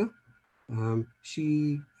officer.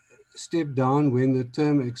 She stepped down when the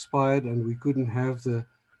term expired and we couldn't have the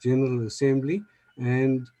General Assembly,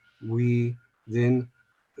 and we then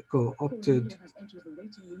co-opted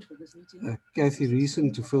Kathy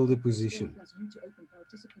Reeson to fill the position.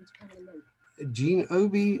 Jean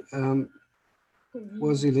Obi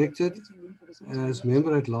was elected as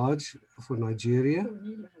member at large for Nigeria,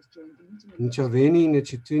 Nchaveni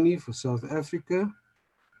Nechituni for South Africa,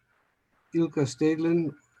 Ilka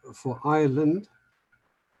Steglin for Ireland,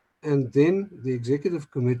 and then the executive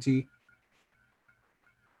committee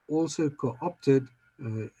also co-opted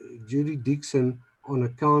Judy Dixon on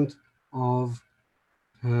account of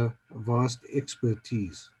her vast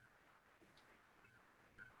expertise.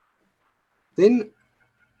 Then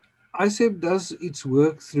ISEB does its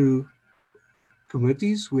work through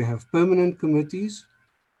committees. We have permanent committees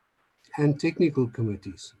and technical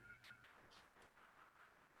committees.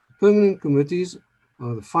 Permanent committees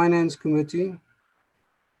are the Finance Committee,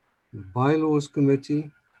 the Bylaws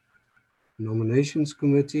Committee, Nominations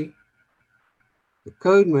Committee, the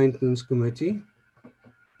Code Maintenance Committee,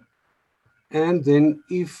 and then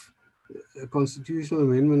if a constitutional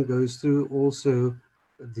amendment goes through, also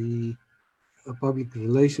the Public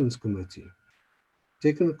Relations Committee.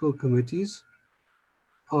 Technical committees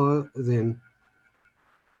are then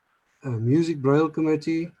a Music Braille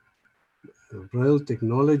Committee, Braille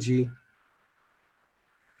Technology,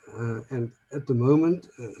 and at the moment,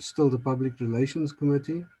 still the Public Relations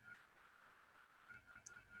Committee,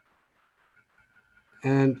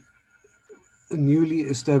 and a newly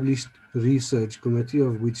established Research Committee,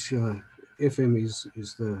 of which FM is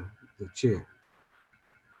the chair.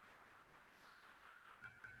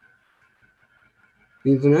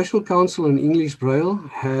 The International Council on English Braille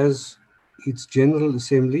has its General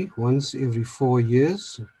Assembly once every 4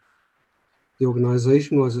 years. The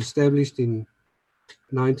organization was established in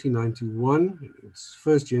 1991. Its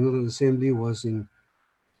first General Assembly was in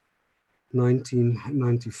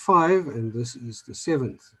 1995, and this is the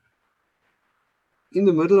 7th. In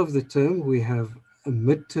the middle of the term, we have a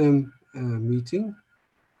midterm meeting,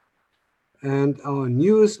 and our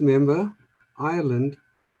newest member, Ireland,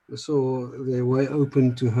 saw their way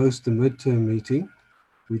open to host the midterm meeting,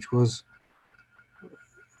 which was a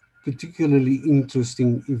particularly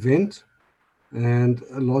interesting event, and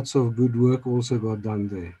lots of good work also got done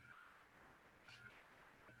there.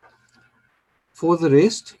 For the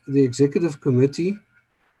rest, the executive committee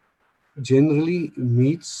generally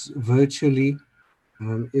meets virtually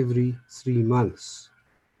every 3 months.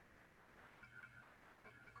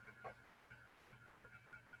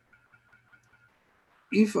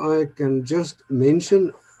 If I can just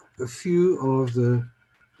mention a few of the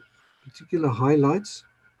particular highlights.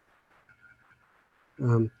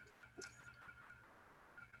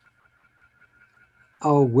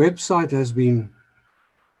 Our website has been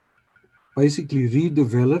basically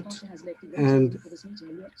redeveloped and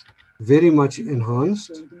very much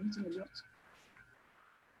enhanced.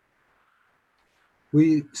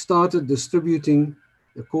 We started distributing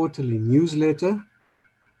a quarterly newsletter,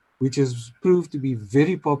 which has proved to be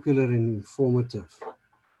very popular and informative.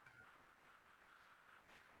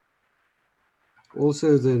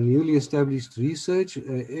 Also, the newly established research,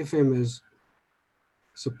 FM has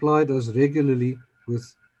supplied us regularly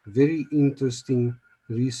with very interesting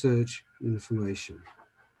research information.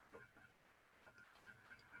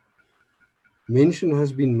 Mention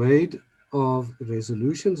has been made of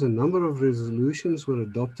resolutions. A number of resolutions were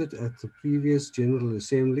adopted at the previous General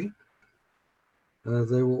Assembly.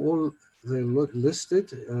 They were all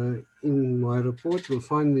listed in my report. You'll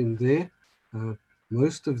find them there.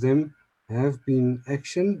 Most of them have been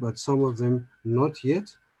actioned, but some of them not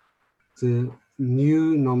yet. The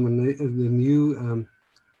new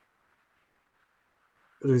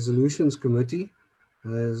Resolutions Committee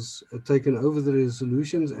has taken over the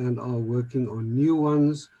resolutions and are working on new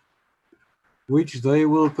ones, which they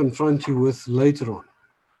will confront you with later on.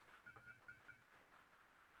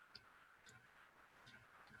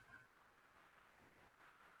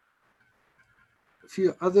 A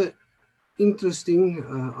few other interesting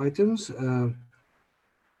items.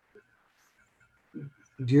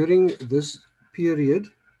 During this period,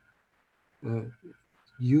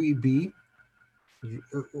 UEB,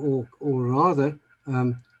 or rather,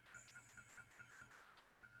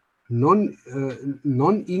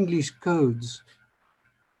 non-English codes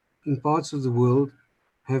in parts of the world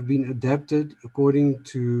have been adapted according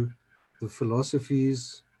to the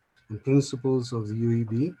philosophies and principles of the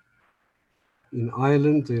UEB. In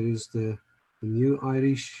Ireland, there is the new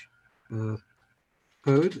Irish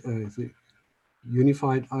code, the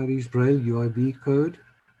Unified Irish Braille UIB code,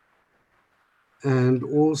 and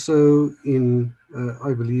also in,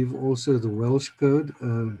 I believe, also the Welsh code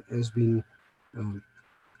has been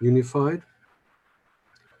unified.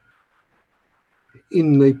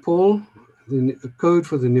 In Nepal, the code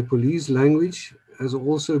for the Nepalese language has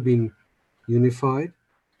also been unified.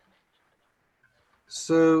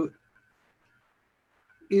 So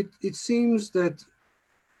it seems that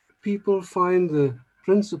people find the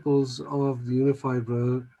principles of the Unified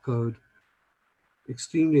Braille Code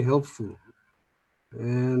extremely helpful.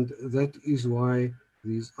 And that is why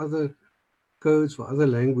these other codes for other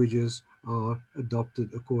languages are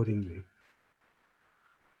adopted accordingly.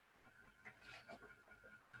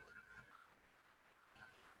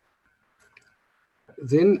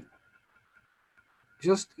 Then,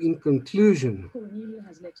 just in conclusion,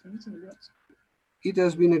 it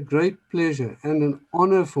has been a great pleasure and an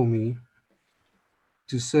honor for me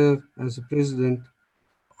to serve as the president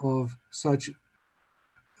of such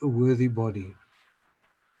a worthy body.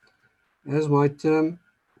 As my term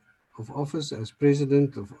of office as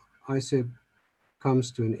president of ISEB comes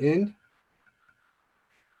to an end,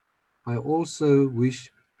 I also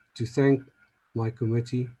wish to thank my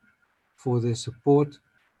committee for their support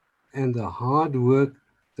and the hard work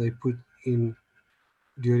they put in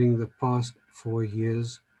during the past 4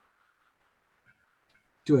 years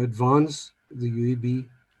to advance the UEB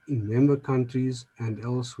in member countries and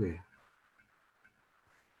elsewhere.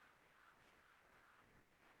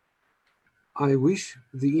 I wish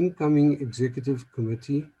the incoming executive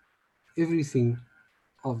committee everything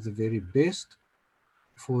of the very best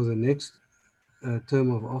for the next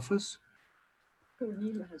term of office.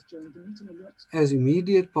 As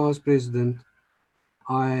immediate past president,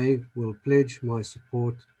 I will pledge my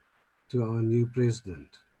support to our new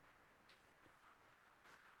president.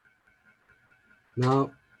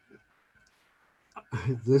 Now,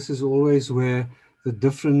 this is always where the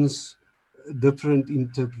different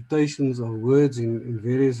interpretations of words in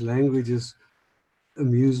various languages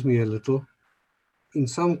amuse me a little. In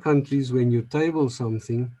some countries, when you table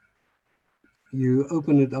something, you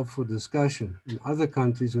open it up for discussion. In other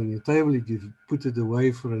countries, when you table it, you put it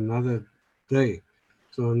away for another day.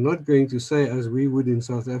 So I'm not going to say, as we would in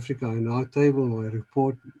South Africa, I now table my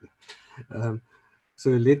report.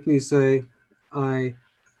 So let me say, I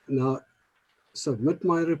now submit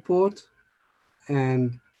my report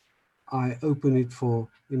and I open it for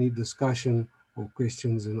any discussion or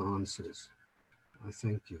questions and answers. I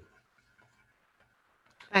thank you.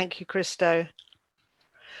 Thank you, Christo.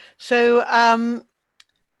 So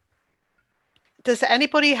does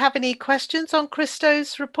anybody have any questions on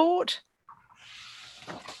Christo's report?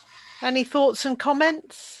 Any thoughts and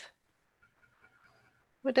comments?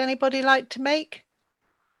 Would anybody like to make?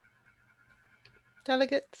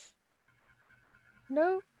 Delegates?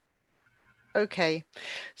 No? Okay.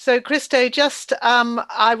 So Christo, just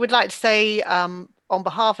I would like to say on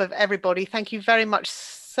behalf of everybody, thank you very much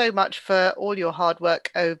so much for all your hard work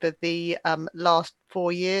over the last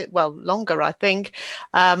 4 years, well, longer, I think.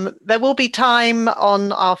 There will be time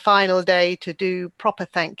on our final day to do proper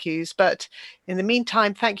thank yous, but in the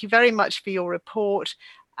meantime, thank you very much for your report.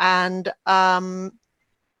 And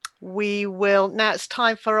we will, now it's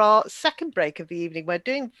time for our second break of the evening. We're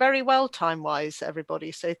doing very well time-wise,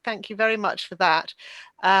 everybody, so thank you very much for that.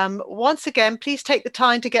 Once again, please take the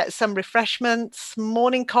time to get some refreshments,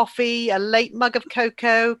 morning coffee, a late mug of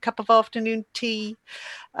cocoa, cup of afternoon tea.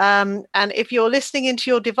 And if you're listening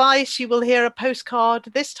into your device, you will hear a postcard,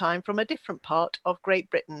 this time from a different part of Great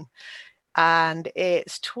Britain. And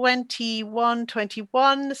it's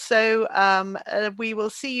 21:21, so we will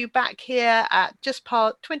see you back here at just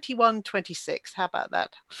part 21:26. How about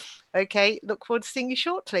that? Okay, look forward to seeing you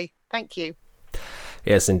shortly. Thank you.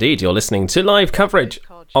 Yes, indeed. You're listening to live coverage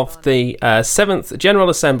of the 7th General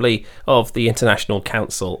Assembly of the International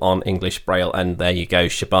Council on English Braille. And there you go,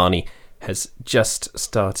 Shabani has just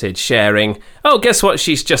started sharing. Oh, guess what?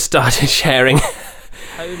 She's just started sharing.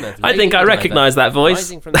 I think I recognise that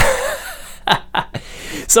voice.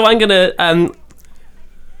 So I'm gonna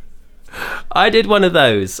I did one of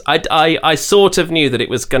those. I sort of knew that it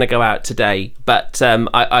was going to go out today, but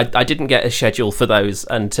I didn't get a schedule for those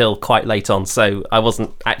until quite late on, so I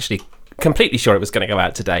wasn't actually completely sure it was going to go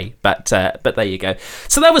out today. But there you go.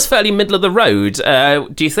 So that was fairly middle of the road.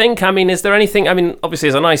 Do you think? I mean, is there anything? I mean, obviously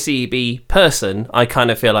as an ICEB person, I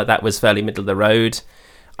kind of feel like that was fairly middle of the road.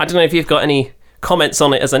 I don't know if you've got any comments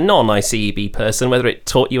on it as a non-ICEB person, whether it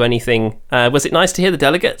taught you anything. Was it nice to hear the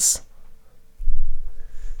delegates?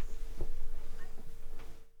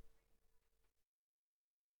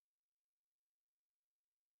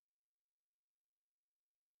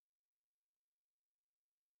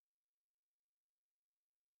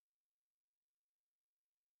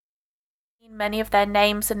 Many of their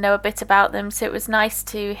names and know a bit about them, so it was nice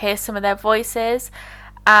to hear some of their voices.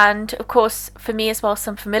 And of course, for me as well,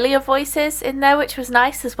 some familiar voices in there, which was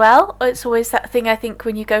nice as well. It's always that thing, I think,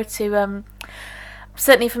 when you go to,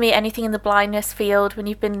 certainly for me, anything in the blindness field, when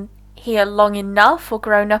you've been here long enough or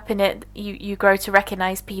grown up in it, you grow to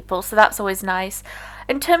recognise people. So that's always nice.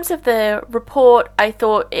 In terms of the report, I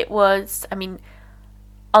thought it was,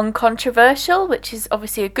 uncontroversial, which is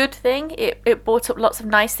obviously a good thing. It brought up lots of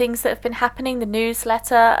nice things that have been happening. The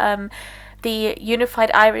newsletter, the Unified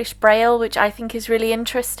Irish Braille, which I think is really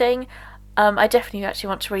interesting. I definitely actually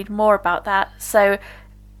want to read more about that. So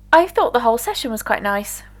I thought the whole session was quite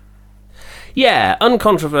nice. Yeah,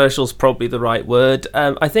 uncontroversial is probably the right word.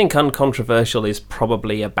 I think uncontroversial is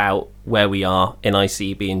probably about where we are in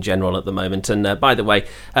ICEB in general at the moment. And by the way,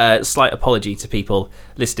 slight apology to people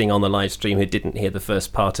listening on the live stream who didn't hear the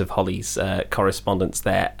first part of Holly's correspondence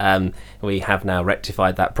there. We have now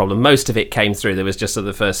rectified that problem. Most of it came through. There was just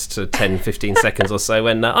the first 10, 15 seconds or so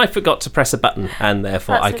when I forgot to press a button and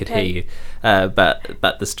therefore I could hear you.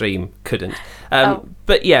 But the stream couldn't.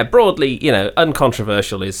 But yeah, broadly,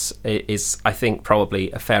 uncontroversial is I think probably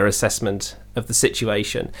a fair assessment of the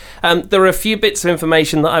situation. There are a few bits of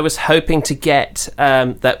information that I was hoping to get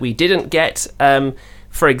that we didn't get.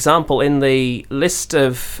 For example, in the list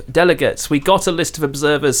of delegates, we got a list of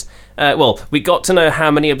observers. We got to know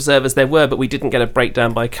how many observers there were, but we didn't get a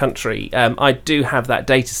breakdown by country. I do have that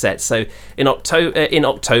data set. So in October,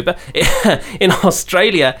 in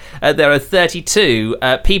Australia, there are 32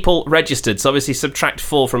 people registered. So obviously subtract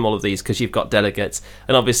 4 from all of these because you've got delegates,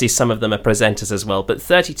 and obviously some of them are presenters as well. But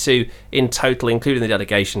 32 in total, including the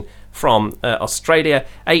delegation from Australia,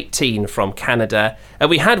 18 from Canada.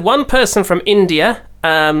 We had one person from India.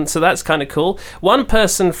 So that's kind of cool. One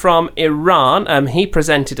person from Iran, he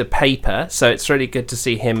presented a paper, so it's really good to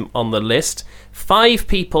see him on the list. 5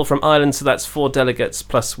 people from Ireland, so that's 4 delegates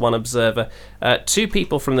plus 1 observer. 2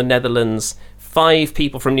 people from the Netherlands, 5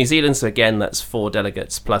 people from New Zealand, so again that's 4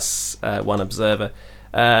 delegates plus 1 observer.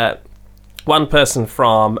 1 person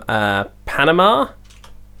from Panama,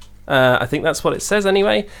 I think that's what it says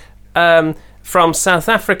anyway. From South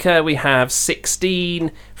Africa, we have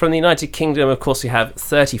 16. From the United Kingdom, of course, we have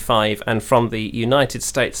 35. And from the United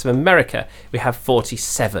States of America, we have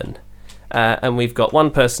 47. And we've got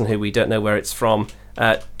 1 person who we don't know where it's from,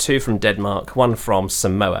 2 from Denmark, 1 from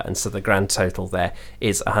Samoa. And so the grand total there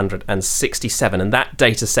is 167. And that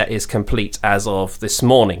data set is complete as of this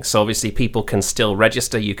morning. So obviously people can still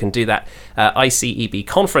register. You can do that ICEB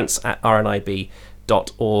conference at rnib.org.uk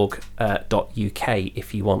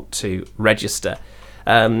if you want to register.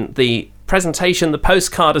 The presentation, the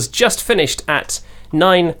postcard, has just finished at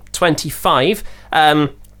 9:25.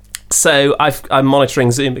 So I'm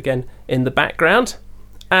monitoring Zoom again in the background,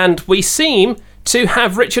 and we seem to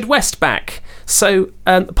have Richard West back. So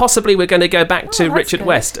possibly we're going to go back to Richard good.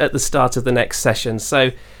 West at the start of the next session.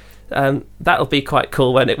 So that'll be quite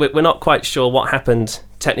cool. We're not quite sure what happened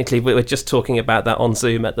technically. We're just talking about that on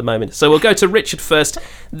Zoom at the moment. So we'll go to Richard first,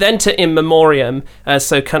 then to In Memoriam.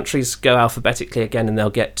 So countries go alphabetically again, and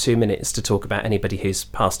they'll get 2 minutes to talk about anybody who's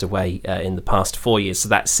passed away in the past 4 years. So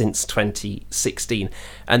that's since 2016.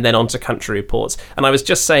 And then on to country reports. And I was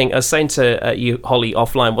saying to you, Holly,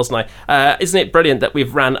 offline, wasn't I? Isn't it brilliant that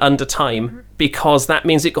we've ran under time? Because that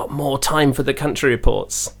means it got more time for the country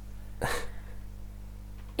reports.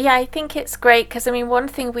 Yeah, I think it's great because, one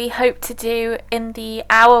thing we hoped to do in the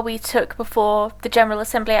hour we took before the General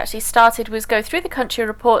Assembly actually started was go through the country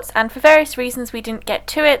reports, and for various reasons we didn't get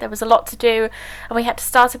to it. There was a lot to do and we had to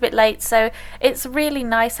start a bit late, so it's really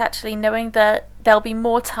nice actually knowing that there'll be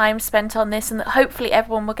more time spent on this and that hopefully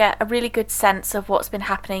everyone will get a really good sense of what's been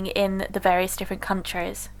happening in the various different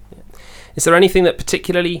countries. Is there anything that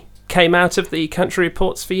particularly came out of the country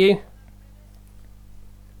reports for you?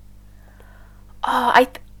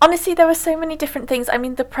 Honestly, there were so many different things.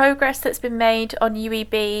 The progress that's been made on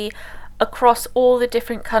UEB across all the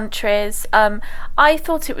different countries. I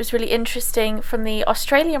thought it was really interesting from the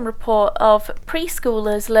Australian report of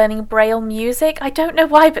preschoolers learning Braille music. I don't know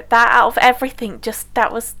why, but that out of everything,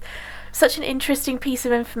 that was such an interesting piece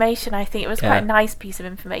of information. I think it was quite a nice piece of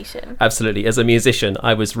information. Absolutely. As a musician,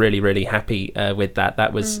 I was really, really happy with that.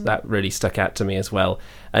 That really stuck out to me as well.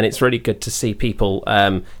 And it's really good to see people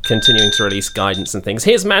continuing to release guidance and things.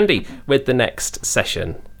 Here's Mandy with the next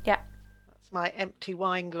session. Yeah, that's my empty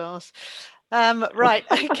wine glass. Right,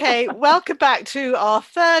 okay, welcome back to our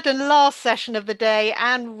third and last session of the day.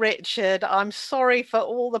 And Richard, I'm sorry for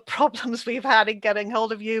all the problems we've had in getting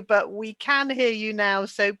hold of you, but we can hear you now.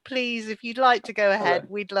 So please, if you'd like to go ahead,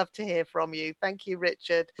 we'd love to hear from you. Thank you,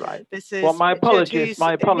 Richard. Right. This is my apologies.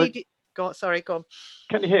 Go on, sorry, go on.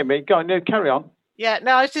 Can you hear me? Go on, no, carry on. Yeah,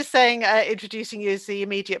 no, I was just saying, introducing you as the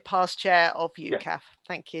immediate past chair of UCAF.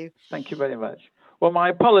 Thank you. Thank you very much. Well, my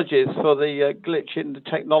apologies for the glitch in the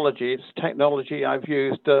technology. It's technology I've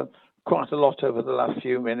used quite a lot over the last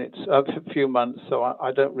few months, so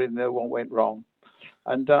I don't really know what went wrong.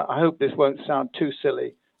 And I hope this won't sound too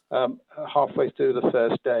silly halfway through the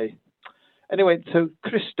first day. Anyway, so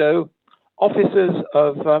Christo, officers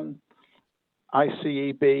of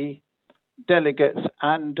ICEB, delegates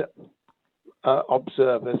and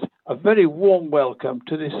observers, a very warm welcome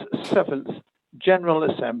to this 7th General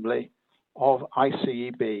Assembly of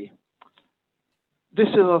ICEB. This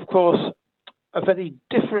is, of course, a very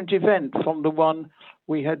different event from the one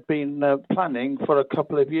we had been planning for a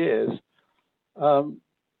couple of years. But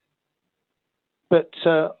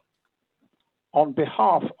on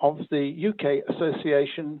behalf of the UK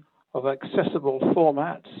Association of Accessible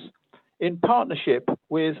Formats, in partnership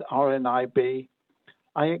with RNIB,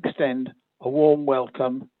 I extend a warm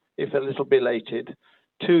welcome, if a little belated,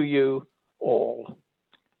 to you all.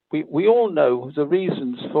 We all know the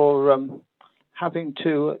reasons for having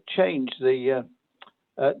to change the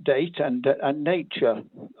date and nature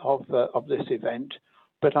of this event,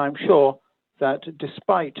 but I'm sure that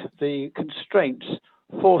despite the constraints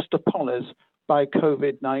forced upon us by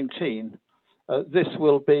COVID-19, this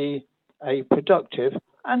will be a productive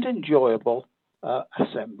and enjoyable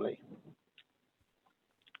assembly.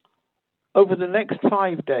 Over the next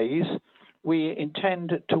 5 days, we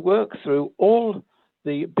intend to work through all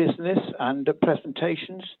the business and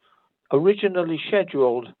presentations originally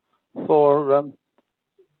scheduled for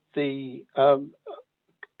the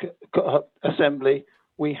assembly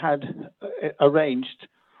we had arranged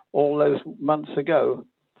all those months ago.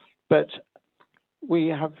 But we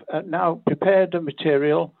have now prepared the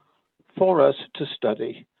material for us to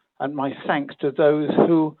study, and my thanks to those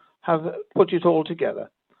who have put it all together.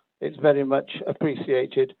 It's very much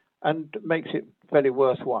appreciated and makes it very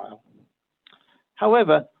worthwhile.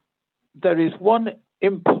 However, there is one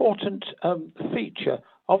important feature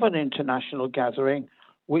of an international gathering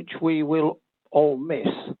which we will all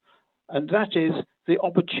miss, and that is the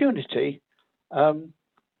opportunity to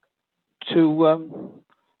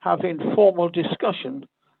have informal discussion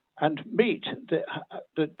and meet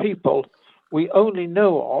the people we only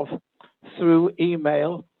know of through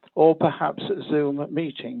email or perhaps Zoom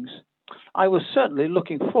meetings. I was certainly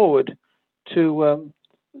looking forward to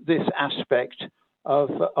this aspect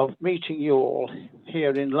of meeting you all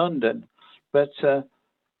here in London, but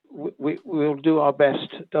we'll do our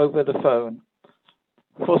best over the phone.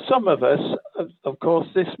 For some of us, of course,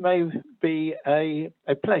 this may be a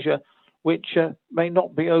pleasure which may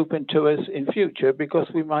not be open to us in future because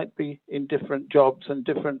we might be in different jobs and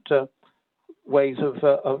different ways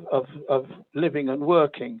of living and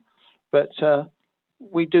working. But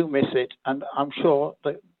we do miss it, and I'm sure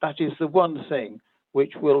that is the one thing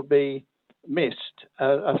which will be missed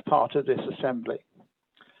as part of this assembly.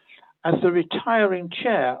 As the retiring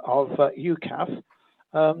chair of UCAF,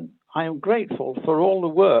 I am grateful for all the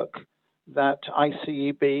work that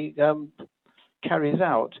ICEB carries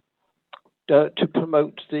out to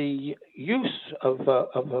promote the use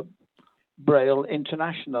of Braille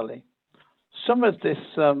internationally. Some of this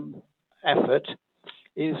effort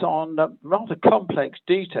is on rather complex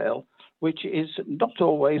detail, which is not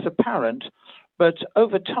always apparent, but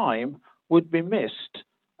over time would be missed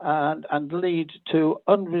and lead to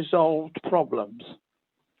unresolved problems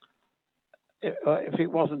if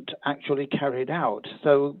it wasn't actually carried out.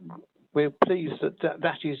 So we're pleased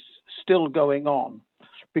that is still going on,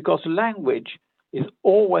 because language is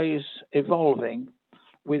always evolving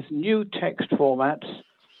with new text formats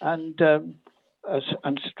and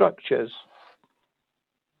structures,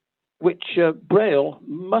 which Braille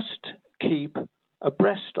must keep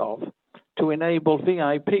abreast of to enable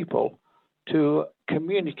VI people to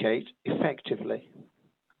communicate effectively.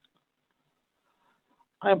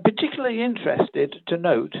 I am particularly interested to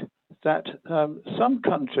note that some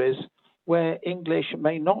countries where English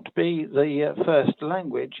may not be the first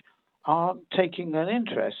language are taking an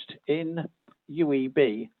interest in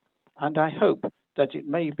UEB, and I hope that it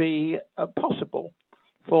may be possible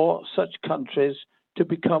for such countries to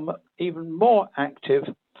become even more active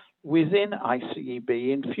within ICEB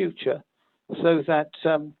in future, so that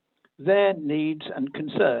their needs and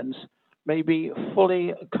concerns may be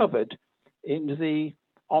fully covered in the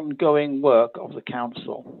ongoing work of the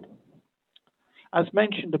Council. As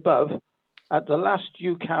mentioned above, at the last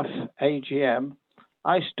UCAF AGM,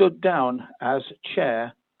 I stood down as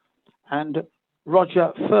chair, and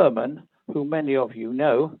Roger Furman, who many of you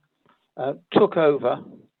know, took over.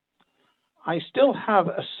 I still have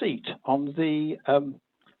a seat on the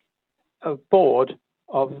board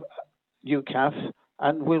of UCAF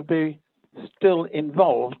and will be still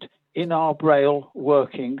involved in our Braille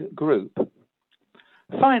working group.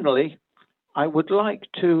 Finally, I would like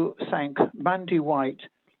to thank Mandy White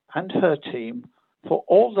and her team for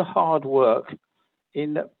all the hard work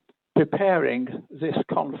in preparing this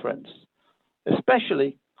conference,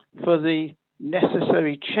 especially for the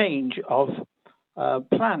necessary change of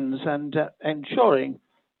plans and ensuring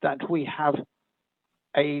that we have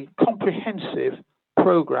a comprehensive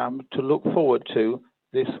program to look forward to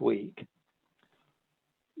this week.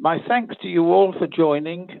 My thanks to you all for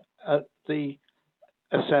joining at the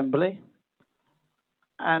assembly,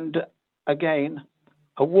 and again,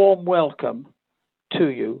 a warm welcome to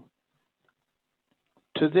you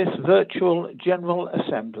to this virtual General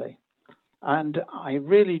Assembly. And I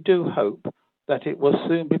really do hope that it will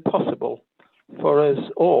soon be possible for us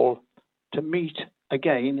all to meet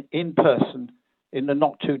again in person in the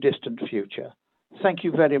not too distant future. Thank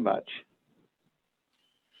you very much.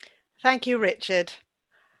 Thank you, Richard.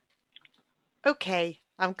 Okay,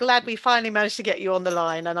 I'm glad we finally managed to get you on the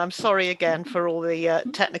line, and I'm sorry again for all the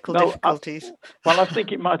technical difficulties. Well, I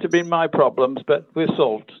think it might have been my problems, but we're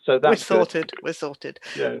solved, so that's good. We're sorted.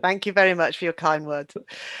 Yeah. Thank you very much for your kind words.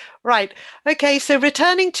 Right, okay, so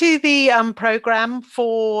returning to the programme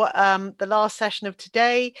for the last session of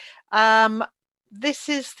today, this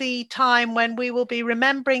is the time when we will be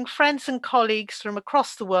remembering friends and colleagues from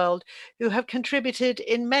across the world who have contributed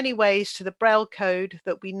in many ways to the Braille code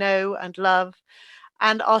that we know and love,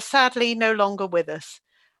 and are sadly no longer with us.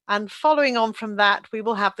 And following on from that, we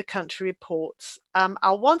will have the country reports.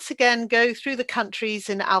 I'll once again go through the countries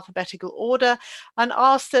in alphabetical order and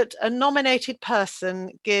ask that a nominated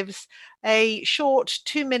person gives a short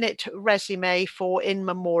 2-minute resume for in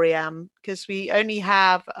memoriam, because we only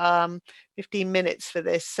have 15 minutes for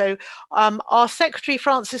this. So our Secretary,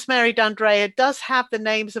 Frances Mary D'Andrea, does have the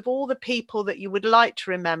names of all the people that you would like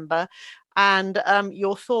to remember, and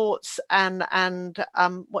your thoughts and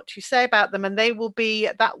what you say about them, and that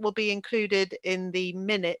will be included in the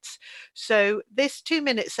minutes. So this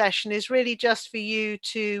 2-minute session is really just for you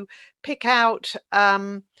to pick out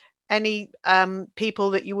any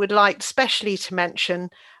people that you would like specially to mention,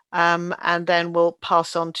 and then we'll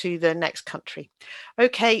pass on to the next country.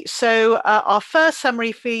 Okay, so our first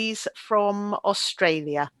summary fees from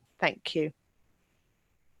Australia. Thank you.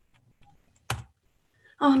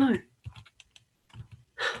 Oh no.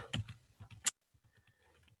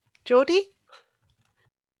 Geordie?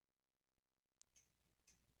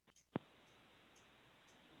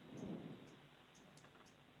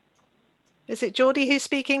 Is it Geordie who's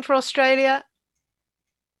speaking for Australia?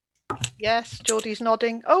 Yes, Geordie's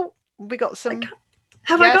nodding. Oh, we got some.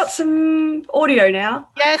 Have I got some audio now?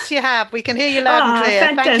 Yes, you have. We can hear you loud and clear.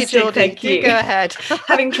 Fantastic. Thank you, Geordie. Thank you. You go ahead.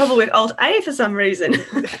 Having trouble with Alt-A for some reason.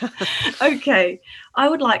 Okay, I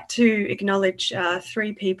would like to acknowledge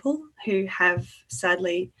 3 people who have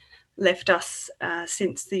sadly left us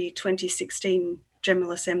since the 2016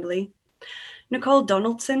 General Assembly. Nicole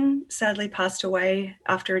Donaldson sadly passed away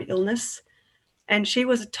after an illness, and she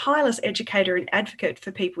was a tireless educator and advocate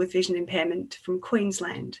for people with vision impairment from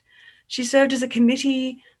Queensland. She served as a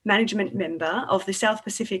committee management member of the South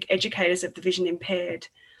Pacific Educators of the Vision Impaired,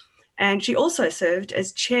 and she also served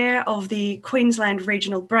as chair of the Queensland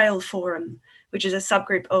Regional Braille Forum, which is a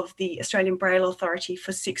subgroup of the Australian Braille Authority,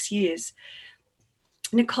 for 6 years.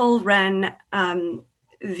 Nicole ran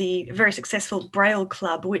the very successful Braille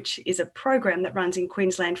Club, which is a program that runs in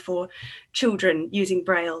Queensland for children using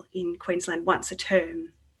Braille in Queensland once a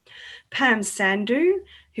term. Pam Sandhu,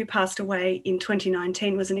 who passed away in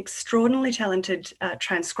 2019, was an extraordinarily talented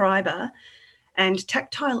transcriber and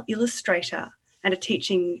tactile illustrator and a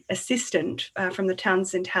teaching assistant from the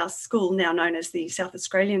Townsend House School, now known as the South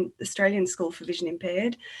Australian School for Vision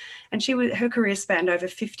Impaired. And her career spanned over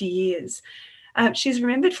 50 years. She's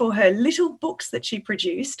remembered for her little books that she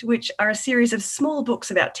produced, which are a series of small books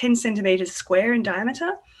about 10 centimetres square in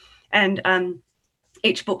diameter, and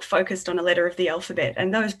each book focused on a letter of the alphabet.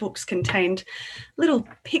 And those books contained little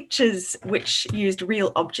pictures which used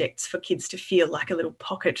real objects for kids to feel, like a little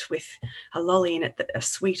pocket with a lolly in it, a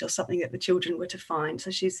sweet or something that the children were to find. So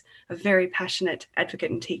she's a very passionate advocate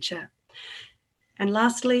and teacher. And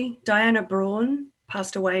lastly, Diana Braun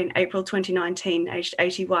passed away in April 2019, aged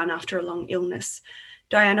 81, after a long illness.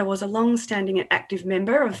 Diana was a long-standing and active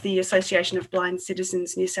member of the Association of Blind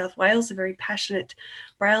Citizens New South Wales, a very passionate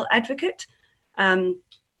Braille advocate, and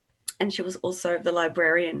she was also the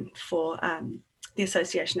librarian for the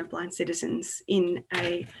Association of Blind Citizens in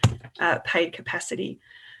a paid capacity.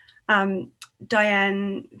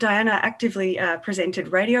 Diana actively presented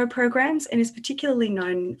radio programs and is particularly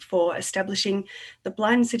known for establishing the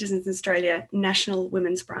Blind Citizens Australia National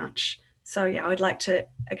Women's Branch. So yeah, I would like to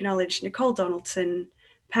acknowledge Nicole Donaldson,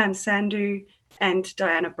 Pam Sandhu, and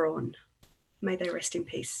Diana Braun. May they rest in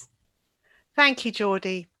peace. Thank you,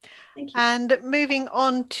 Geordie. Thank you. And moving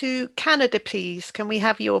on to Canada, please. Can we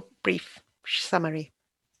have your brief summary?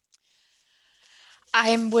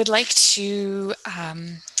 I would like to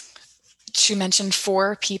mention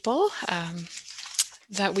 4 people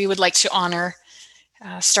that we would like to honor,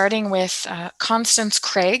 starting with Constance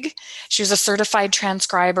Craig. She was a certified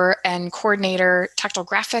transcriber and coordinator tactile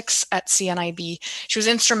graphics at CNIB. She was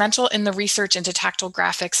instrumental in the research into tactile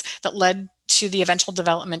graphics that led to the eventual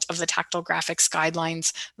development of the tactile graphics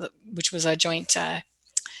guidelines, which was a joint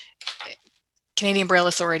Canadian Braille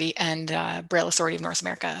Authority and Braille Authority of North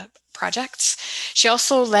America projects. She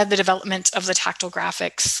also led the development of the tactile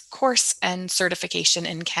graphics course and certification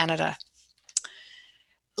in Canada.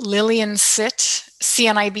 Lillian Sitt,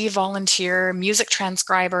 CNIB volunteer, music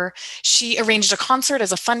transcriber. She arranged a concert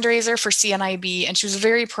as a fundraiser for CNIB, and she was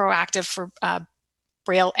very proactive for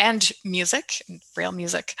Braille and music, Braille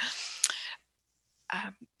music.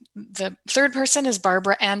 The third person is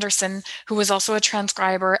Barbara Anderson, who was also a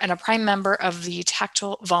transcriber and a prime member of the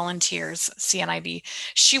Tactile Volunteers, CNIB.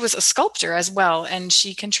 She was a sculptor as well, and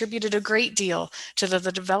she contributed a great deal to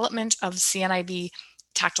the development of CNIB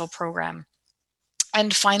tactile program.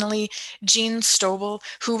 And finally, Jean Stobel,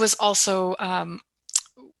 who was also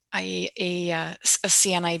a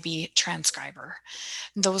CNIB transcriber.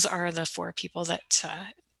 Those are the 4 people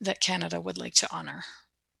that Canada would like to honor.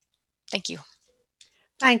 Thank you.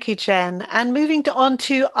 Thank you, Jen. And moving on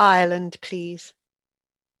to Ireland, please.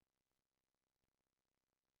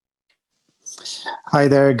 Hi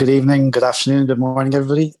there, good evening, good afternoon, good morning,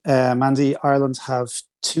 everybody. Mandy, Ireland have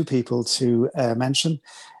 2 people to mention.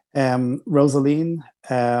 Rosaline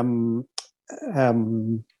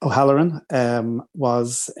O'Halloran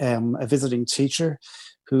was a visiting teacher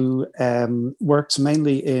who worked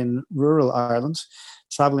mainly in rural Ireland,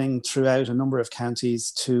 travelling throughout a number of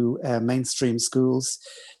counties to mainstream schools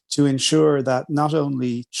to ensure that not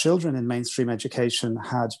only children in mainstream education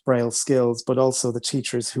had Braille skills, but also the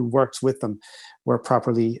teachers who worked with them were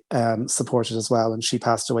properly supported as well. And she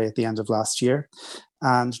passed away at the end of last year.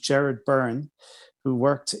 And Gerard Byrne, who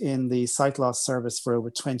worked in the sight loss service for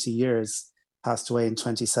over 20 years, passed away in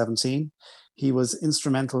 2017. He was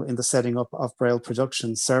instrumental in the setting up of Braille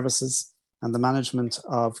production services and the management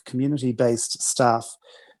of community-based staff,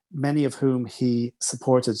 many of whom he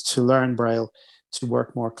supported to learn Braille to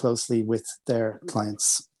work more closely with their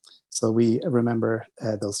clients. So we remember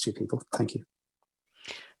those 2 people. Thank you.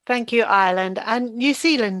 Thank you, Ireland. And New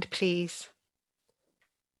Zealand, please.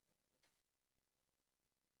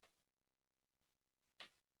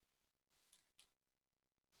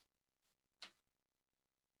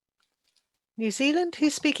 New Zealand?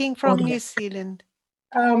 Who's speaking from New Zealand?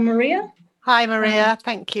 Maria. Hi, Maria.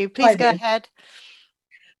 Thank you. Please go ahead.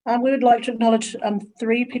 We would like to acknowledge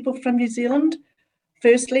 3 people from New Zealand.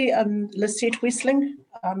 Firstly, Lisette Wessling,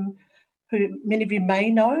 who many of you may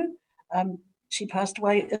know. She passed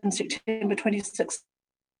away in September 26th.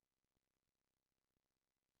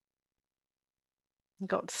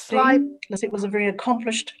 Got slide. Lisette was a very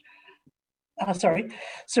accomplished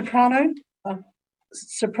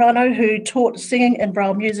soprano who taught singing and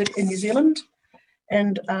Braille music in New Zealand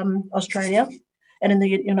and Australia and in the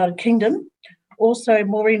United Kingdom. Also,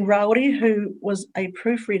 Maureen Rowley, who was a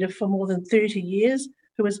proofreader for more than 30 years,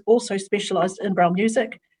 who was also specialised in Braille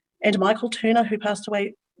music, and Michael Turner, who passed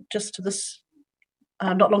away just to this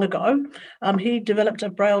not long ago. He developed a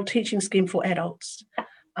Braille teaching scheme for adults.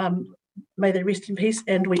 May they rest in peace,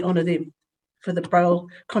 and we honour them for the Braille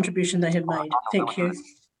contribution they have made. Thank you.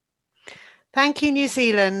 Thank you, New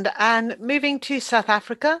Zealand. And moving to South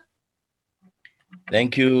Africa.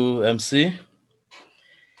 Thank you, MC.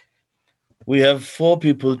 We have 4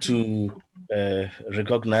 people to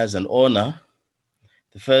recognize and honor.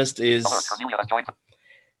 The first is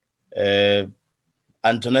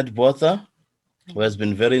Antoinette Botha, who has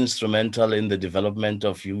been very instrumental in the development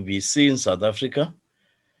of UBC in South Africa.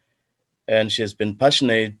 And she has been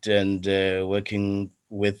passionate and working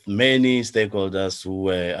with many stakeholders who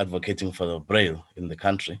were advocating for the Braille in the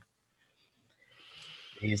country.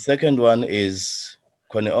 The second one is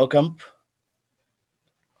Connie Ocamp,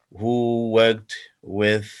 who worked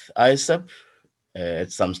with ISEP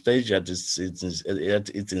at some stage at its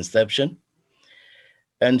inception.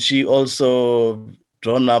 And she also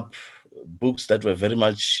drawn up books that were very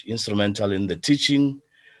much instrumental in the teaching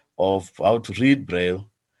of how to read Braille,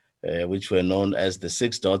 which were known as the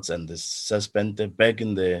 6 dots and the suspended back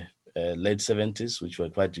in the late 70s, which were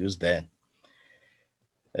quite used then.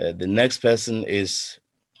 The next person is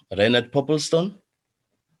Reinhard Poppelstone,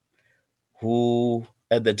 who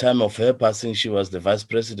at the time of her passing, she was the vice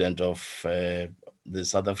president of the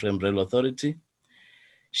South African Braille Authority.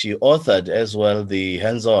 She authored as well the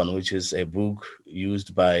Hands-On, which is a book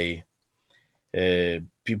used by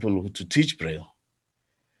people to teach Braille.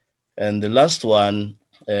 And the last one,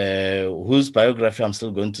 whose biography I'm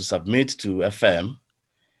still going to submit to FM,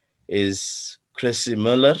 is Chrissy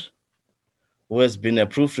Miller, who has been a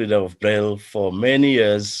proofreader of Braille for many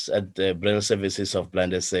years at the Braille Services of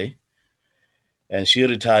Blind SA. And she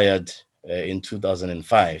retired in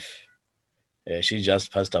 2005. She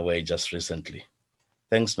just passed away just recently.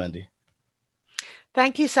 Thanks, Mandy.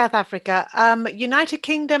 Thank you, South Africa. United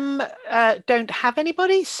Kingdom don't have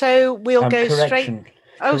anybody, so we'll go straight.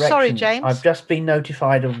 Oh, sorry, James. I've just been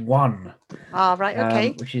notified of one. Ah, right,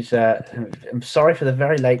 okay. Which is, I'm sorry for the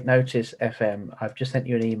very late notice, FM. I've just sent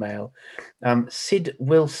you an email. Sid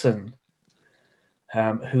Wilson,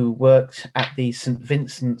 who worked at the St.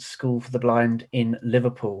 Vincent's School for the Blind in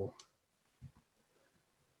Liverpool.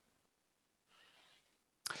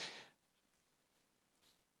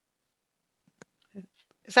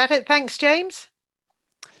 Is that it? Thanks, James.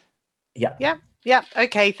 Yeah. Yeah. Yeah.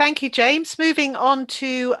 Okay. Thank you, James. Moving on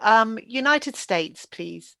to United States,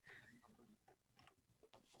 please.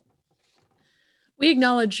 We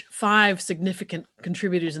acknowledge 5 significant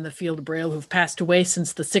contributors in the field of Braille who've passed away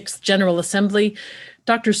since the 6th General Assembly.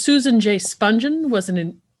 Dr. Susan J. Spungen was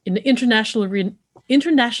an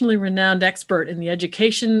internationally renowned expert in the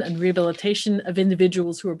education and rehabilitation of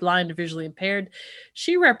individuals who are blind or visually impaired.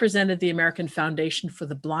 She represented the American Foundation for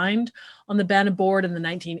the Blind on the BANA board in the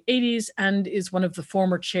 1980s and is one of the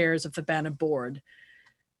former chairs of the BANA board.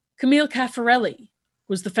 Camille Caffarelli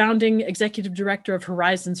was the founding executive director of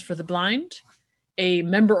Horizons for the Blind, a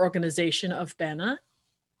member organization of BANA,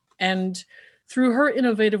 and through her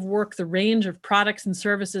innovative work, the range of products and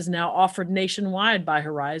services now offered nationwide by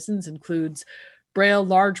Horizons includes Braille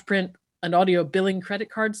large print and audio billing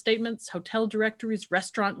credit card statements, hotel directories,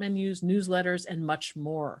 restaurant menus, newsletters, and much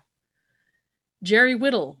more. Jerry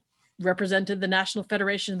Whittle represented the National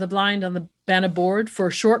Federation of the Blind on the BANA board for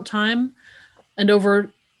a short time, and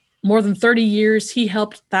over more than 30 years, he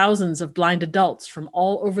helped thousands of blind adults from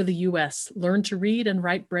all over the US learn to read and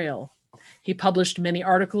write Braille. He published many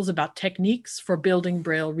articles about techniques for building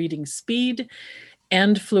Braille reading speed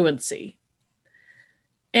and fluency.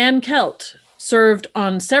 Ann Kelt served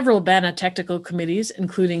on several BANA technical committees,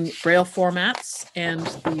 including Braille formats and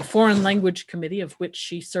the Foreign Language Committee, of which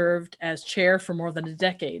she served as chair for more than a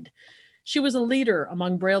decade. She was a leader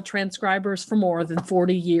among Braille transcribers for more than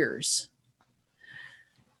 40 years.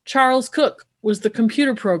 Charles Cook was the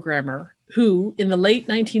computer programmer who, in the late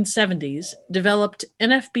 1970s, developed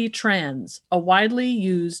NFB Trans, a widely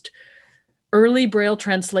used early Braille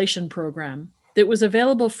translation program that was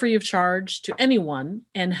available free of charge to anyone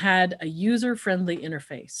and had a user-friendly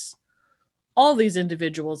interface. All these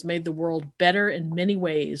individuals made the world better in many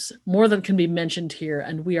ways, more than can be mentioned here,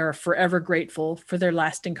 and we are forever grateful for their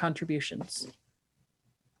lasting contributions.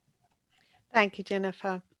 Thank you,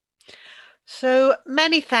 Jennifer. So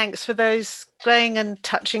many thanks for those glowing and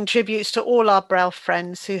touching tributes to all our Braille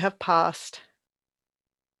friends who have passed.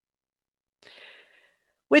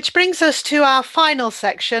 Which brings us to our final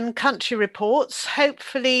section, country reports.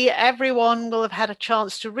 Hopefully everyone will have had a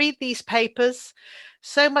chance to read these papers.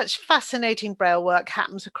 So much fascinating Braille work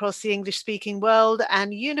happens across the English-speaking world,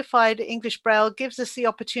 and Unified English Braille gives us the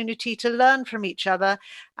opportunity to learn from each other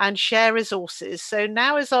and share resources. So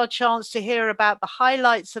now is our chance to hear about the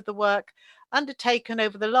highlights of the work undertaken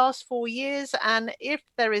over the last 4 years, and if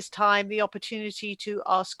there is time, the opportunity to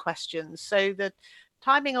ask questions. So the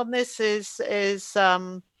timing on this is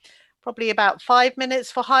probably about 5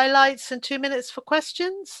 minutes for highlights and 2 minutes for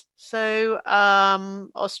questions. So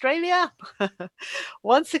Australia,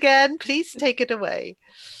 once again, please take it away.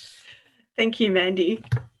 Thank you, Mandy.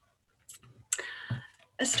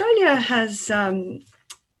 Australia has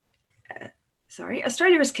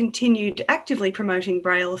continued actively promoting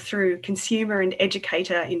Braille through consumer and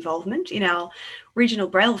educator involvement in our regional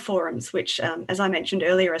Braille forums, which, as I mentioned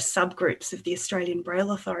earlier, are subgroups of the Australian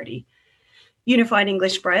Braille Authority. Unified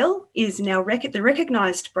English Braille is now the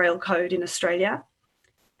recognised Braille code in Australia,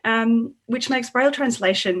 which makes Braille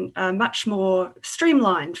translation much more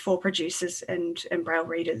streamlined for producers and Braille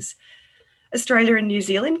readers. Australia and New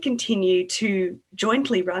Zealand continue to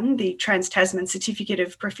jointly run the Trans-Tasman Certificate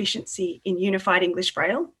of Proficiency in Unified English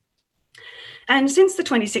Braille. And since the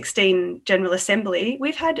 2016 General Assembly,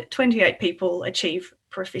 we've had 28 people achieve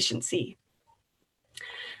proficiency.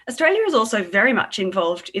 Australia is also very much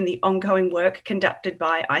involved in the ongoing work conducted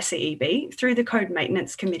by ICEB through the Code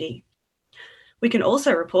Maintenance Committee. We can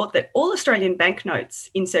also report that all Australian banknotes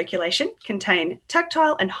in circulation contain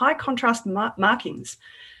tactile and high contrast markings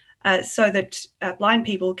so that blind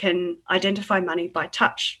people can identify money by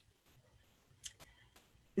touch.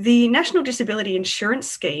 The National Disability Insurance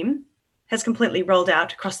Scheme has completely rolled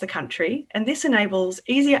out across the country, and this enables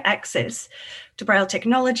easier access to Braille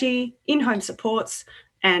technology, in-home supports,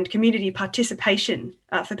 and community participation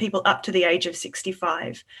for people up to the age of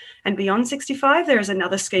 65. And beyond 65, there is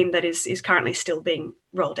another scheme that is currently still being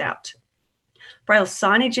rolled out. Braille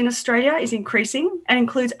signage in Australia is increasing and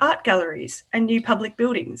includes art galleries and new public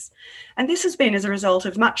buildings. And this has been as a result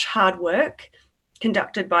of much hard work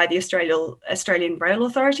conducted by the Australian Braille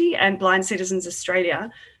Authority and Blind Citizens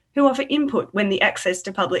Australia, who offer input when the access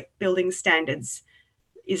to public building standards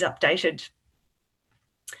is updated.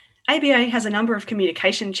 ABA has a number of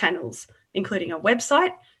communication channels, including a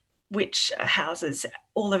website, which houses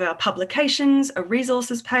all of our publications, a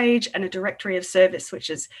resources page, and a directory of service, which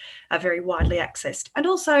is very widely accessed, and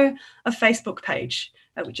also a Facebook page,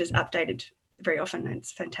 which is updated very often, and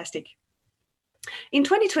it's fantastic. In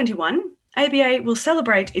 2021, ABA will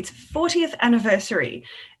celebrate its 40th anniversary,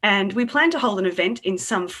 and we plan to hold an event in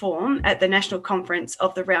some form at the National Conference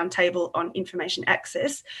of the Roundtable on Information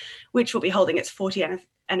Access, which will be holding its 40th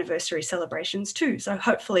anniversary celebrations too. So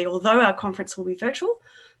hopefully, although our conference will be virtual,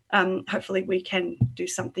 hopefully we can do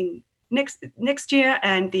something next year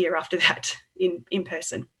and the year after that in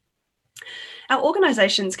person. Our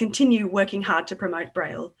organisations continue working hard to promote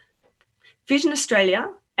Braille. Vision Australia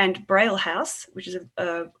and Braille House, which is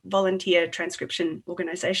a volunteer transcription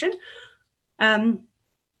organisation,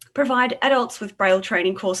 provide adults with Braille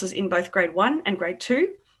training courses in both grade 1 and grade 2,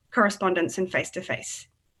 correspondence and face-to-face.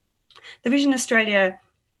 The Vision Australia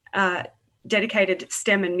dedicated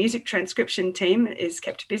STEM and music transcription team is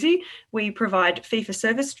kept busy. We provide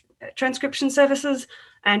fee-for-service transcription services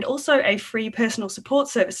and also a free personal support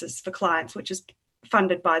services for clients, which is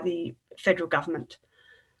funded by the federal government.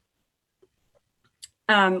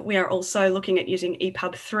 We are also looking at using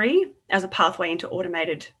EPUB 3 as a pathway into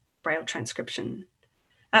automated Braille transcription.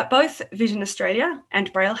 Both Vision Australia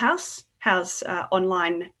and Braille House house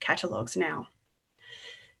online catalogues now.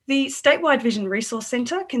 The statewide Vision Resource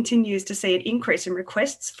Centre continues to see an increase in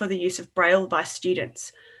requests for the use of Braille by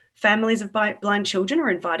students. Families of blind children are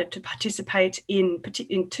invited to participate in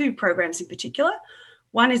two programs in particular.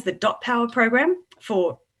 One is the Dot Power program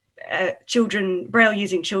for Braille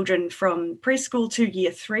using children from preschool to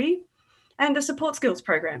year 3, and the Support Skills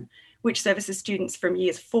program, which services students from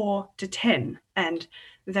years 4 to 10, and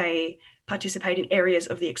they participate in areas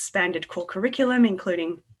of the expanded core curriculum,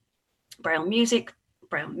 including Braille music,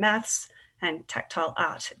 Braille maths, and tactile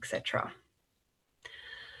art, etc.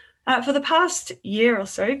 For the past year or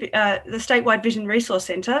so, the statewide Vision Resource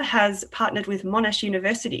Centre has partnered with Monash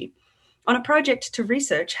University on a project to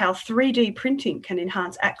research how 3D printing can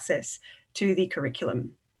enhance access to the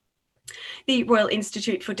curriculum. The Royal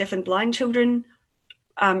Institute for Deaf and Blind Children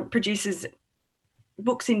produces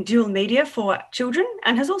books in dual media for children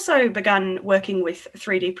and has also begun working with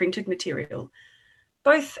 3D printed material.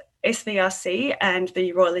 Both SVRC and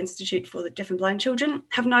the Royal Institute for the Deaf and Blind Children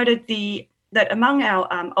have noted that among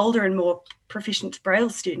our older and more proficient Braille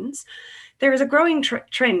students, there is a growing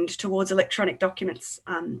trend towards electronic documents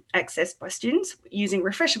accessed by students using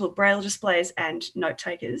refreshable Braille displays and note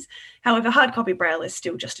takers. However, hard copy Braille is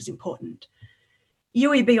still just as important.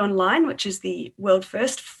 UEB Online, which is the world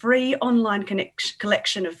first free online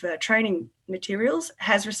collection of training materials,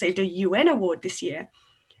 has received a UN award this year.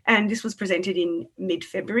 And this was presented in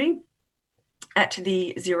mid-February at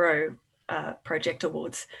the Zero Project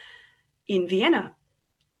Awards in Vienna.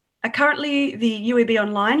 Currently, the UEB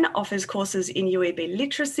Online offers courses in UEB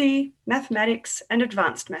literacy, mathematics, and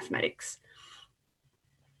advanced mathematics.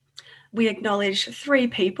 We acknowledge 3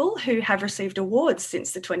 people who have received awards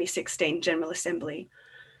since the 2016 General Assembly.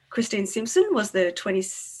 Christine Simpson was the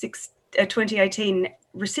 2018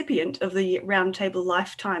 recipient of the Roundtable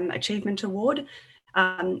Lifetime Achievement Award.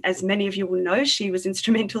 As many of you will know, she was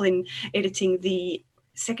instrumental in editing the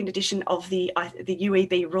 2nd edition of the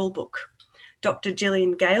UEB rulebook. Dr.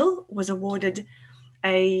 Gillian Gale was awarded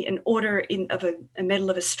an Order of a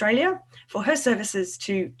Medal of Australia for her services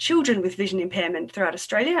to children with vision impairment throughout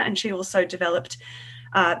Australia, and she also developed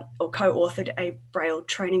or co-authored a Braille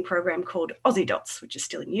training program called Aussie Dots, which is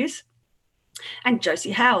still in use. And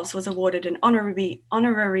Josie Howes was awarded an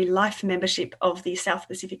honorary life membership of the South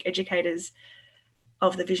Pacific Educators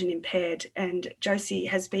of the Vision Impaired, and Josie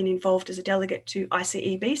has been involved as a delegate to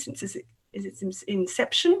ICEB since its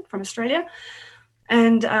inception from Australia,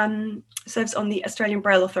 and serves on the Australian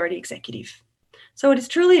Braille Authority Executive. So it is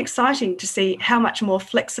truly exciting to see how much more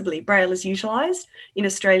flexibly Braille is utilised in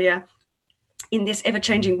Australia in this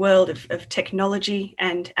ever-changing world of technology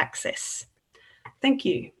and access. Thank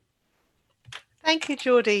you. Thank you,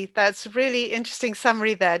 Geordie. That's a really interesting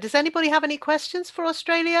summary there. Does anybody have any questions for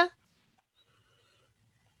Australia?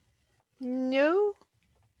 No?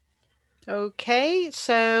 Okay,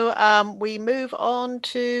 so we move on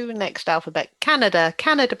to next alphabet, Canada.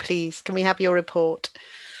 Canada, please. Can we have your report?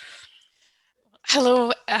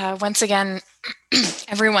 Hello, once again,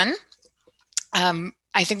 everyone.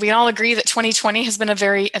 I think we all agree that 2020 has been a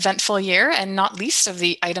very eventful year, and not least of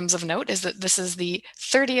the items of note is that this is the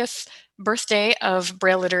 30th birthday of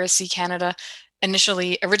Braille Literacy Canada,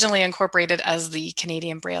 originally incorporated as the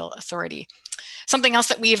Canadian Braille Authority. Something else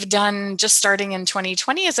that we've done just starting in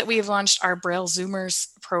 2020 is that we have launched our Braille Zoomers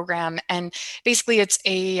program. And basically it's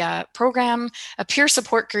a program, a peer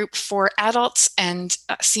support group for adults and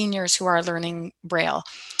seniors who are learning Braille.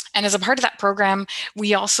 And as a part of that program,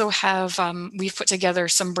 we also have, we've put together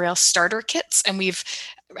some Braille starter kits, and we've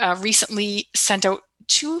recently sent out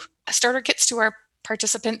 2 starter kits to our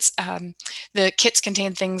participants. The kits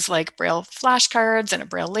contain things like Braille flashcards and a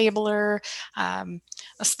Braille labeler,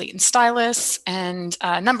 a slate and stylus, and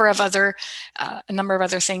a number of other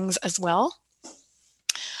things as well.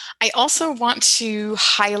 I also want to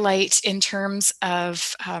highlight, in terms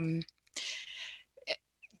of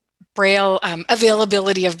Braille,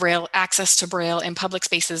 availability of Braille, access to Braille in public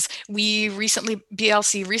spaces.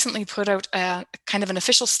 BLC recently put out a kind of an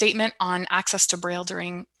official statement on access to Braille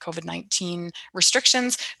during COVID-19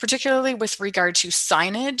 restrictions, particularly with regard to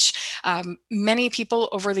signage. Many people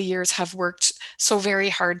over the years have worked so very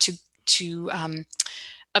hard to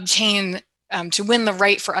obtain to win the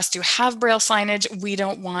right for us to have Braille signage. We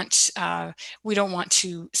don't want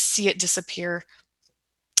to see it disappear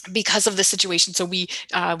because of the situation. So we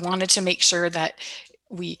wanted to make sure that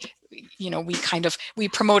we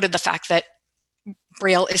promoted the fact that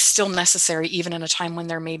Braille is still necessary, even in a time when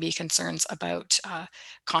there may be concerns about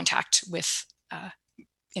contact with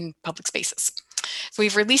in public spaces. So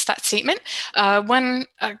we've released that statement. A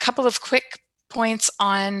couple of quick points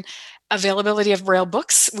on availability of Braille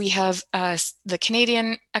books. We have the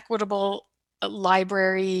Canadian Equitable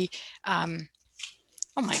Library,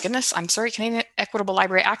 Canadian Equitable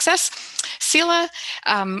Library Access, CELA.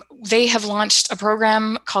 They have launched a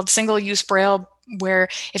program called Single Use Braille, where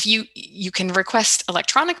if you can request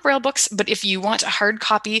electronic Braille books, but if you want a hard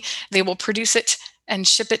copy, they will produce it and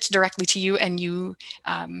ship it directly to you, and you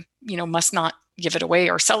must not give it away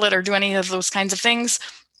or sell it or do any of those kinds of things.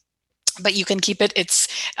 But you can keep it.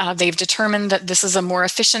 They've determined that this is a more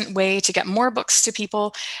efficient way to get more books to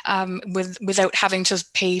people without having to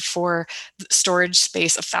pay for storage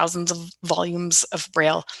space of thousands of volumes of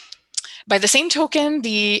Braille. By the same token,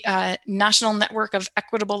 the National Network of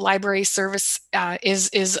Equitable Library Service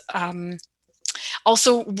is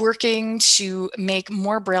also working to make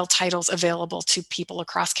more Braille titles available to people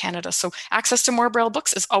across Canada. So access to more Braille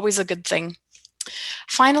books is always a good thing.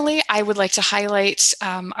 Finally, I would like to highlight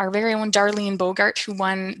our very own Darlene Bogart, who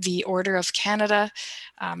won the Order of Canada.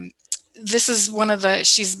 This is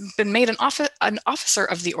she's been made an officer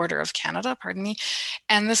of the Order of Canada, pardon me,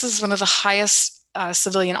 and this is one of the highest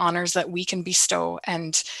civilian honors that we can bestow.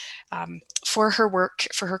 And for her work,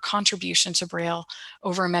 for her contribution to Braille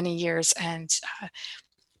over many years, and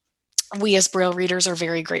we as Braille readers are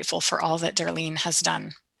very grateful for all that Darlene has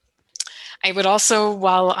done. I would also,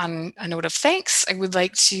 while on a note of thanks, I would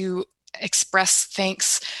like to express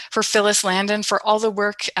thanks for Phyllis Landon for all the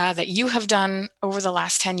work that you have done over the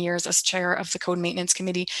last 10 years as chair of the Code Maintenance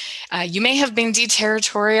Committee. You may have been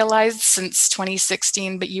deterritorialized since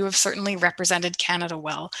 2016, but you have certainly represented Canada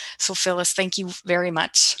well. So Phyllis, thank you very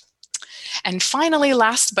much. And finally,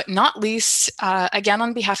 last but not least, again,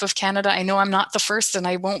 on behalf of Canada, I know I'm not the first and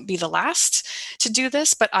I won't be the last to do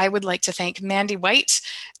this, but I would like to thank Mandy White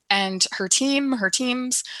and her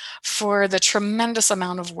teams, for the tremendous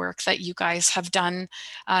amount of work that you guys have done,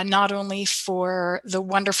 not only for the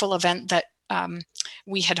wonderful event that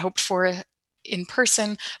we had hoped for in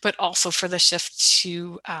person, but also for the shift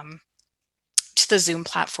to the Zoom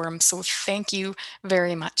platform. So thank you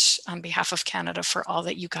very much on behalf of Canada for all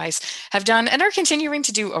that you guys have done and are continuing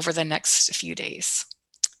to do over the next few days.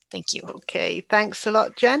 Thank you. Okay, thanks a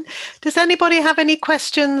lot, Jen. Does anybody have any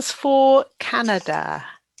questions for Canada?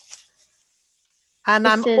 And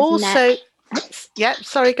I'm also,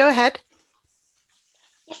 sorry, go ahead.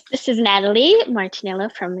 Yes, this is Natalie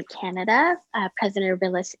Martinello from Canada, President of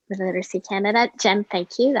Braille Literacy Canada. Jen,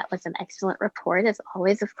 thank you. That was an excellent report, as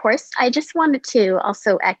always, of course. I just wanted to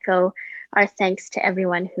also echo our thanks to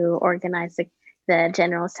everyone who organized the the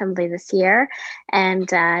General Assembly this year.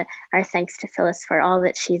 And our thanks to Phyllis for all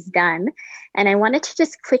that she's done. And I wanted to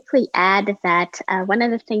just quickly add that one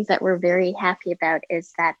of the things that we're very happy about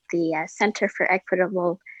is that the Center for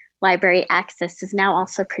Equitable Library Access is now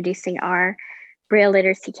also producing our Braille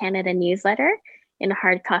Literacy Canada newsletter in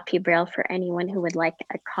hard copy Braille for anyone who would like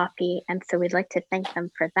a copy. And so we'd like to thank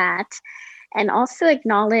them for that. And also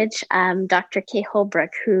acknowledge Dr. Kay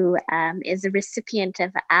Holbrook, who is a recipient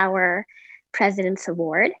of our President's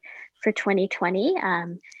Award for 2020,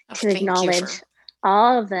 to acknowledge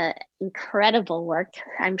all the incredible work.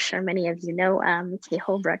 I'm sure many of you know Kay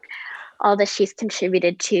Holbrook, all that she's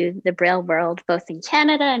contributed to the Braille world, both in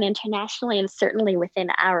Canada and internationally, and certainly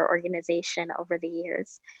within our organization over the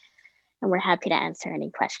years. And we're happy to answer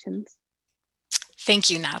any questions.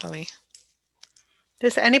 Thank you, Natalie.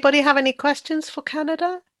 Does anybody have any questions for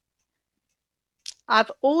Canada?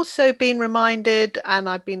 I've also been reminded, and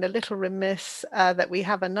I've been a little remiss, that we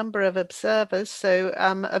have a number of observers. So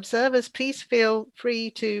observers, please feel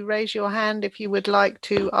free to raise your hand if you would like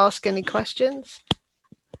to ask any questions.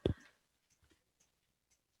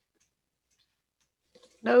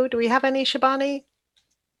 No, do we have any, Shabani?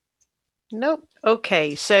 Nope.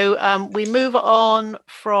 Okay, so we move on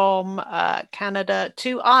from Canada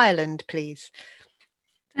to Ireland, please.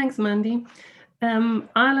 Thanks, Mandy.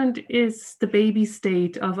 Ireland is the baby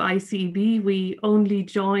state of ICB. We only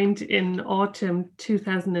joined in autumn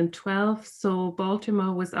 2012, so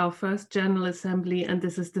Baltimore was our first General Assembly, and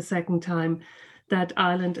this is the second time that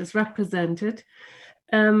Ireland is represented.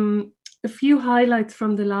 A few highlights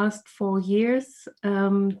from the last 4 years.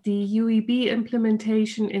 The UEB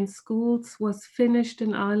implementation in schools was finished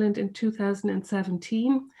in Ireland in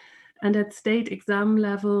 2017, and at state exam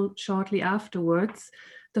level shortly afterwards.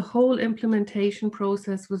 The whole implementation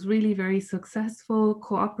process was really very successful,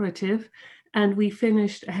 cooperative, and we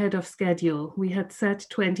finished ahead of schedule. We had set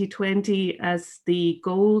 2020 as the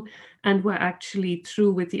goal, and we're actually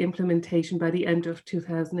through with the implementation by the end of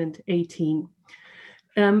 2018.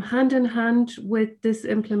 Hand in hand with this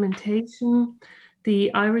implementation,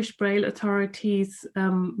 the Irish Braille Authority's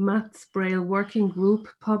Maths Braille Working Group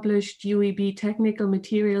published UEB technical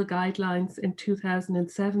material guidelines in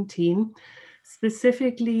 2017,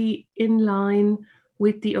 specifically in line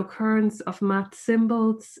with the occurrence of math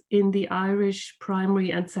symbols in the Irish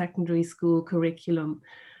primary and secondary school curriculum.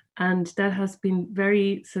 And that has been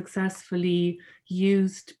very successfully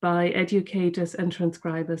used by educators and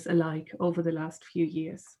transcribers alike over the last few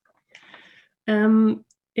years.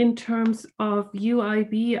 In terms of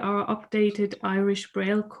UIB, our updated Irish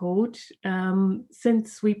Braille code,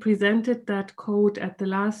 since we presented that code at the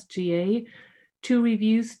last GA, 2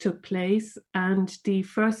 reviews took place, and the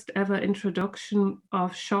first ever introduction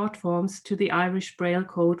of short forms to the Irish Braille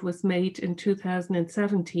code was made in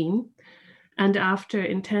 2017. And after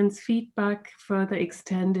intense feedback, further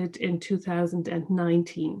extended in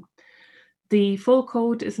 2019. The full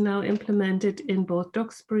code is now implemented in both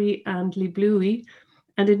Duxbury and Liblui,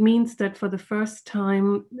 and it means that for the first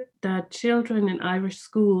time that children in Irish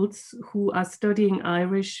schools who are studying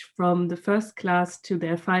Irish from the first class to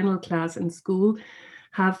their final class in school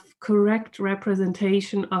have correct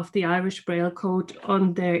representation of the Irish Braille code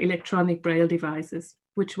on their electronic Braille devices,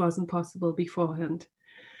 which wasn't possible beforehand.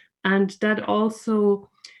 And that also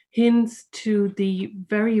hints to the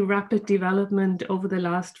very rapid development over the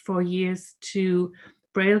last 4 years to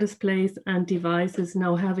Braille displays and devices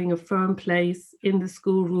now having a firm place in the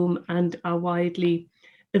schoolroom and are widely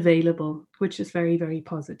available, which is very, very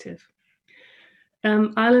positive.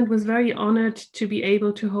 Ireland was very honored to be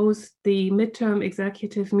able to host the midterm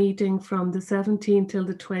executive meeting from the 17th till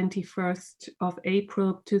the 21st of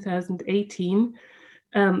April 2018.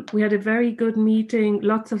 We had a very good meeting,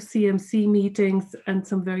 lots of CMC meetings and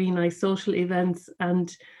some very nice social events,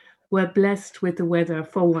 and were blessed with the weather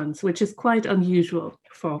for once, which is quite unusual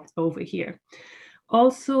for over here.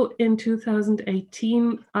 Also in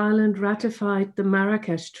 2018, Ireland ratified the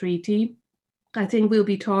Marrakesh Treaty. I think we'll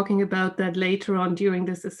be talking about that later on during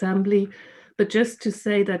this assembly, but just to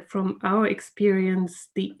say that from our experience,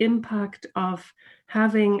 the impact of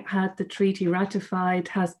having had the treaty ratified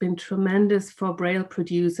has been tremendous for Braille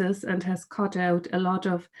producers and has cut out a lot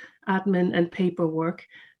of admin and paperwork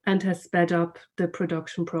and has sped up the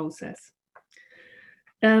production process.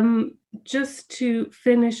 Just to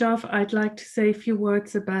finish off, I'd like to say a few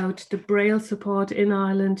words about the Braille support in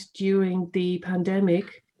Ireland during the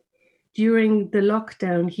pandemic. During the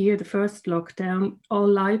lockdown here, the first lockdown, all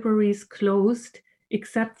libraries closed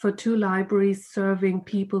except for 2 libraries serving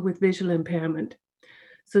people with visual impairment.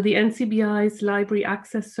 So the NCBI's library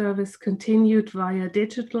access service continued via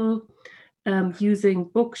digital, using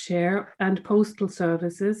Bookshare and postal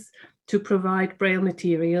services to provide Braille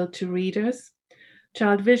material to readers.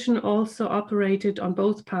 Child Vision also operated on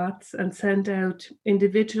both paths and sent out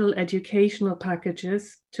individual educational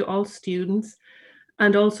packages to all students,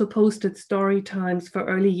 and also posted story times for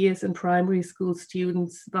early years and primary school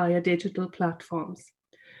students via digital platforms.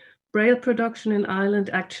 Braille production in Ireland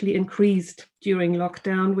actually increased during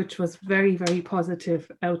lockdown, which was very, very positive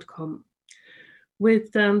outcome.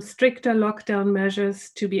 With stricter lockdown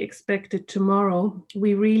measures to be expected tomorrow,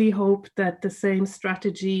 we really hope that the same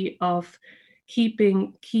strategy of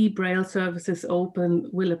keeping key Braille services open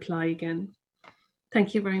will apply again.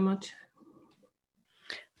 Thank you very much.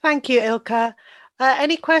 Thank you, Ilka.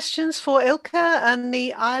 Any questions for Ilka and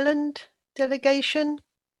the Ireland delegation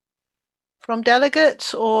from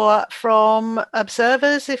delegates or from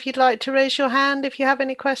observers? If you'd like to raise your hand if you have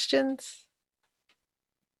any questions.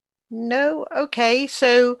 No? Okay,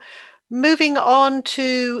 so moving on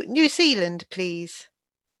to New Zealand, please.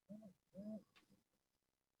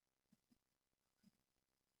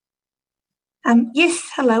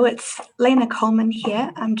 Yes, hello, it's Lena Coleman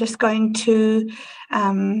here. I'm just going to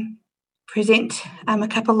present a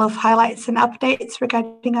couple of highlights and updates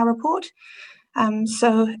regarding our report.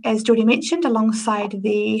 So as Geordie mentioned, alongside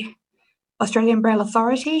the Australian Braille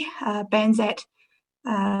Authority, BANZAT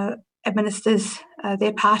administers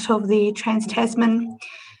their part of the Trans-Tasman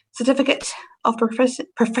Certificate of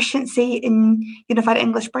Proficiency in Unified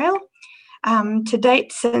English Braille. To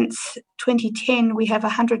date, since 2010, we have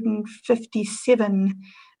 157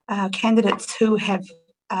 candidates who have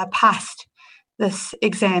passed this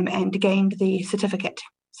exam and gained the certificate.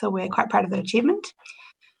 So we're quite proud of that achievement.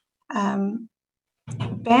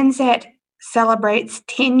 BANZAT celebrates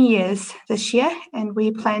 10 years this year, and we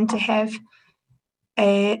plan to have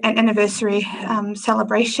an anniversary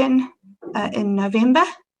celebration in November.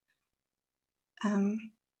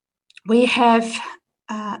 We have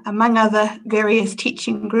among other various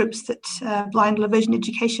teaching groups that Blind Low Vision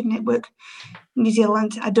Education Network New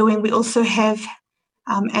Zealand are doing, we also have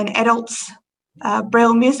an adults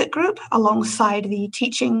Braille music group alongside the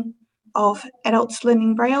teaching of adults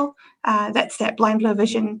learning Braille. That's that Blind Low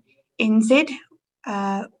Vision NZ,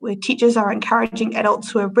 where teachers are encouraging adults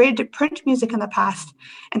who have read print music in the past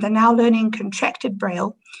and are now learning contracted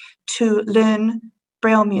Braille to learn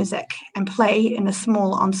Braille music and play in a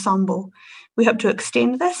small ensemble. We hope to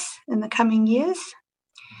extend this in the coming years.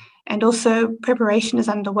 And also preparation is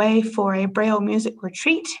underway for a Braille music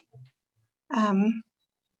retreat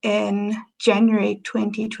in January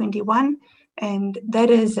 2021. And that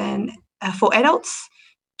is for adults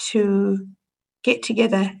to get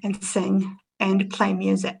together and sing and play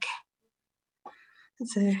music.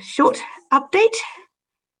 It's a short update,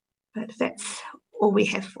 but that's all we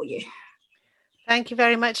have for you. Thank you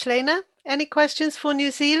very much, Lena. Any questions for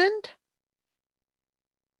New Zealand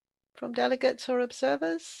from delegates or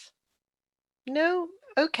observers? No?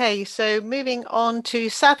 Okay, so moving on to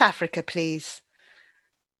South Africa, please.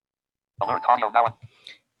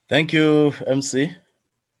 Thank you, MC.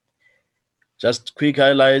 Just quick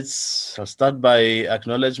highlights. I'll start by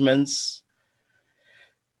acknowledgements.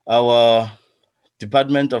 Our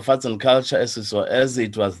Department of Arts and Culture, as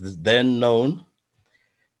it was then known,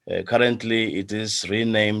 currently it is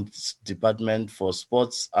renamed Department for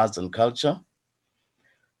Sports, Arts and Culture.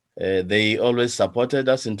 They always supported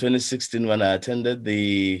us. In 2016, when I attended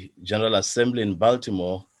the General Assembly in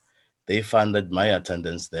Baltimore, they funded my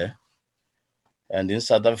attendance there. And in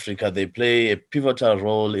South Africa, they play a pivotal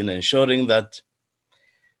role in ensuring that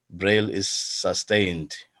Braille is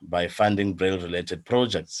sustained by funding Braille-related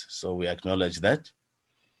projects. So we acknowledge that.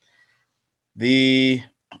 The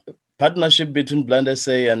partnership between Blind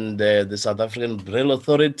SA and the South African Braille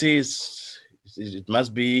Authority, it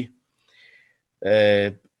must be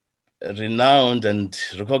renowned and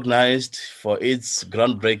recognized for its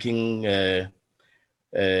groundbreaking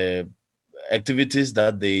activities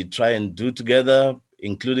that they try and do together,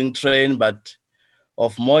 including train, but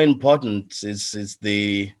of more importance is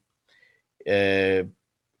the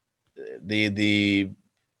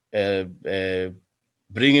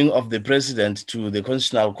bringing of the president to the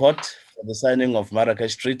Constitutional Court for the signing of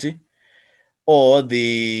Marrakesh Treaty, or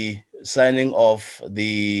the signing of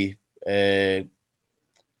the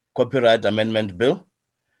Copyright Amendment Bill,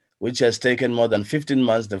 which has taken more than 15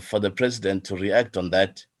 months for the president to react on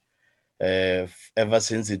that, ever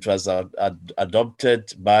since it was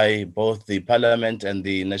adopted by both the Parliament and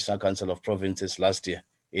the National Council of Provinces last year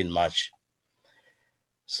in March.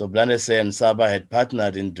 So Blind SA and SABA had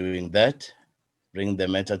partnered in doing that, bringing the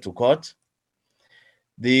matter to court.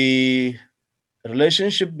 The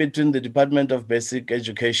relationship between the Department of Basic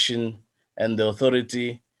Education and the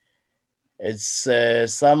authority, it's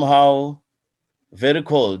somehow very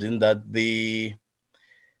cold in that the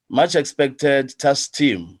much expected task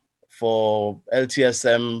team for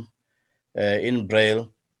LTSM in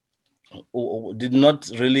Braille did not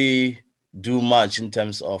really do much in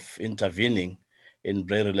terms of intervening in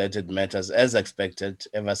Braille-related matters as expected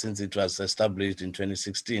ever since it was established in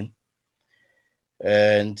 2016.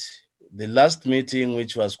 And the last meeting,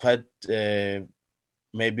 which was quite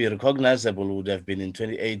maybe recognizable, would have been in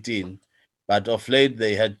 2018. But of late,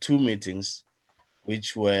 they had 2 meetings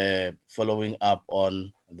which were following up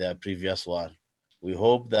on their previous one. We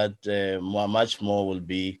hope that much more will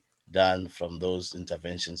be done from those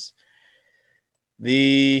interventions.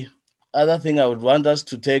 The other thing I would want us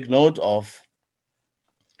to take note of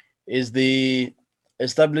is the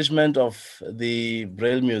establishment of the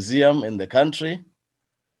Braille Museum in the country,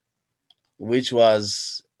 which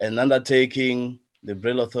was an undertaking the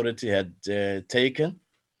Braille Authority had taken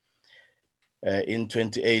in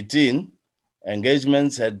 2018.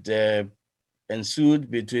 Engagements had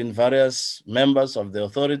ensued between various members of the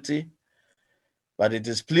authority, but it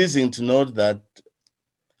is pleasing to note that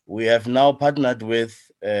we have now partnered with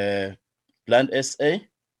Blind SA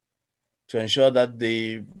to ensure that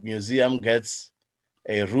the museum gets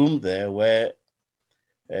a room there where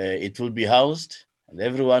it will be housed, and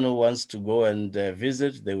everyone who wants to go and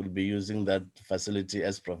visit, they will be using that facility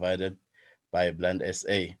as provided by Blind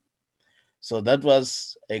SA. So that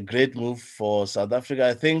was a great move for South Africa.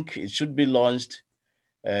 I think it should be launched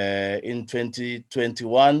in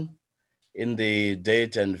 2021 in the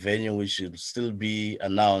date and venue, which should still be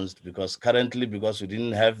announced, because currently, because we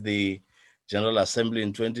didn't have the General Assembly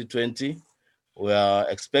in 2020, we are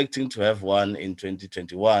expecting to have one in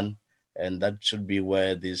 2021, and that should be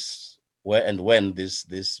where when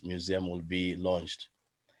this museum will be launched.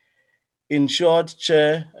 In short,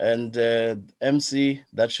 Chair and MC,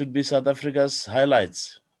 that should be South Africa's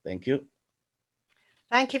highlights. Thank you.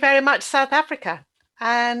 Thank you very much, South Africa.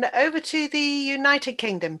 And over to the United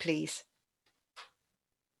Kingdom, please.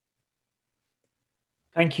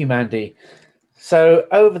 Thank you, Mandy. So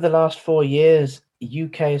over the last 4 years,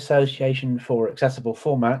 UK Association for Accessible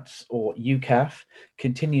Formats, or UCAF,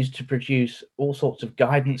 continues to produce all sorts of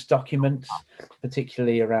guidance documents,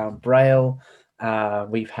 particularly around Braille.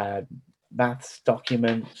 We've had maths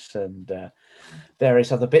documents and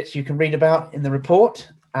various other bits you can read about in the report.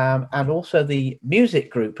 And also the music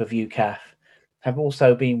group of UCAF have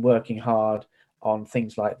also been working hard on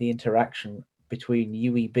things like the interaction between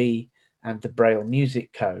UEB and the Braille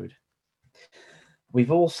Music Code.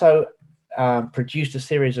 We've also produced a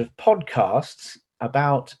series of podcasts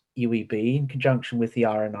about UEB in conjunction with the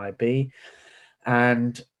RNIB,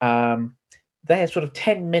 and they're sort of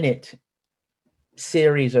 10-minute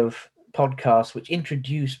series of podcasts which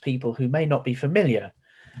introduce people who may not be familiar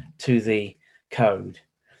to the code,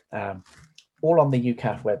 all on the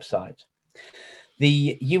UCAF website.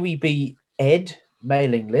 The UEB Ed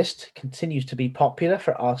mailing list continues to be popular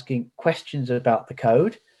for asking questions about the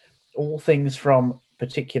code, all things from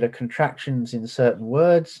particular contractions in certain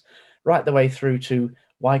words, right the way through to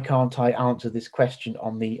why can't I answer this question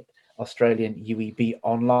on the Australian UEB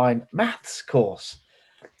online maths course?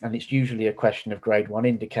 And it's usually a question of grade 1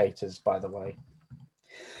 indicators, by the way.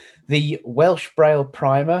 The Welsh Braille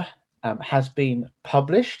Primer has been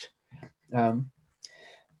published,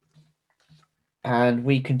 and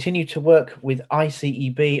we continue to work with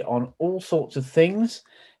ICEB on all sorts of things,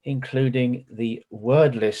 including the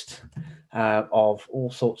word list of all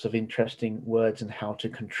sorts of interesting words and how to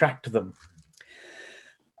contract them.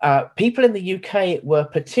 People in the UK were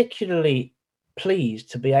particularly pleased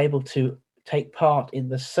to be able to take part in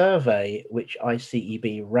the survey which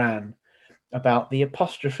ICEB ran about the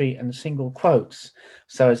apostrophe and single quotes.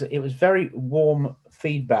 So it was very warm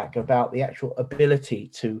feedback about the actual ability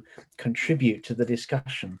to contribute to the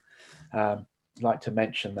discussion. I'd like to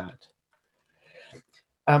mention that.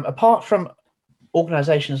 Apart from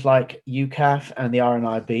organizations like UCAF and the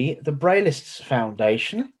RNIB, the Braillists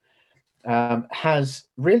Foundation has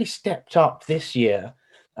really stepped up this year,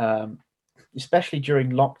 especially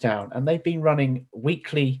during lockdown, and they've been running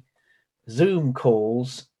weekly Zoom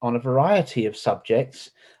calls on a variety of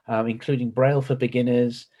subjects, including Braille for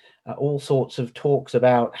beginners, all sorts of talks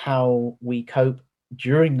about how we cope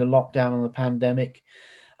during the lockdown and the pandemic,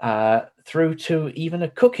 through to even a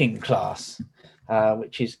cooking class,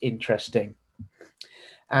 which is interesting.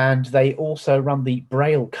 And they also run the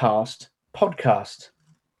Braillecast podcast,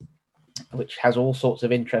 which has all sorts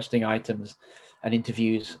of interesting items and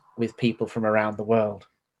interviews with people from around the world.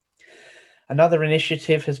 Another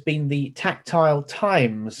initiative has been the Tactile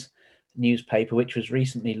Times newspaper, which was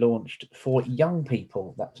recently launched for young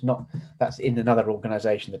people. That's in another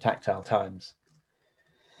organisation, the Tactile Times.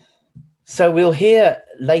 So we'll hear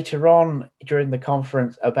later on during the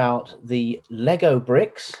conference about the Lego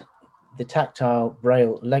bricks, the tactile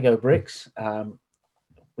Braille Lego bricks,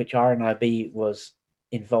 which RNIB was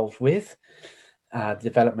involved with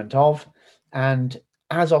development of. And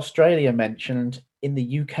as Australia mentioned, in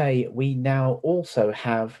the UK, we now also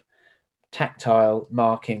have tactile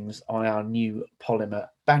markings on our new polymer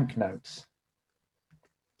banknotes.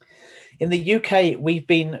 In the UK, we've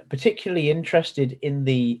been particularly interested in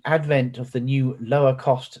the advent of the new lower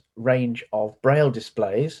cost range of Braille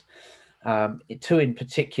displays, two in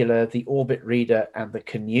particular, the Orbit Reader and the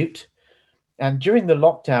Canute. And during the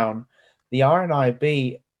lockdown, the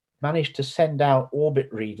RNIB managed to send out Orbit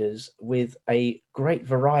Readers with a great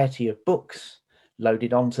variety of books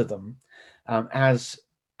loaded onto them, as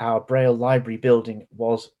our Braille library building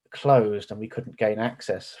was closed and we couldn't gain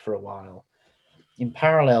access for a while. In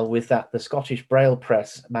parallel with that, the Scottish Braille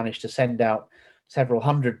Press managed to send out several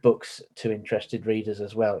hundred books to interested readers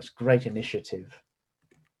as well. It's a great initiative.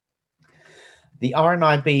 The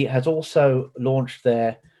RNIB has also launched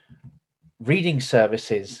their reading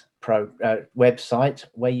services website,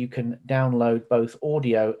 where you can download both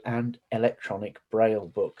audio and electronic Braille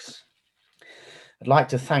books. I'd like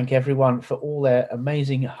to thank everyone for all their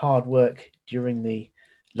amazing hard work during the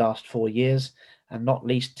last 4 years, and not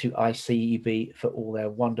least to ICEB for all their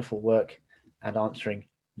wonderful work and answering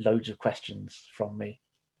loads of questions from me.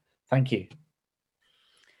 Thank you.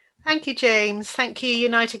 Thank you, James. Thank you,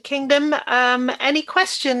 United Kingdom. Any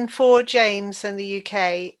question for James in the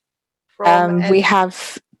UK? We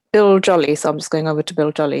have Bill Jolly, so I'm just going over to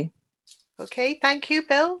Bill Jolly. Okay, thank you,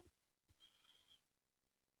 Bill.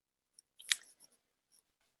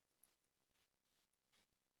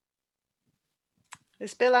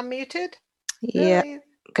 Is Bill unmuted? Yeah, I'm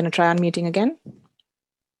going to try unmuting again.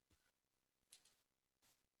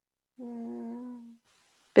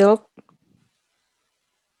 Bill?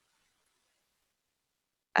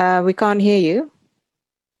 We can't hear you.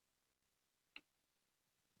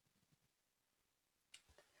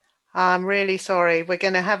 I'm really sorry. We're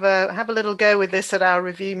going to have a little go with this at our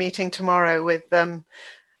review meeting tomorrow with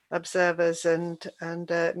observers and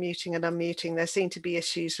muting and unmuting. There seem to be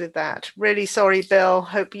issues with that. Really sorry, Bill.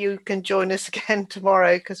 Hope you can join us again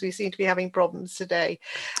tomorrow, because we seem to be having problems today.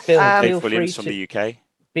 Bill, Dave Williams from the UK.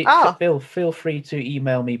 Bill, feel free to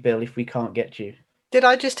email me, Bill, if we can't get you. Did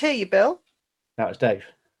I just hear you, Bill? That was Dave.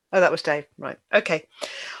 Oh, that was Dave. Right. Okay.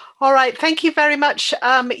 All right. Thank you very much,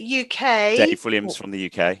 UK. Dave Williams from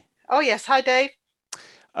the UK. Oh, yes. Hi, Dave.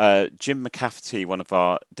 Jim McCafferty, one of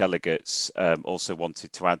our delegates, also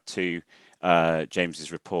wanted to add to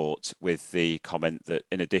James's report with the comment that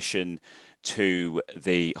in addition to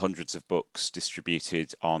the hundreds of books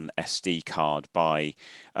distributed on SD card by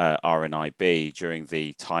RNIB during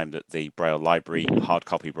the time that the Braille Library, hard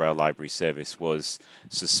copy Braille Library service was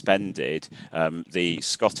suspended, the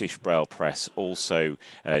Scottish Braille Press also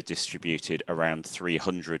distributed around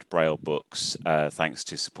 300 Braille books thanks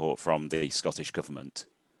to support from the Scottish Government.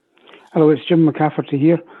 Hello, it's Jim McCafferty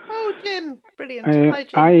here. Oh, Jim, brilliant. Hi, Jim.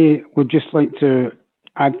 I would just like to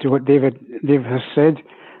add to what Dave has said,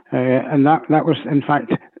 and that was in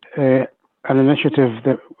fact an initiative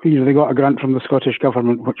that they got a grant from the Scottish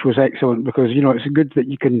Government, which was excellent, because it's good that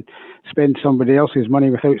you can spend somebody else's money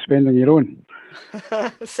without spending your own.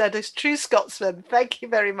 Said as true Scotsman. Thank you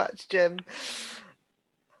very much, Jim.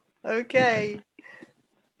 Okay.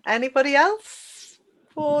 Anybody else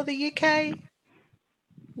for the UK?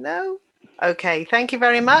 No? Okay, thank you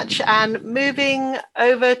very much. And moving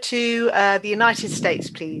over to the United States,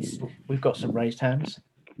 please. We've got some raised hands.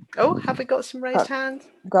 Oh, have we got some raised hands?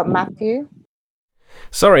 Got Matthew.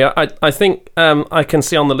 Sorry, I think I can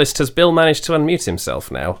see on the list, has Bill managed to unmute himself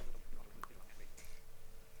now?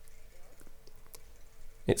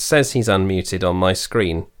 It says he's unmuted on my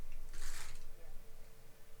screen.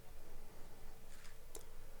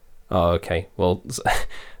 Oh, okay. Well,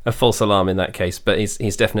 a false alarm in that case, but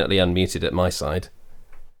he's definitely unmuted at my side.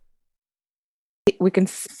 We can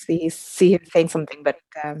see him saying something, but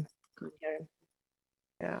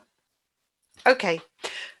yeah. Okay.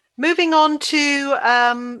 Moving on to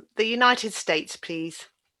the United States, please.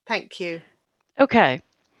 Thank you. Okay.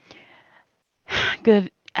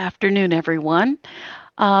 Good afternoon, everyone.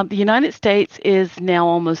 The United States is now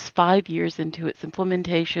almost 5 years into its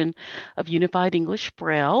implementation of Unified English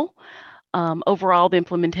Braille. Overall, the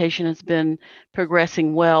implementation has been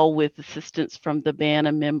progressing well with assistance from the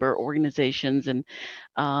BANA member organizations and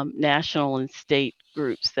national and state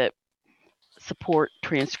groups that support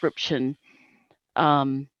transcription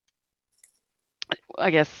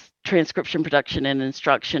I guess, transcription, production, and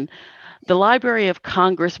instruction. The Library of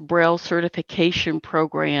Congress Braille Certification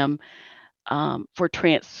Program for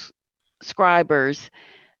transcribers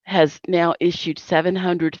has now issued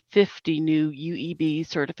 750 new UEB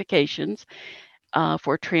certifications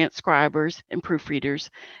for transcribers and proofreaders,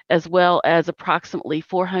 as well as approximately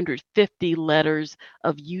 450 letters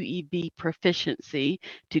of UEB proficiency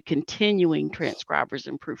to continuing transcribers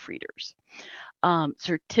and proofreaders.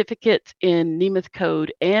 Certificates in Nemeth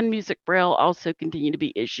Code and Music Braille also continue to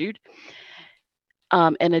be issued.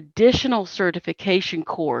 An additional certification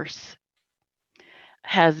course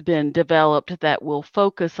has been developed that will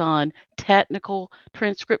focus on technical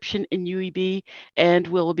transcription in UEB and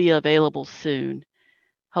will be available soon,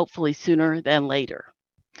 hopefully sooner than later.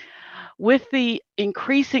 With the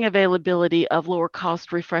increasing availability of lower cost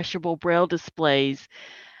refreshable Braille displays,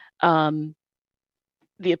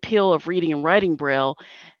 the appeal of reading and writing Braille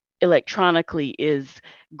electronically is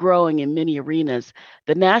growing in many arenas.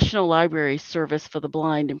 The National Library Service for the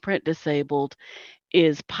Blind and Print Disabled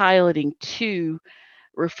is piloting 2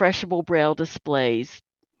 refreshable Braille displays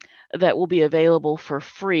that will be available for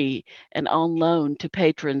free and on loan to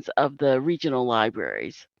patrons of the regional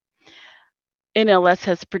libraries. NLS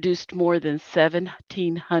has produced more than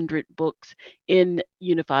 1,700 books in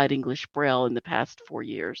Unified English Braille in the past 4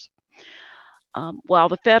 years. While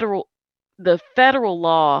the federal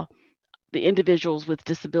law, the Individuals with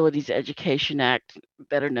Disabilities Education Act,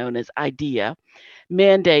 better known as IDEA,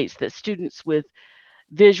 mandates that students with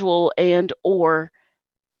visual and or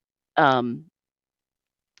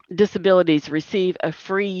disabilities receive a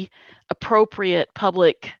free, appropriate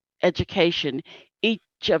public education. Each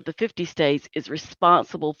of the 50 states is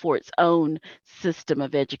responsible for its own system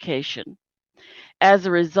of education. As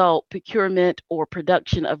a result, procurement or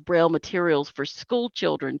production of Braille materials for school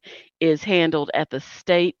children is handled at the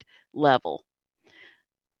state level.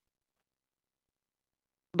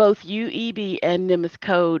 Both UEB and Nemeth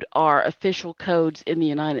Code are official codes in the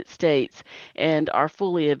United States and are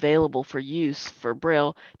fully available for use for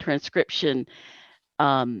Braille transcription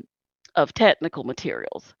of technical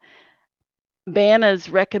materials. BANA's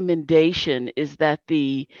recommendation is that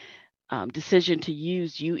the decision to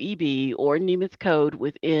use UEB or Nemeth Code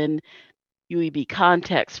within UEB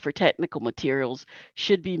context for technical materials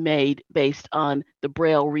should be made based on the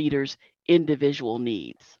Braille reader's individual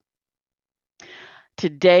needs. To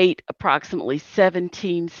date, approximately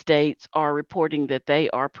 17 states are reporting that they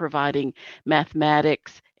are providing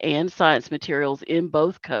mathematics and science materials in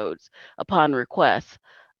both codes upon request.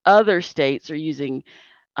 Other states are using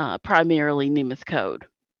primarily Nemeth Code.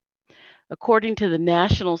 According to the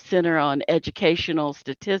National Center on Educational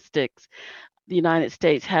Statistics, the United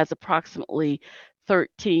States has approximately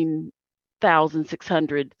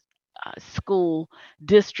 13,600 school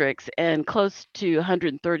districts and close to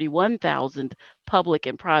 131,000 public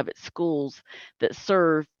and private schools that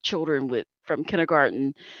serve children from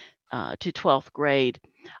kindergarten to 12th grade.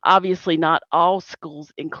 Obviously, not all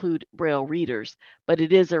schools include Braille readers, but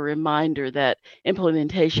it is a reminder that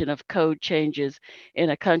implementation of code changes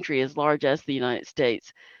in a country as large as the United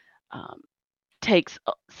States takes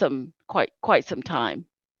quite some time.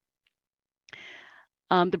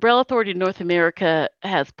 The Braille Authority of North America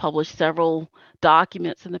has published several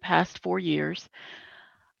documents in the past 4 years.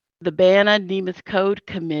 The BANA Nemeth Code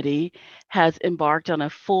Committee has embarked on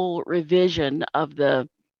a full revision of the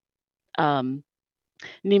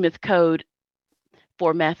Nemeth Code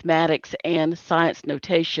for mathematics and science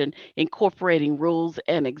notation, incorporating rules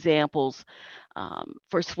and examples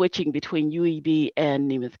for switching between UEB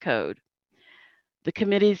and Nemeth Code. The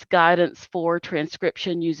committee's guidance for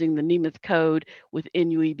transcription using the Nemeth Code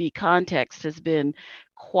within UEB context has been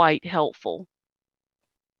quite helpful.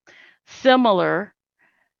 Similar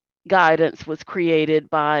guidance was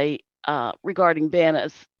created by regarding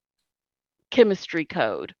BANA's chemistry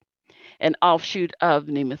code, an offshoot of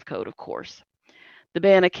Nemeth Code, of course. The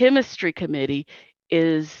BANA Chemistry Committee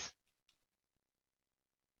is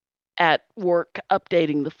at work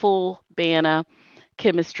updating the full BANA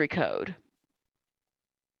Chemistry Code.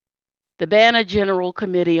 The BANA General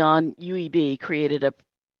Committee on UEB created a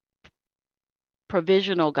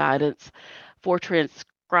provisional guidance for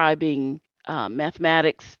transcribing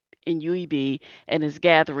mathematics in UEB and is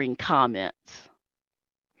gathering comments.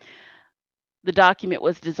 The document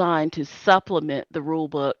was designed to supplement the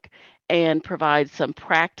rulebook and provide some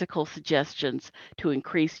practical suggestions to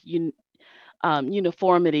increase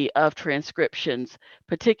uniformity of transcriptions,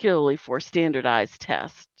 particularly for standardized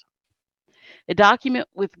tests. A document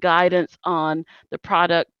with guidance on the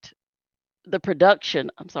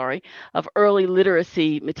production of early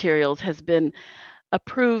literacy materials has been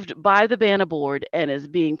approved by the BANA board and is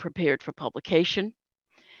being prepared for publication.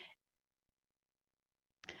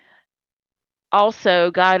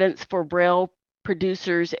 Also, guidance for Braille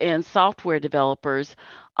producers and software developers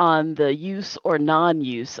on the use or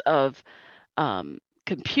non-use of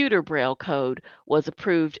computer Braille code was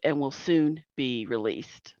approved and will soon be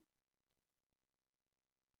released.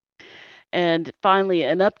 And finally,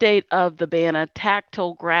 an update of the BANA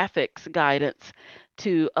tactile graphics guidance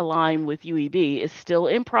to align with UEB is still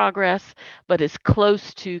in progress, but is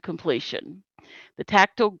close to completion. The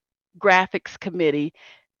Tactile Graphics Committee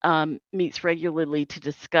meets regularly to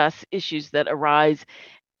discuss issues that arise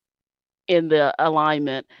in the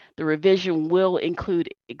alignment. The revision will include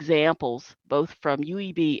examples both from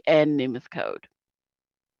UEB and Nemeth Code.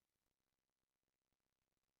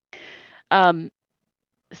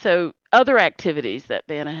 So other activities that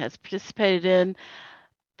BANA has participated in,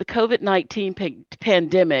 the COVID-19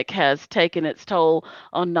 pandemic has taken its toll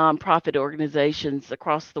on nonprofit organizations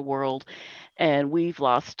across the world, and we've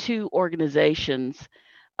lost 2 organizations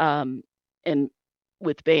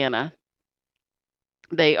with BANA.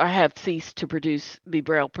 They have ceased to produce the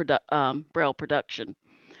Braille production.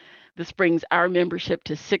 This brings our membership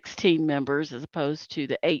to 16 members as opposed to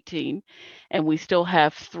the 18, and we still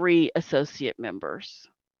have 3 associate members.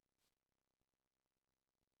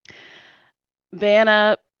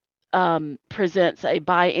 BANA presents a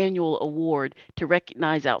biannual award to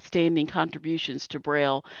recognize outstanding contributions to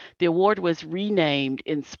Braille. The award was renamed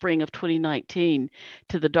in spring of 2019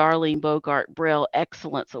 to the Darlene Bogart Braille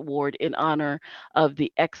Excellence Award in honor of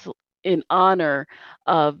the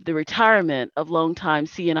retirement of longtime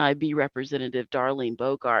CNIB representative Darlene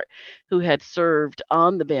Bogart, who had served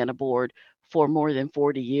on the BANA board for more than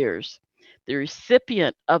 40 years. The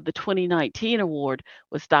recipient of the 2019 award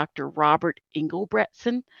was Dr. Robert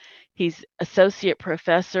Engelbretson. He's associate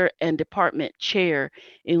professor and department chair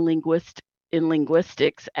in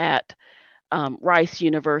linguistics at Rice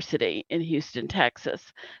University in Houston, Texas.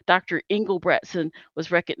 Dr. Engelbretson was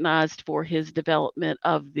recognized for his development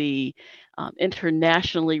of the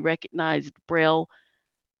internationally recognized Braille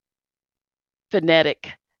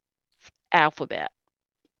phonetic alphabet.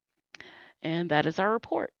 And that is our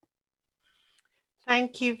report.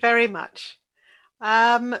 Thank you very much.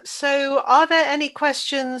 So are there any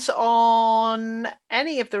questions on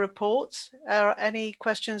any of the reports, or any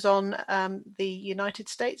questions on the United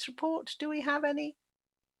States report? Do we have any?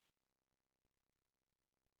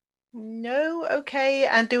 No? Okay.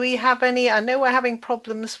 And do we have any? I know we're having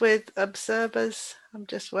problems with observers. I'm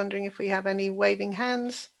just wondering if we have any waving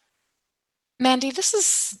hands. Mandy, this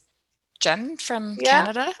is Jen from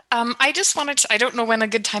Canada. I just wanted to, I don't know when a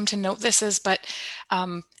good time to note this is, but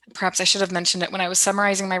perhaps I should have mentioned it when I was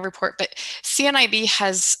summarizing my report, but CNIB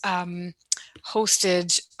has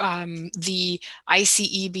hosted the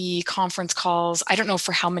ICEB conference calls. I don't know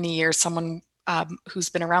for how many years. Someone who's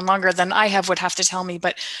been around longer than I have would have to tell me,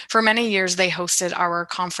 but for many years they hosted our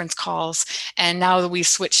conference calls, and now that we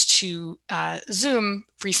switched to Zoom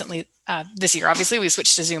recently, this year obviously we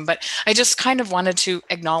switched to Zoom, but I just kind of wanted to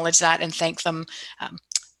acknowledge that and thank them.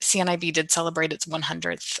 CNIB did celebrate its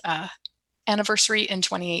 100th anniversary in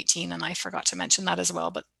 2018, and I forgot to mention that as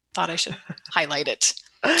well, but thought I should highlight it.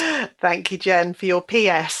 Thank you, Jen, for your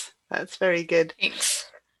PS. That's very good. Thanks.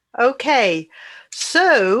 Okay,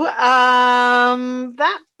 so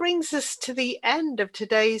that brings us to the end of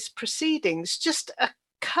today's proceedings. Just a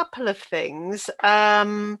couple of things.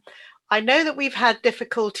 I know that we've had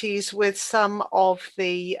difficulties with some of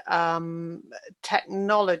the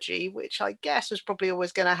technology, which I guess was probably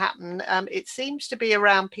always going to happen. It seems to be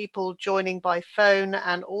around people joining by phone,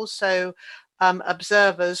 and also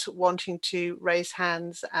observers wanting to raise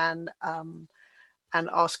hands and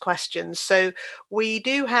ask questions. So we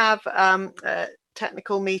do have a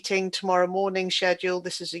technical meeting tomorrow morning scheduled.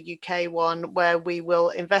 This is a UK one where we will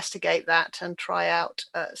investigate that and try out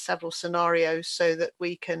several scenarios so that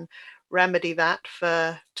we can remedy that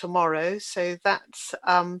for tomorrow. So that's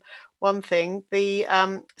one thing. The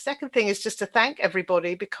second thing is just to thank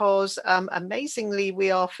everybody, because amazingly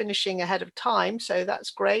we are finishing ahead of time, so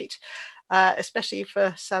that's great, especially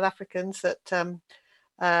for South Africans, that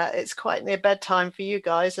it's quite near bedtime for you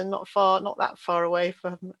guys, and not that far away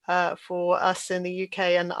from for us in the UK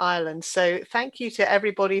and Ireland. So thank you to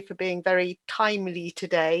everybody for being very timely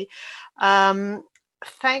today.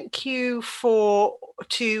 Thank you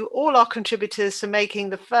to all our contributors for making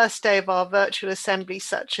the first day of our virtual assembly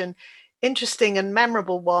such an interesting and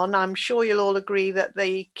memorable one. I'm sure you'll all agree that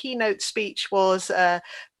the keynote speech was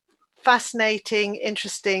fascinating,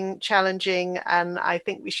 interesting, challenging, and I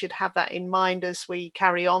think we should have that in mind as we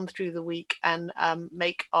carry on through the week and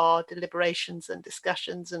make our deliberations and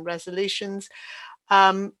discussions and resolutions.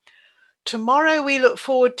 Tomorrow we look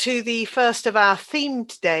forward to the first of our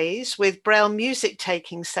themed days with Braille music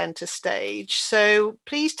taking centre stage. So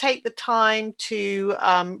please take the time to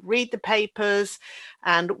read the papers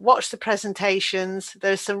and watch the presentations.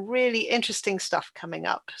 There's some really interesting stuff coming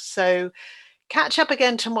up. So catch up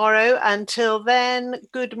again tomorrow. Until then,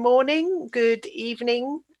 good morning, good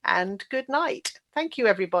evening, and good night. Thank you,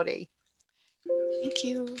 everybody. Thank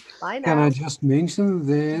you. Bye now. Can I just mention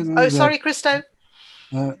then? Oh, sorry, Christo.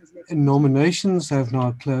 Nominations have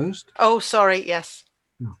now closed. Oh, sorry. Yes.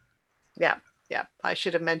 No. Yeah. I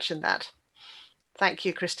should have mentioned that. Thank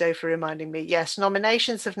you, Christo, for reminding me. Yes,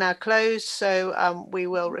 nominations have now closed. So we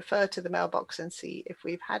will refer to the mailbox and see if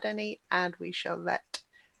we've had any, and we shall let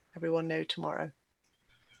everyone know tomorrow.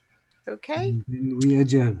 Okay. And then we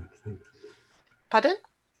adjourn. Pardon?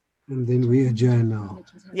 And then we adjourn now.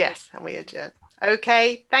 Yes, and we adjourn.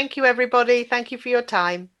 Okay. Thank you, everybody. Thank you for your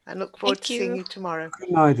time, and look forward to seeing you tomorrow.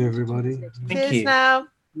 Good night, everybody. Cheers now.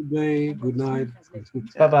 Good day. Good night.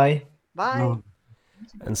 Bye-bye. Bye.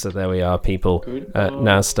 And so there we are, people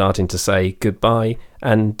now starting to say goodbye.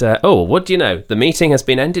 And, what do you know? The meeting has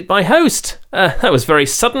been ended by host. That was very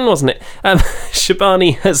sudden, wasn't it?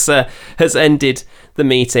 Shabani has ended the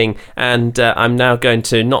meeting, and I'm now going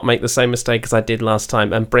to not make the same mistake as I did last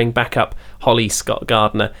time and bring back up Holly Scott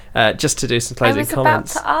Gardner just to do some closing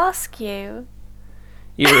comments. I was about to ask you.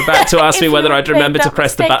 You were about to ask me whether I'd remember to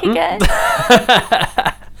press the button.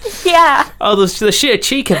 Yeah. Oh, the sheer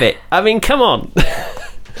cheek of it. I mean, come on.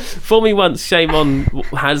 Fool me once, shame on.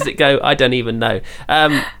 How does it go? I don't even know.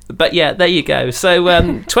 But yeah, there you go.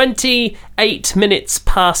 So 28 minutes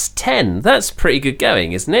past 10. That's pretty good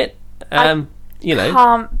going, isn't it?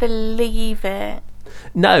 Can't believe it.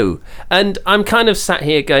 No. And I'm kind of sat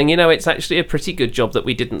here going, it's actually a pretty good job that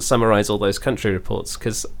we didn't summarise all those country reports,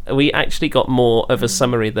 because we actually got more of a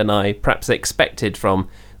summary than I perhaps expected from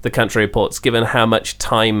the country reports, given how much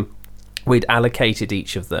time we'd allocated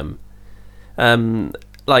each of them.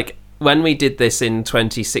 Like when we did this in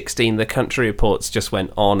 2016, the country reports just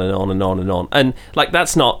went on and on and on and on. And like,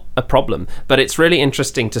 that's not a problem, but it's really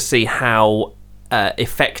interesting to see how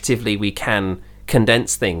effectively we can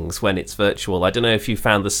condense things when it's virtual. I don't know if you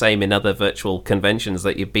found the same in other virtual conventions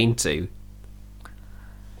that you've been to.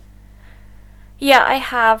 Yeah, I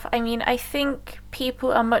have. I mean, I think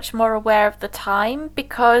people are much more aware of the time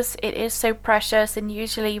because it is so precious, and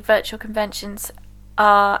usually virtual conventions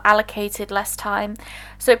are allocated less time.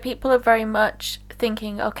 So people are very much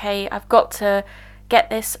thinking, okay, I've got to get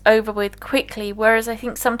this over with quickly. Whereas I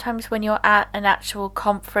think sometimes when you're at an actual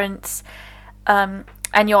conference and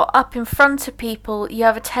you're up in front of people, you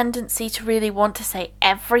have a tendency to really want to say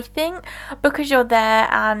everything because you're there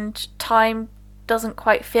and time doesn't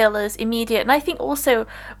quite feel as immediate. And I think also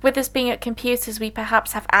with us being at computers, we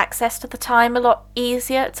perhaps have access to the time a lot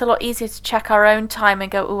easier. It's a lot easier to check our own time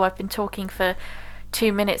and go, oh, I've been talking for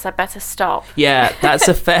 2 minutes, I better stop. Yeah, that's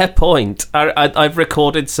a fair point. I've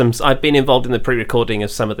recorded I've been involved in the pre-recording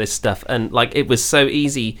of some of this stuff, and like it was so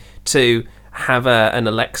easy to have an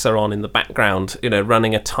Alexa on in the background,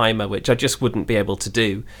 running a timer, which I just wouldn't be able to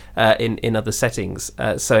do in other settings.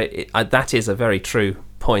 So that is a very true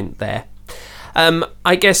point there.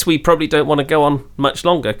 I guess we probably don't want to go on much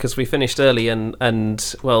longer because we finished early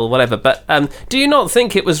and well, whatever. But do you not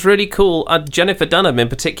think it was really cool, Jennifer Dunham in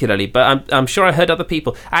particularly, but I'm sure I heard other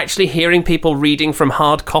people, actually hearing people reading from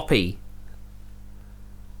hard copy?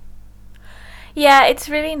 Yeah, it's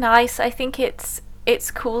really nice. I think it's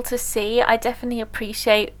cool to see. I definitely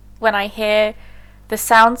appreciate when I hear the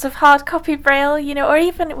sounds of hard copy Braille, or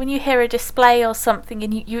even when you hear a display or something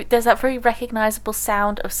and you there's that very recognisable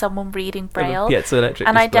sound of someone reading Braille. Yeah, it's an electric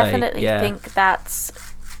and display. I definitely think that's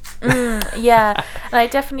yeah, and I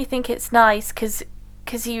definitely think it's nice because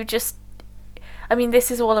you just, I mean, this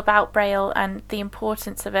is all about Braille and the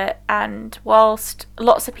importance of it, and whilst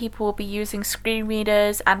lots of people will be using screen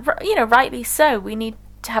readers, and rightly so, we need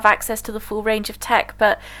to have access to the full range of tech,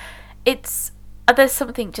 but there's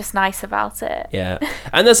something just nice about it. Yeah.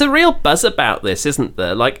 And there's a real buzz about this, isn't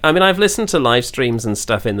there? Like, I mean, I've listened to live streams and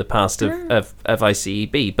stuff in the past of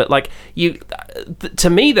ICEB, but like to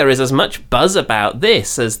me, there is as much buzz about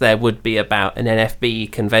this as there would be about an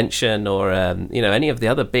NFB convention or, any of the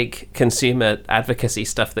other big consumer advocacy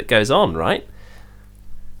stuff that goes on, right?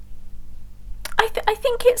 I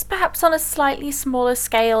think it's perhaps on a slightly smaller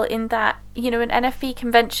scale in that, an NFB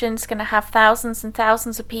convention's going to have thousands and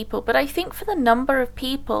thousands of people. But I think for the number of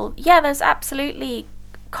people, yeah, there's absolutely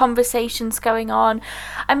conversations going on.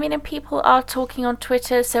 I mean, and people are talking on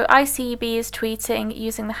Twitter. So ICEB is tweeting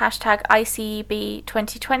using the hashtag ICEB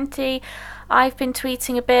 2020. I've been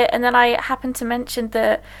tweeting a bit, and then I happened to mention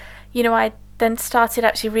that, I then started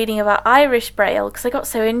actually reading about Irish Braille because I got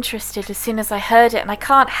so interested as soon as I heard it, and I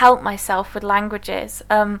can't help myself with languages.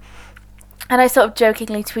 And I sort of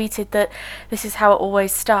jokingly tweeted that this is how it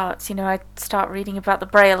always starts. I start reading about the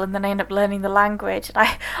Braille and then I end up learning the language.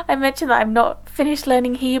 And I mentioned that I'm not finished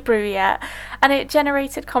learning Hebrew yet. And it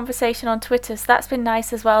generated conversation on Twitter. So that's been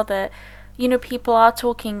nice as well that, people are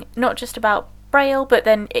talking not just about Braille, but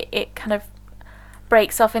then it kind of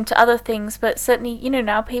breaks off into other things. But certainly,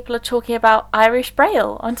 now people are talking about Irish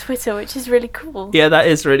Braille on Twitter, which is really cool. Yeah, that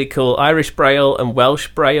is really cool. Irish Braille and Welsh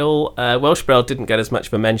Braille. Welsh Braille didn't get as much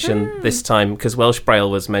of a mention this time because Welsh Braille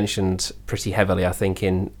was mentioned pretty heavily, I think,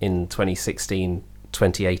 in 2016,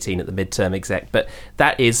 2018 at the midterm exec. But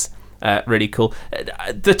that is really cool.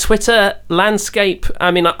 The Twitter landscape,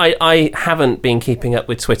 I mean, I haven't been keeping up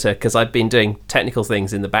with Twitter because I've been doing technical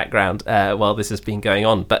things in the background while this has been going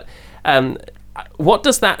on. But what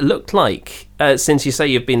does that look like since you say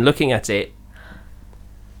you've been looking at it?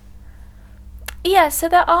 Yeah, so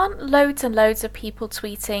there aren't loads and loads of people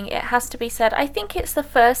tweeting, it has to be said. I think it's the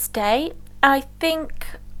first day. I think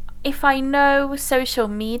if I know social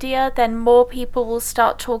media, then more people will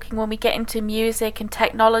start talking when we get into music and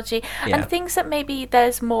technology and things that maybe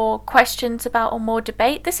there's more questions about or more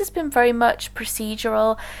debate. This has been very much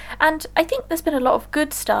procedural, and I think there's been a lot of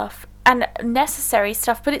good stuff and necessary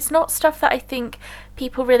stuff, but it's not stuff that I think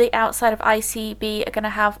people really outside of ICEB are going to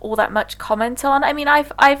have all that much comment on. I mean,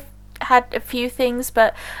 I've had a few things,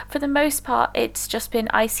 but for the most part it's just been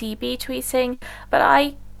ICEB tweeting. But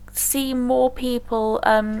I see more people,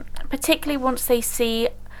 particularly once they see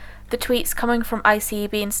the tweets coming from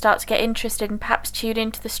ICEB and start to get interested and perhaps tune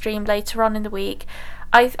into the stream later on in the week,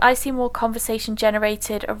 I see more conversation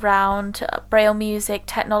generated around Braille music,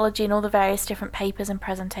 technology, and all the various different papers and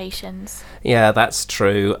presentations. Yeah, that's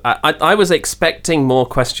true. I was expecting more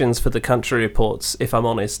questions for the country reports, if I'm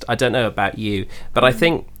honest. I don't know about you, but I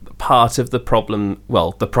think part of the problem,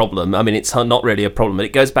 I mean, it's not really a problem, but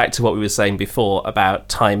it goes back to what we were saying before about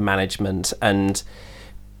time management and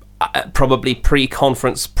probably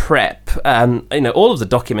pre-conference prep. All of the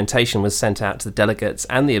documentation was sent out to the delegates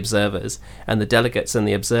and the observers, and the delegates and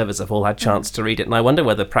the observers have all had a chance to read it. And I wonder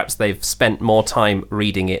whether perhaps they've spent more time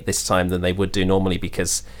reading it this time than they would do normally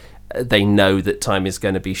because they know that time is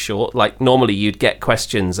going to be short. Like normally you'd get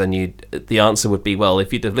questions and the answer would be, well,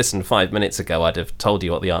 if you'd have listened 5 minutes ago, I'd have told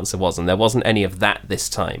you what the answer was. And there wasn't any of that this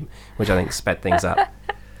time, which I think sped things up.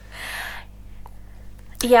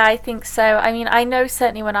 Yeah, I think so. I mean, I know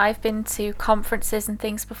certainly when I've been to conferences and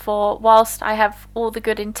things before, whilst I have all the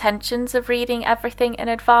good intentions of reading everything in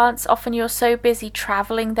advance, often you're so busy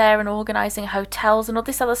travelling there and organising hotels and all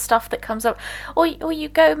this other stuff that comes up. Or you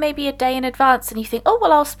go maybe a day in advance and you think, oh,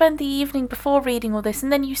 well, I'll spend the evening before reading all this.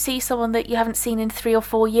 And then you see someone that you haven't seen in 3 or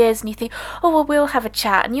 4 years and you think, oh, well, we'll have a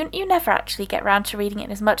chat. And you never actually get around to reading it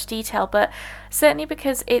in as much detail. But certainly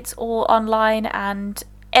because it's all online and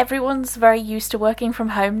everyone's very used to working from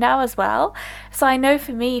home now as well. So I know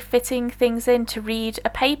for me, fitting things in to read a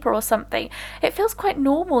paper or something, it feels quite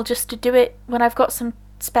normal just to do it when I've got some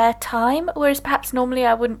spare time, whereas perhaps normally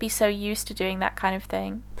I wouldn't be so used to doing that kind of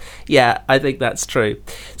thing. Yeah, I think that's true.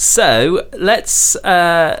 So let's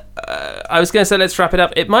I was going to say let's wrap it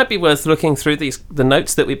up. It might be worth looking through the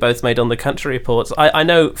notes that we both made on the country reports. I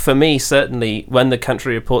know for me, certainly when the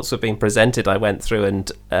country reports were being presented, I went through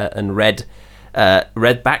and read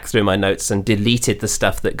back through my notes and deleted the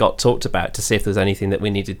stuff that got talked about to see if there was anything that we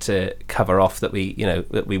needed to cover off that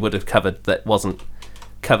we would have covered that wasn't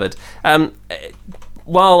covered.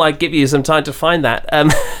 While I give you some time to find that,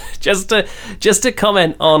 just to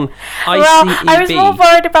comment on ICEB. Well, I was more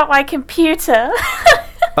worried about my computer.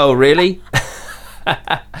 Oh, really?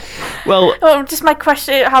 Well, just my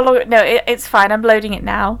question. How long? No, it's fine. I'm loading it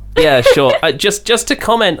now. Yeah, sure. Just to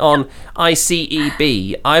comment on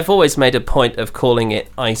ICEB, I've always made a point of calling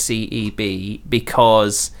it ICEB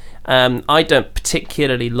because I don't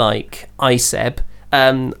particularly like ICEB.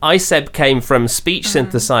 ICEB came from speech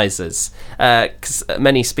synthesizers, because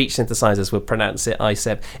many speech synthesizers would pronounce it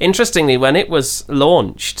ICEB. Interestingly, when it was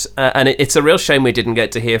launched, and it's a real shame we didn't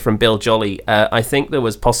get to hear from Bill Jolly, I think there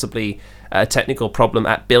was possibly a technical problem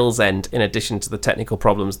at Bill's end in addition to the technical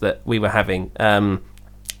problems that we were having.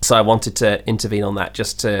 So I wanted to intervene on that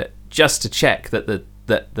just to check that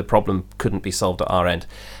the problem couldn't be solved at our end.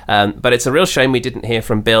 But it's a real shame we didn't hear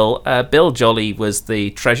from Bill. Bill Jolly was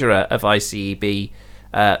the treasurer of ICEB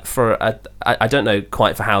I don't know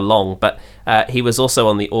quite for how long, but he was also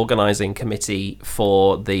on the organising committee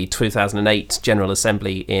for the 2008 General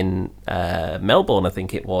Assembly in Melbourne, I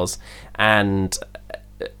think it was, and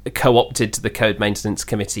co-opted to the Code Maintenance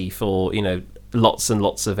Committee for, lots and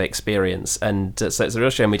lots of experience. And so it's a real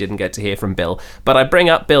shame we didn't get to hear from Bill. But I bring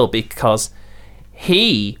up Bill because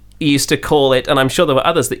he used to call it, and I'm sure there were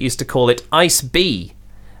others that used to call it, ICE-B.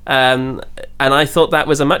 And I thought that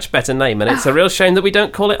was a much better name, and it's a real shame that we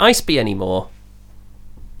don't call it ICE-B anymore.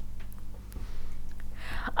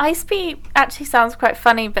 ICE-B actually sounds quite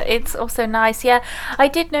funny, but it's also nice. Yeah, I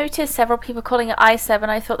did notice several people calling it ICEB,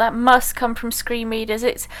 and I thought that must come from screen readers.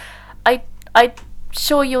 I'm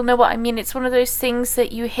sure you'll know what I mean. It's one of those things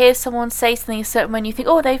that you hear someone say something a certain way and you think,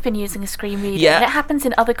 oh, they've been using a screen reader. Yeah. And it happens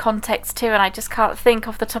in other contexts too, and I just can't think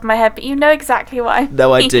off the top of my head, but you know exactly what I mean.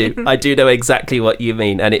 No, I do. I do know exactly what you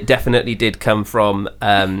mean, and it definitely did come from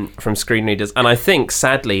screen readers. And I think,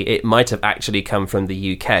 sadly, it might have actually come from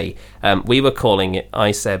the UK. We were calling it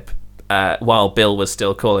ICEB while Bill was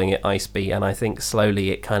still calling it ICE-B, and I think slowly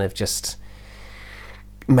it kind of just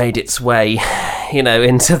made its way,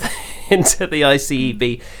 into the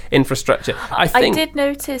ICE-B infrastructure. I did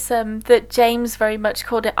notice that James very much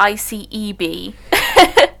called it ICEB.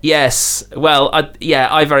 Yes, well,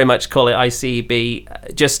 I very much call it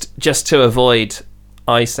ICEB just to avoid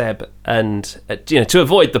ICEB and to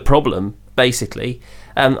avoid the problem, basically.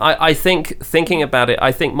 I think, thinking about it,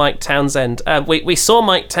 I think Mike Townsend, we saw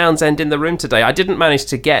Mike Townsend in the room today. I didn't manage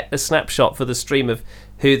to get a snapshot for the stream of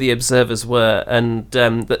who the observers were, and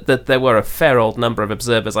that there were a fair old number of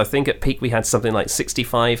observers. I think at peak we had something like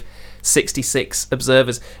 65, 66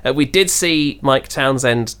 observers. We did see Mike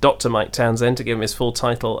Townsend, Dr. Mike Townsend, to give him his full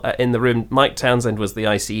title, in the room. Mike Townsend was the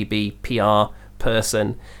ICEB PR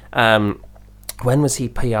person. When was he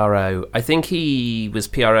PRO? I think he was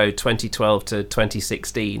PRO 2012 to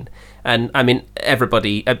 2016. And, I mean,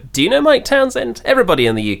 everybody... do you know Mike Townsend? Everybody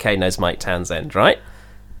in the UK knows Mike Townsend, right?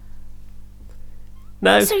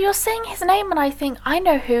 No. So you're saying his name and I think, I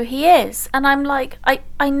know who he is. And I'm like,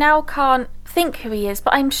 I now can't think who he is,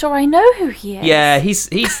 but I'm sure I know who he is. Yeah,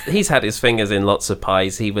 he's had his fingers in lots of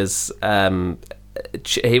pies. He was president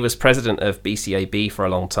of BCAB for a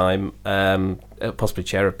long time, possibly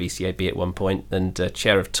chair of BCAB at one point, and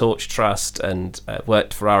chair of Torch Trust, and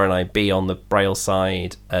worked for RNIB on the Braille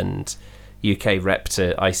side, and UK rep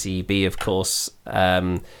to ICEB, of course.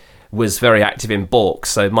 Was very active in BORC.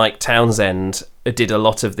 So Mike Townsend did a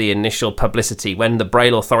lot of the initial publicity when the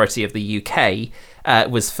Braille Authority of the UK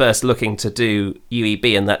was first looking to do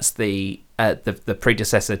UEB, and that's the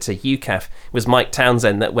predecessor to UCAF. Was Mike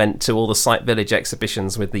Townsend that went to all the Sight Village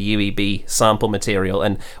exhibitions with the UEB sample material,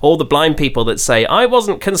 and all the blind people that say, I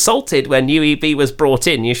wasn't consulted when UEB was brought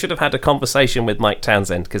in. You should have had a conversation with Mike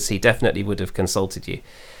Townsend, because he definitely would have consulted you.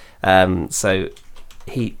 So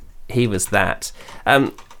he was that.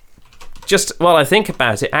 Just while I think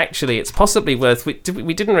about it, actually, it's possibly worth... We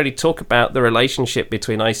didn't really talk about the relationship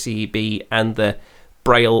between ICEB and the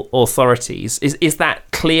Braille authorities. Is that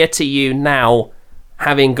clear to you now,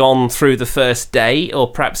 having gone through the first day, or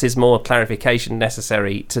perhaps is more clarification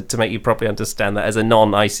necessary to make you properly understand that as a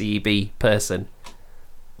non-ICEB person?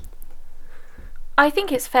 I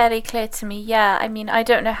think it's fairly clear to me, yeah. I mean, I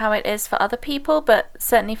don't know how it is for other people, but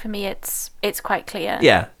certainly for me it's quite clear.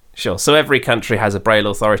 Yeah. Sure. So every country has a Braille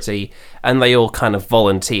authority, and they all kind of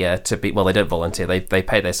volunteer to be... Well, they don't volunteer. They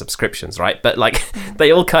pay their subscriptions, right? But,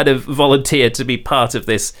 they all kind of volunteer to be part of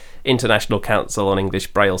this International Council on English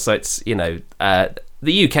Braille. So it's, the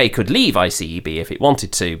UK could leave ICEB if it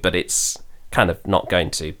wanted to, but it's kind of not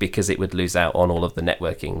going to, because it would lose out on all of the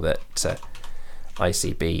networking that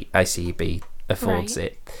ICEB affords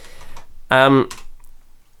it.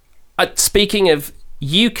 Speaking of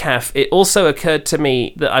UCAF, it also occurred to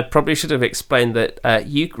me that I probably should have explained that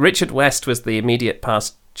Richard West was the immediate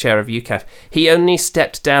past chair of UCAF. He only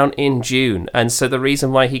stepped down in June, and so the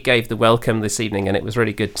reason why he gave the welcome this evening, and it was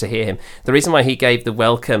really good to hear him, the reason why he gave the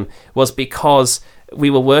welcome was because we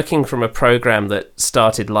were working from a programme that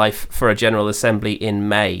started life for a General Assembly in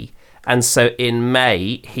May. And so in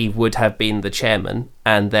May, he would have been the chairman,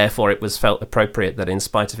 and therefore it was felt appropriate that, in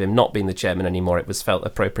spite of him not being the chairman anymore, it was felt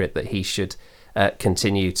appropriate that he should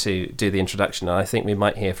continue to do the introduction. And I think we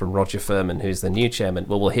might hear from Roger Furman, who's the new chairman.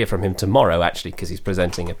 Well, we'll hear from him tomorrow, actually, because he's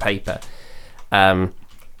presenting a paper.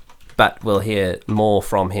 But we'll hear more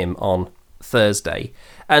from him on Thursday.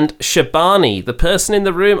 And Shabani, the person in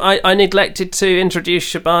the room, I neglected to introduce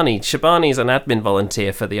Shabani. Shabani's an admin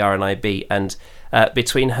volunteer for the RNIB, and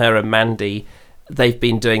between her and Mandy, they've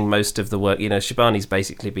been doing most of the work. Shibani's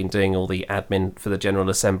basically been doing all the admin for the General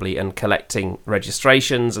Assembly and collecting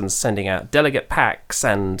registrations and sending out delegate packs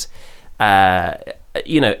and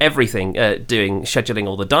everything, scheduling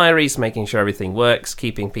all the diaries, making sure everything works,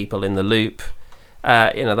 keeping people in the loop.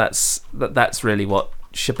 That's really what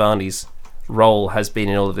Shibani's role has been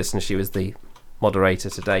in all of this, and she was the moderator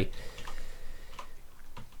today.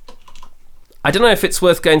 I don't know if it's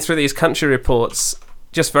worth going through these country reports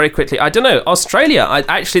just very quickly. I don't know. Australia,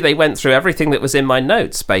 they went through everything that was in my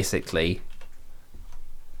notes, basically.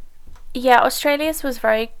 Yeah, Australia's was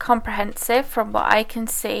very comprehensive from what I can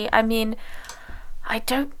see. I mean, I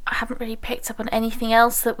haven't really picked up on anything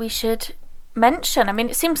else that we should mention. I mean,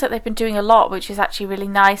 it seems like they've been doing a lot, which is actually really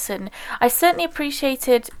nice, and I certainly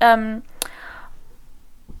appreciated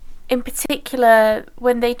in particular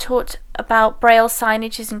when they talked about Braille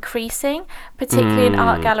signage is increasing, particularly in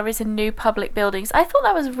art galleries and new public buildings. I thought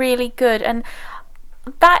that was really good, and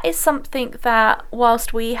that is something that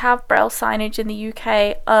whilst we have Braille signage in the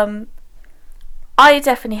UK, I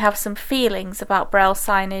definitely have some feelings about Braille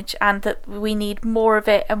signage, and that we need more of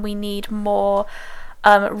it, and we need more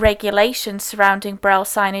regulations surrounding Braille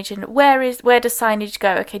signage. And where does signage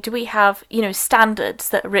go? Okay, do we have standards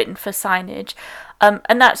that are written for signage?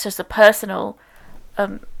 And that's just a personal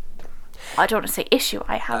I don't want to say issue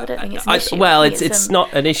I have. I don't think it's an issue. Well, it's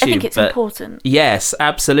not an issue. I think it's important. Yes,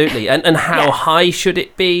 absolutely. And how high should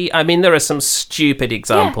it be? I mean, there are some stupid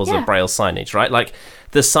examples of Braille signage, right? Like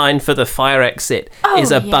the sign for the fire exit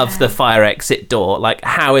is above the fire exit door. Like,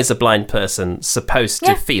 how is a blind person supposed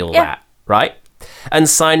to feel that, right? And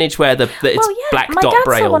signage where it's black dot Braille.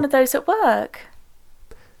 My dad saw one of those at work.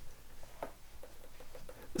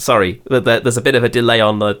 Sorry, there's a bit of a delay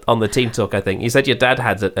on the team talk, I think. You said your dad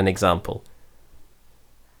had an example.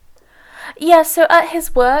 Yeah, so at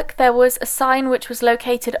his work, there was a sign which was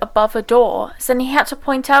located above a door. So he had to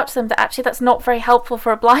point out to them that actually that's not very helpful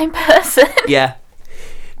for a blind person. Yeah.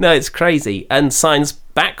 No, it's crazy. And signs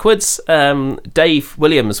backwards. Dave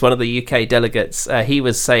Williams, one of the UK delegates, he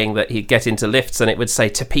was saying that he'd get into lifts and it would say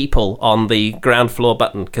 "to people" on the ground floor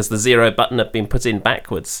button because the 0 button had been put in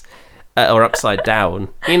backwards. Or upside down,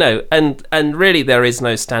 and really there is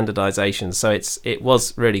no standardization, so it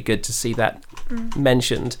was really good to see that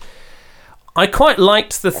mentioned. I quite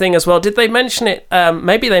liked the thing as well. Did they mention it?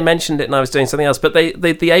 Maybe they mentioned it and I was doing something else, but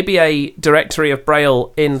the ABA Directory of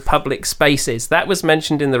Braille in Public Spaces, that was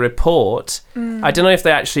mentioned in the report. I don't know if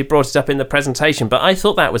they actually brought it up in the presentation, but I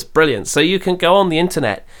thought that was brilliant. So you can go on the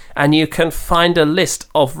internet and you can find a list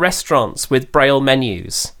of restaurants with Braille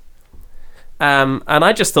menus. And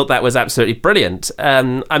I just thought that was absolutely brilliant.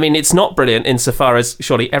 I mean, it's not brilliant insofar as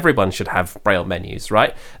surely everyone should have Braille menus,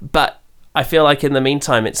 right? But I feel like in the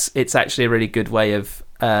meantime, it's actually a really good way of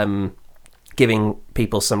giving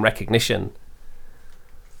people some recognition.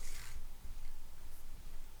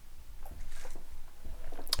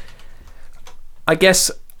 I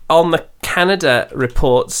guess on the Canada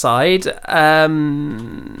report side,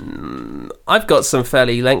 I've got some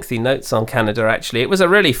fairly lengthy notes on Canada, actually. It was a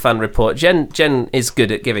really fun report. Jen is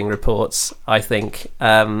good at giving reports, I think.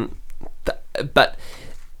 But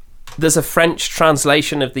there's a French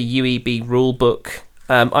translation of the UEB rulebook.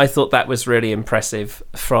 I thought that was really impressive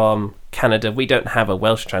from Canada. We don't have a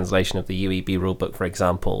Welsh translation of the UEB rulebook, for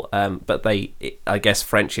example, but I guess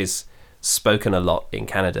French is spoken a lot in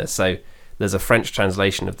Canada, so there's a French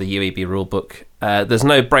translation of the UEB rulebook. There's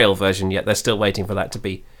no Braille version yet. They're still waiting for that to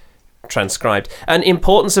be transcribed. And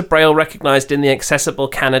importance of Braille recognised in the Accessible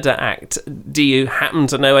Canada Act. Do you happen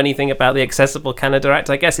to know anything about the Accessible Canada Act?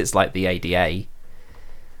 I guess it's like the ADA.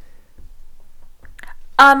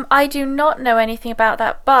 I do not know anything about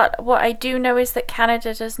that, but what I do know is that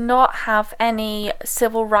Canada does not have any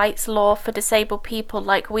civil rights law for disabled people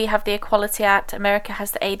like we have the Equality Act. America has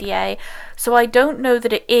the ADA. So I don't know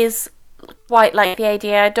that it is quite like the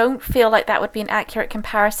ADA. I don't feel like that would be an accurate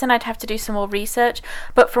comparison. I'd have to do some more research,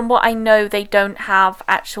 but from what I know, they don't have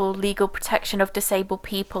actual legal protection of disabled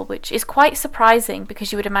people, which is quite surprising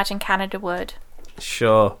because you would imagine Canada would.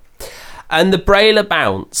 Sure. And the Braille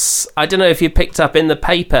Bounce, I don't know if you picked up in the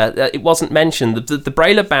paper, it wasn't mentioned. The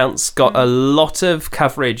Braille Bounce got a lot of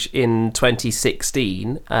coverage in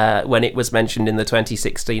 2016 when it was mentioned in the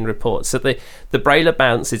 2016 report. So the Braille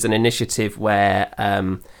Bounce is an initiative where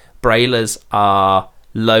Braillers are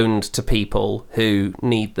loaned to people who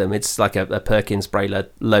need them. It's like a Perkins Braille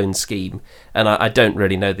loan scheme. And I don't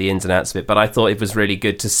really know the ins and outs of it, but I thought it was really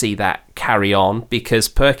good to see that carry on because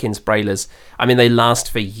Perkins Braillers, I mean, they last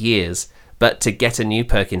for years. But to get a new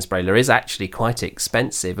Perkins Brailler is actually quite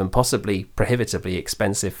expensive and possibly prohibitively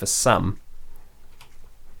expensive for some.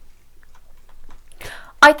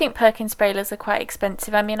 I think Perkins Braillers are quite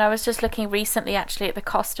expensive. I mean, I was just looking recently actually at the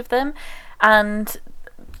cost of them, and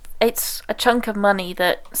it's a chunk of money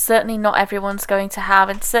that certainly not everyone's going to have.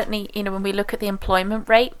 And certainly, you know, when we look at the employment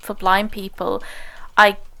rate for blind people,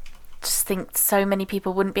 I just think so many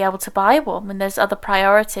people wouldn't be able to buy one when there's other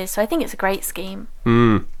priorities. So I think it's a great scheme.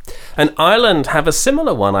 And Ireland have a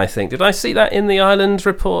similar one, I think. Did I see that in the Ireland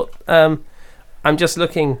report? I'm just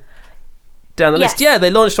looking down the list. Yeah,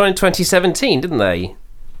 they launched one in 2017, didn't they?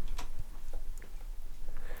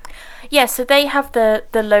 Yeah, so they have the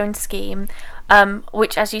loan scheme,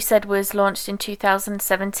 which, as you said, was launched in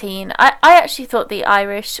 2017. I actually thought the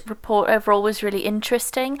Irish report overall was really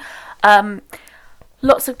interesting.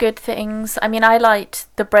 Lots of good things. I mean, I liked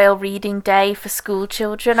the Braille Reading Day for school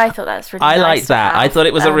children. I thought that's really nice. I liked that. I thought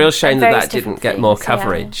it was a real shame that didn't get more things,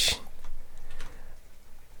 coverage.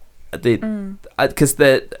 Because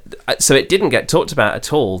so it didn't get talked about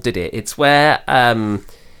at all, did it? It's where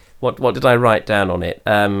what did I write down on it?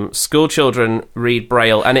 School children read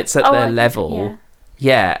Braille, and it's at their level.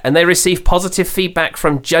 Yeah, and they receive positive feedback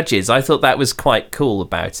from judges. I thought that was quite cool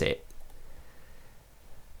about it.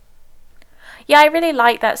 Yeah, I really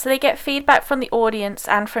like that. So they get feedback from the audience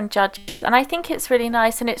and from judges, and I think it's really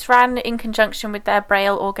nice. And it's ran in conjunction with their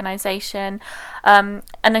Braille organisation. And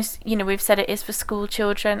as you know, we've said it is for school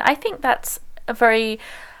children. I think that's a very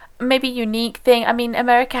maybe unique thing. I mean,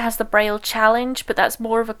 America has the Braille Challenge, but that's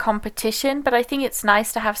more of a competition. But I think it's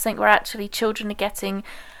nice to have something where actually children are getting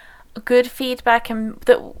good feedback, and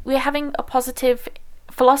that we're having a positive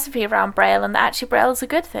philosophy around Braille, and that actually Braille is a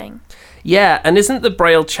good thing. Yeah, and isn't the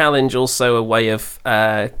Braille Challenge also a way of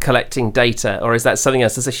collecting data, or is that something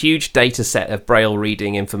else? There's a huge data set of Braille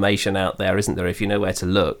reading information out there, isn't there, if you know where to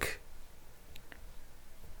look?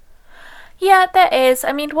 Yeah, there is.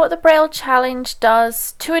 I mean, what the Braille Challenge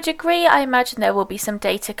does, to a degree, I imagine there will be some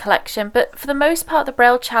data collection, but for the most part, the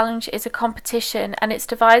Braille Challenge is a competition, and it's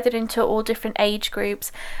divided into all different age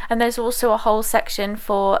groups, and there's also a whole section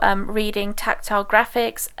for reading tactile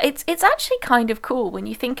graphics. It's actually kind of cool when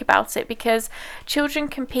you think about it, because children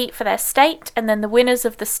compete for their state, and then the winners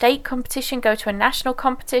of the state competition go to a national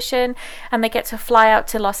competition, and they get to fly out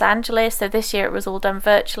to Los Angeles. So this year it was all done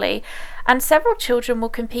virtually. And several children will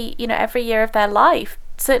compete, you know, every year of their life.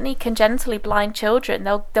 Certainly congenitally blind children,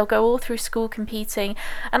 they'll go all through school competing.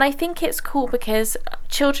 And I think it's cool because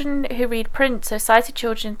children who read print, so sighted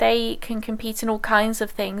children, they can compete in all kinds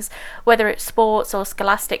of things, whether it's sports or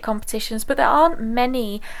scholastic competitions, but there aren't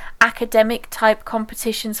many academic type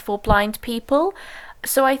competitions for blind people.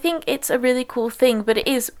 So I think it's a really cool thing, but it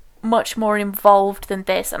is much more involved than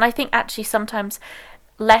this. And I think actually sometimes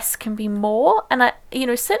less can be more, and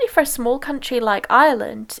certainly for a small country like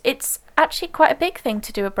Ireland, it's actually quite a big thing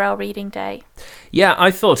to do a Braille Reading Day. Yeah,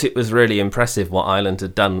 I thought it was really impressive what Ireland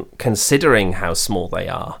had done, considering how small they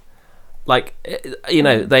are. Like, you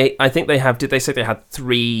know, I think they have. Did they say they had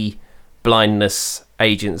 3 blindness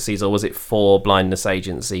agencies, or was it 4 blindness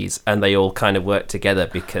agencies, and they all kind of work together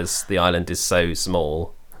because the island is so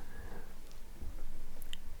small?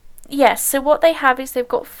 Yes, so what they have is they've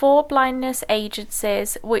got 4 blindness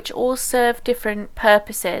agencies which all serve different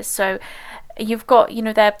purposes. So you've got, you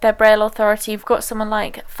know, their Braille Authority, you've got someone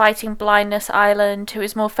like Fighting Blindness Ireland, who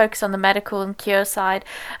is more focused on the medical and cure side,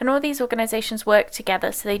 and all these organisations work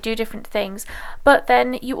together, so they do different things. But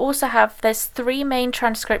then you also have, there's 3 main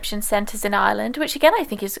transcription centres in Ireland, which again I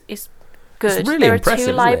think is good. It's really there are impressive,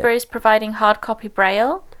 2 libraries providing hard copy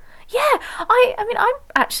Braille. Yeah, I mean, I'm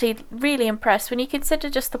actually really impressed when you consider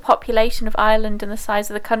just the population of Ireland and the size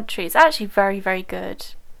of the country. It's actually very, very good.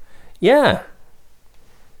 Yeah.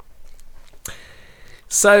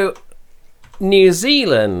 So, New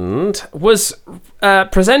Zealand was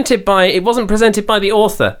presented by... It wasn't presented by the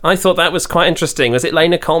author. I thought that was quite interesting. Was it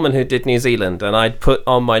Lena Coleman who did New Zealand? And I'd put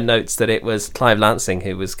on my notes that it was Clive Lansing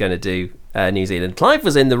who was going to do New Zealand. Clive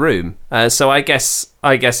was in the room, so I guess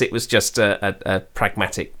it was just a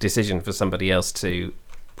pragmatic decision for somebody else to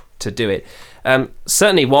do it.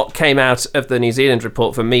 Certainly what came out of the New Zealand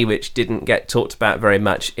report for me, which didn't get talked about very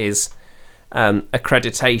much, is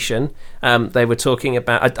accreditation. They were talking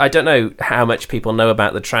about, I don't know how much people know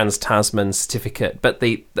about the Trans-Tasman certificate, but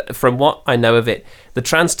from what I know of it, the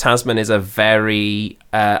Trans-Tasman is a very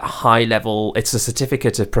high level, it's a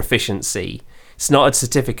certificate of proficiency. It's not a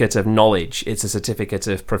certificate of knowledge, it's a certificate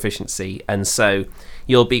of proficiency. And so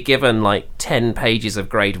you'll be given like 10 pages of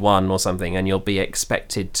grade 1 or something, and you'll be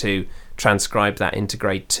expected to transcribe that into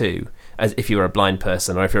grade 2. As if you were a blind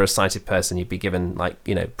person, or if you're a sighted person, you'd be given, like,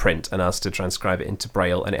 you know, print and asked to transcribe it into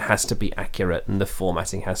Braille, and it has to be accurate and the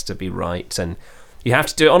formatting has to be right, and you have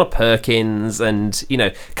to do it on a Perkins, and, you know,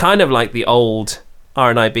 kind of like the old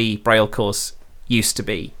RNIB Braille course used to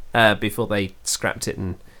be before they scrapped it,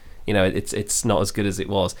 and it's not as good as it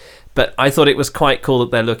was. But I thought it was quite cool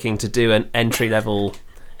that they're looking to do an entry level.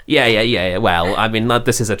 Yeah. Well, I mean,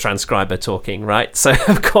 this is a transcriber talking, right? So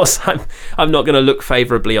of course I'm not going to look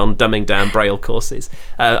favourably on dumbing down Braille courses.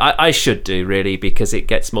 I should do, really, because it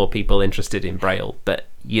gets more people interested in Braille. But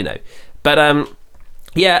a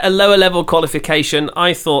lower level qualification.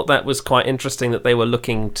 I thought that was quite interesting that they were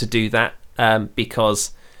looking to do that,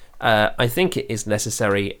 because I think it is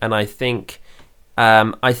necessary, and I think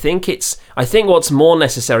what's more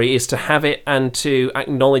necessary is to have it and to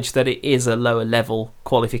acknowledge that it is a lower level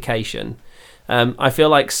qualification. I feel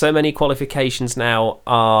like so many qualifications now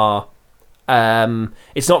are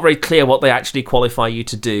it's not very clear what they actually qualify you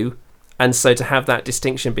to do, and so to have that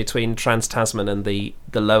distinction between Trans-Tasman and the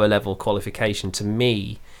lower level qualification, to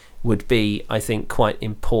me, would be, I think, quite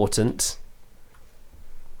important.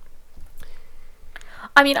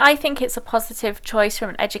 I mean, I think it's a positive choice from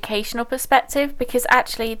an educational perspective, because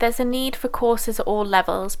actually there's a need for courses at all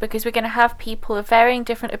levels, because we're going to have people of varying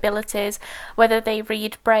different abilities, whether they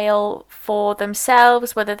read Braille for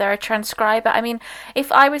themselves, whether they're a transcriber. I mean,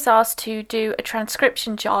 if I was asked to do a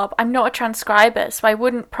transcription job, I'm not a transcriber, so I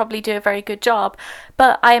wouldn't probably do a very good job,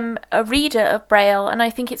 but I'm a reader of Braille, and I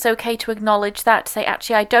think it's okay to acknowledge that, to say,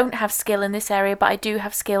 actually, I don't have skill in this area, but I do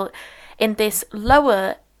have skill in this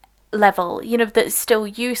lower level, that's still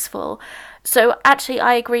useful. So actually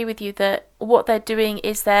I agree with you that what they're doing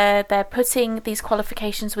is they're putting these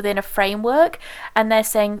qualifications within a framework, and they're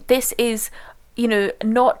saying this is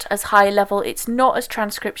not as high level, it's not as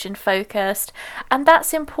transcription focused, and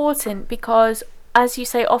that's important because, as you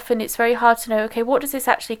say, often it's very hard to know, okay, what does this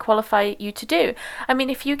actually qualify you to do? I mean,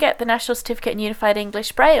 if you get the National Certificate in Unified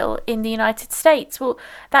English Braille in the United States, well,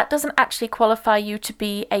 that doesn't actually qualify you to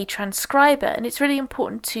be a transcriber, and it's really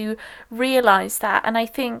important to realise that. And I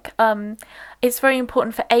think it's very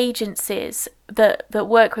important for agencies that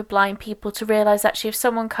work with blind people to realise, actually, if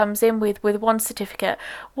someone comes in with one certificate,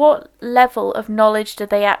 what level of knowledge do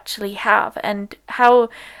they actually have, and how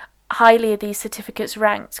highly are these certificates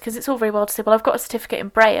ranked? Because it's all very well to say, well, I've got a certificate in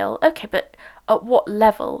Braille. Okay, but at what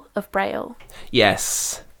level of Braille?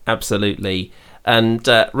 Yes, absolutely. And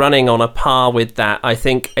running on a par with that, I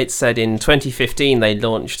think it said in 2015 they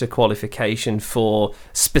launched a qualification for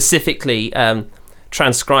specifically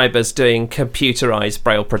transcribers doing computerized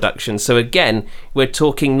Braille production. So again, we're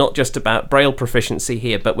talking not just about Braille proficiency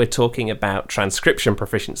here, but we're talking about transcription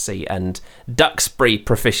proficiency and Duxbury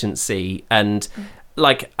proficiency, and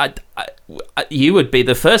like you would be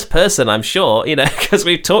the first person, I'm sure, because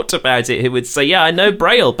we've talked about it, who would say, yeah, I know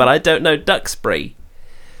Braille, but I don't know Duxbury.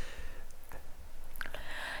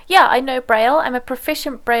 Yeah, I know Braille. I'm a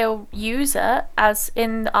proficient Braille user, as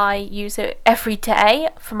in I use it every day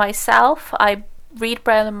for myself. I read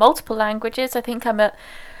Braille in multiple languages. I think I'm at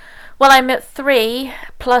 3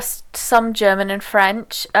 plus some German and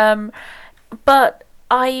French. But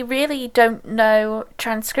I really don't know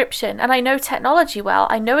transcription, and I know technology well.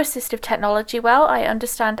 I know assistive technology well. I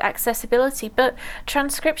understand accessibility, but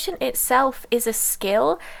transcription itself is a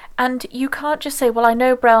skill, and you can't just say, well, I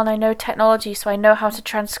know Braille and I know technology, so I know how to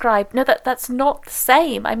transcribe. No, that's not the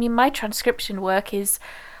same. I mean, my transcription work is,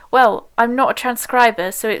 well, I'm not a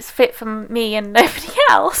transcriber, so it's fit for me and nobody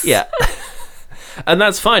else. Yeah. And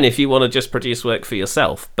that's fine if you want to just produce work for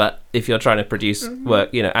yourself, but if you're trying to produce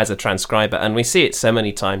work, as a transcriber, and we see it so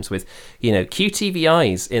many times with,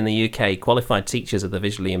 QTVIs in the UK, qualified teachers of the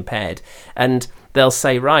visually impaired, and they'll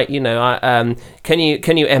say, right, can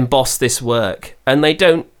you emboss this work? And they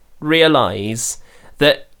don't realise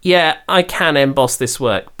that, yeah, I can emboss this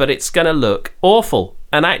work, but it's going to look awful.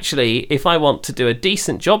 And actually, if I want to do a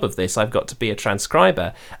decent job of this, I've got to be a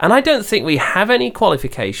transcriber. And I don't think we have any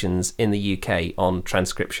qualifications in the UK on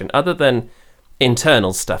transcription other than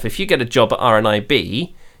internal stuff. If you get a job at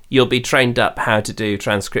RNIB, you'll be trained up how to do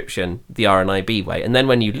transcription the RNIB way. And then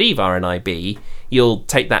when you leave RNIB, you'll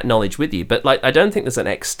take that knowledge with you. But I don't think there's an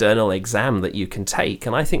external exam that you can take.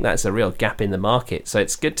 And I think that's a real gap in the market. So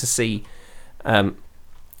it's good to see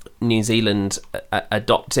New Zealand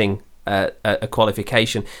adopting a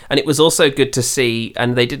qualification, and it was also good to see,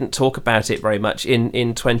 and they didn't talk about it very much in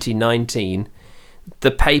 2019,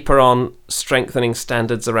 the paper on strengthening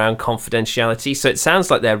standards around confidentiality. So it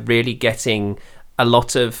sounds like they're really getting a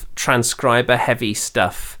lot of transcriber heavy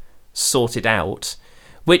stuff sorted out,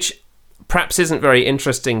 which perhaps isn't very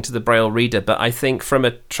interesting to the Braille reader, but I think from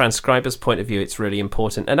a transcriber's point of view it's really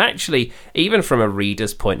important. And actually, even from a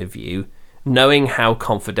reader's point of view, knowing how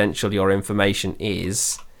confidential your information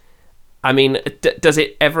is, I mean, does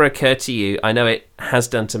it ever occur to you, I know it has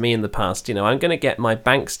done to me in the past, I'm going to get my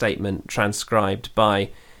bank statement transcribed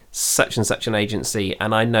by such and such an agency,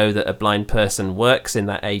 and I know that a blind person works in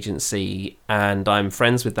that agency, and I'm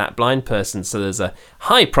friends with that blind person, so there's a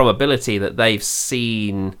high probability that they've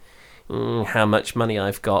seen how much money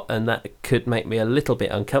I've got, and that could make me a little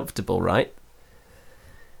bit uncomfortable, right?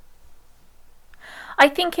 I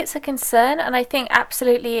think it's a concern, and I think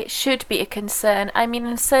absolutely it should be a concern. I mean,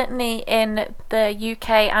 and certainly in the UK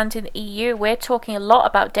and in the EU, we're talking a lot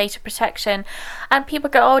about data protection, and people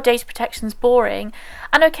go, oh, data protection's boring.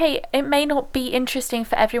 And okay, it may not be interesting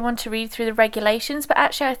for everyone to read through the regulations, but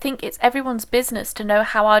actually I think it's everyone's business to know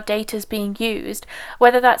how our data is being used,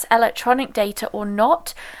 whether that's electronic data or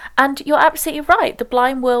not. And you're absolutely right, the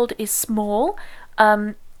blind world is small.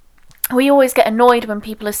 We always get annoyed when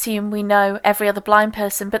people assume we know every other blind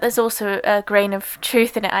person, but there's also a grain of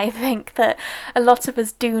truth in it, I think, that a lot of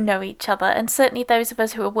us do know each other, and certainly those of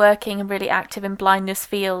us who are working and really active in blindness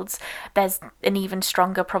fields, there's an even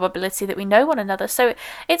stronger probability that we know one another. So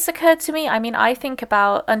it's occurred to me, I mean, I think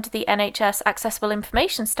about under the NHS Accessible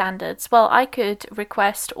Information Standards, well, I could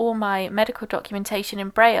request all my medical documentation in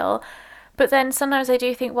Braille, but then sometimes I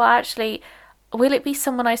do think, well, actually, will it be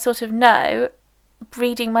someone I sort of know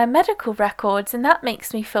reading my medical records, and that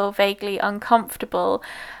makes me feel vaguely uncomfortable.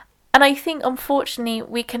 And I think unfortunately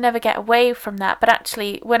we can never get away from that, but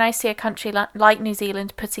actually when I see a country like New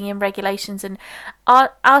Zealand putting in regulations and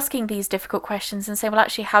asking these difficult questions and saying, well,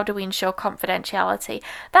 actually, how do we ensure confidentiality,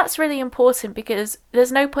 that's really important, because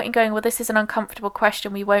there's no point in going, well, this is an uncomfortable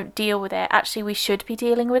question, we won't deal with it. Actually, we should be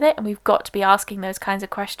dealing with it, and we've got to be asking those kinds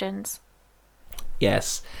of questions.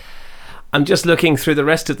 Yes. I'm just looking through the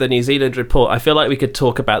rest of the New Zealand report. I feel like we could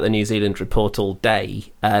talk about the New Zealand report all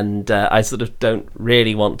day, and I sort of don't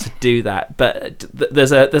really want to do that. But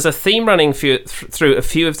there's a theme running through a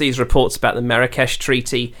few of these reports about the Marrakesh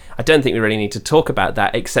Treaty. I don't think we really need to talk about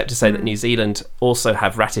that, except to say that New Zealand also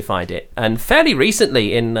have ratified it, and fairly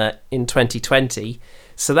recently in 2020.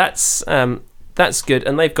 So that's good,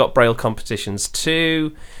 and they've got Braille competitions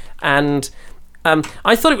too, and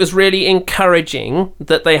I thought it was really encouraging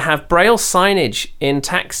that they have Braille signage in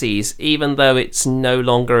taxis, even though it's no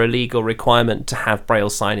longer a legal requirement to have Braille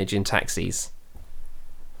signage in taxis.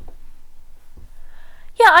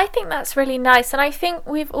 Yeah, I think that's really nice, and I think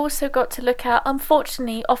we've also got to look at,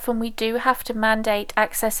 unfortunately, often we do have to mandate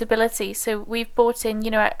accessibility. So we've brought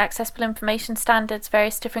in, accessible information standards,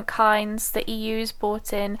 various different kinds. The EU's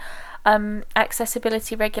brought in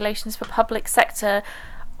accessibility regulations for public sector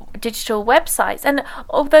digital websites, and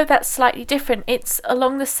although that's slightly different, it's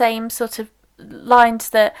along the same sort of lines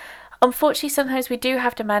that unfortunately sometimes we do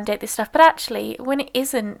have to mandate this stuff, but actually when it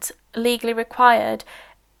isn't legally required,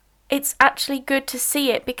 it's actually good to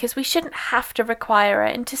see it, because we shouldn't have to require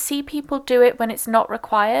it, and to see people do it when it's not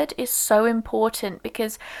required is so important,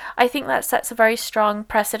 because I think that sets a very strong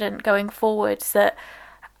precedent going forwards that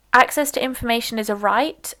access to information is a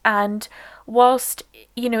right, and whilst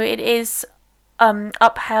it is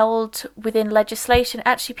upheld within legislation,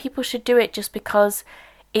 actually people should do it just because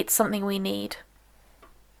it's something we need.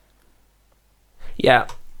 Yeah,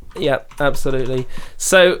 absolutely.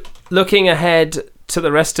 So looking ahead to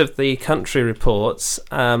the rest of the country reports,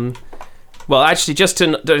 well, actually, just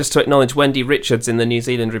to acknowledge Wendy Richards in the New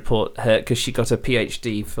Zealand report, because she got a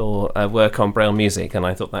PhD for work on Braille music, and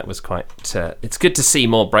I thought that was quite. It's good to see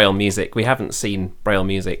more Braille music. We haven't seen Braille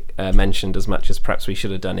music mentioned as much as perhaps we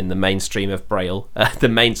should have done in the mainstream of Braille,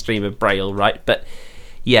 right? But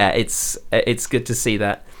yeah, it's good to see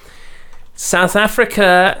that. South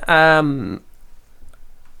Africa,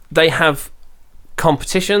 they have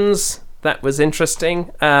competitions. That was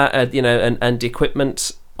interesting, and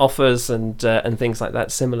equipment offers and things like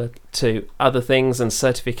that, similar to other things, and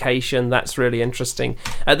certification. That's really interesting.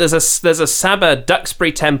 There's a Saba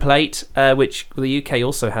Duxbury template, which the UK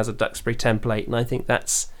also has a Duxbury template, and I think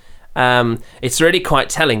that's it's really quite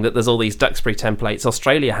telling that there's all these Duxbury templates.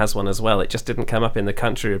 Australia has one as well. It just didn't come up in the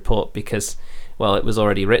country report because, well, it was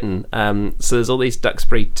already written. So there's all these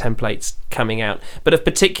Duxbury templates coming out. But of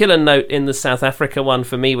particular note in the South Africa one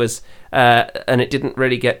for me was, and it didn't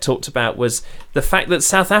really get talked about, was the fact that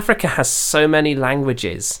South Africa has so many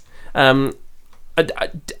languages. I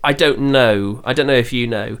don't know. I don't know if you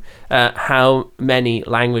know how many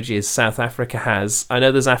languages South Africa has. I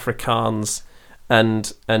know there's Afrikaans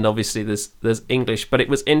and obviously there's English, but it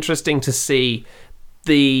was interesting to see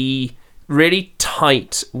the really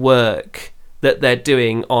tight work that they're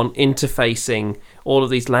doing on interfacing all of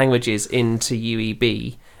these languages into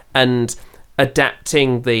UEB and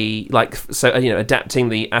adapting the adapting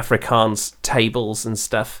the Afrikaans tables and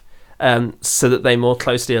stuff so that they more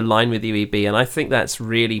closely align with UEB, and I think that's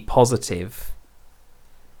really positive.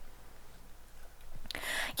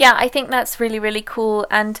 Yeah, I think that's really, really cool.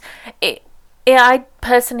 And I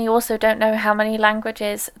personally also don't know how many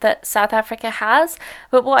languages that South Africa has,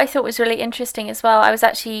 but what I thought was really interesting as well, I was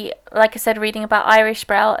actually, like I said, reading about Irish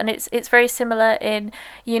Braille, and it's very similar in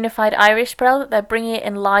Unified Irish Braille, that they're bringing it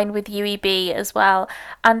in line with UEB as well,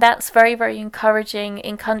 and that's very, very encouraging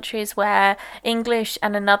in countries where English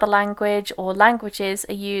and another language or languages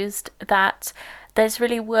are used, that there's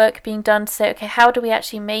really work being done to say, okay, how do we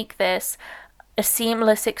actually make this a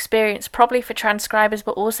seamless experience, probably for transcribers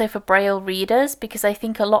but also for Braille readers, because I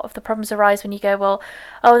think a lot of the problems arise when you go, well,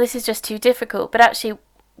 oh, this is just too difficult. But actually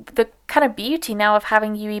the kind of beauty now of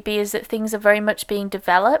having UEB is that things are very much being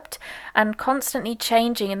developed and constantly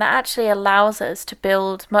changing, and that actually allows us to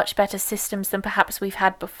build much better systems than perhaps we've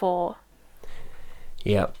had before.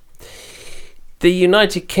 Yeah. The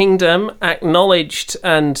United Kingdom acknowledged,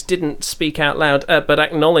 and didn't speak out loud, but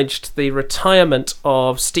acknowledged the retirement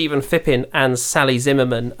of Stephen Phippen and Sally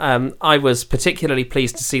Zimmerman. I was particularly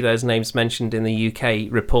pleased to see those names mentioned in the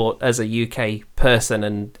UK report as a UK person,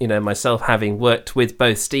 and myself having worked with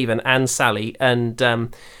both Stephen and Sally. And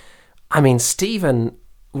Stephen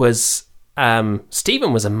was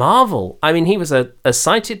a marvel. I mean, he was a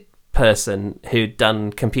sighted person who'd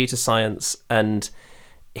done computer science, and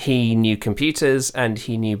he knew computers and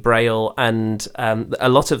he knew Braille, and a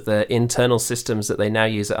lot of the internal systems that they now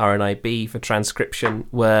use at RNIB for transcription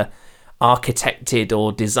were architected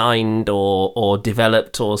or designed or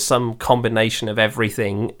developed, or some combination of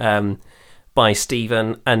everything, by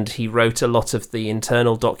Stephen. And he wrote a lot of the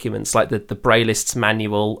internal documents, like the Braillists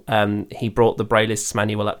manual. He brought the Braillists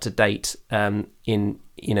manual up to date to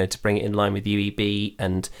bring it in line with UEB,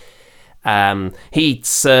 and he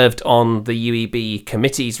served on the UEB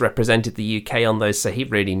committees, represented the UK on those, so he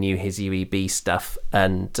really knew his UEB stuff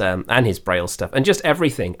and his Braille stuff and just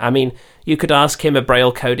everything. I mean, you could ask him a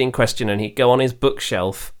Braille coding question and he'd go on his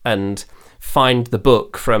bookshelf and find the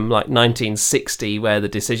book from like 1960 where the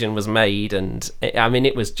decision was made, and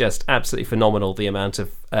it was just absolutely phenomenal, the amount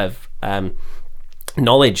of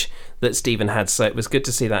knowledge that Stephen had. So it was good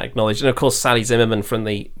to see that acknowledged. And of course, Sally Zimmerman from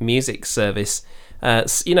the music service.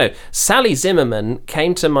 Sally Zimmerman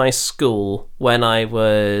came to my school when I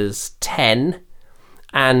was 10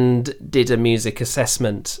 and did a music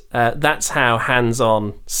assessment. That's how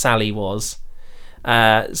hands-on Sally was.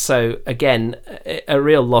 So again, a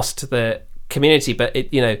real loss to the community, but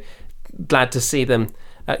glad to see them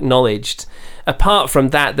acknowledged. Apart from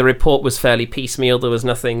that, the report was fairly piecemeal. There was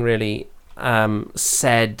nothing really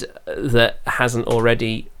said that hasn't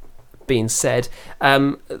already been said.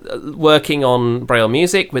 Working on Braille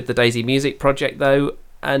music with the Daisy Music Project, though,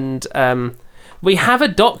 and we have a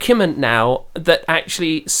document now that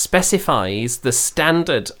actually specifies the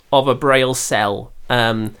standard of a Braille cell,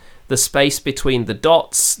 the space between the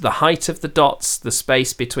dots, the height of the dots, the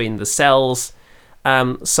space between the cells.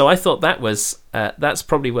 So I thought that's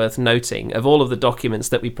probably worth noting. Of all of the documents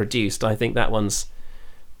that we produced, I think that one's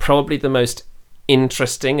probably the most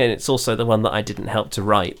interesting, and it's also the one that I didn't help to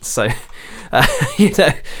write. So,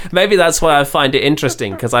 maybe that's why I find it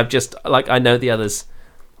interesting, because I've just, I know the others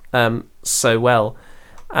so well.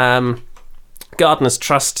 Gardeners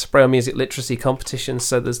Trust Braille Music Literacy competitions,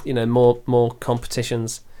 so there's more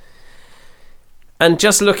competitions. And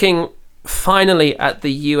just looking finally at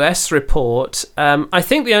the US report, I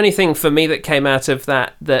think the only thing for me that came out of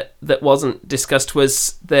that wasn't discussed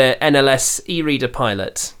was the NLS e-reader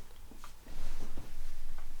pilot.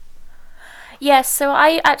 Yes, so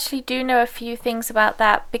I actually do know a few things about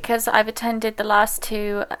that, because I've attended the last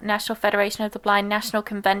two National Federation of the Blind national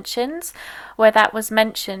conventions where that was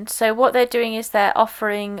mentioned. So what they're doing is they're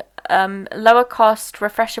offering lower cost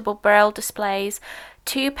refreshable Braille displays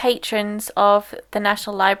to patrons of the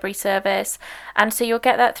National Library Service, and so you'll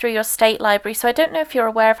get that through your state library. So I don't know if you're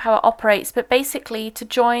aware of how it operates, but basically to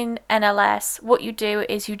join NLS, what you do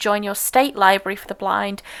is you join your state library for the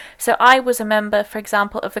blind. So I was a member, for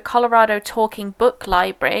example, of the Colorado Talking Book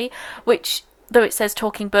Library, which, though it says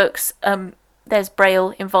talking books, there's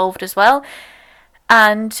Braille involved as well.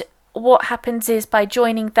 And what happens is, by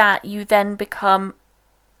joining that, you then become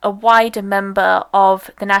a wider member of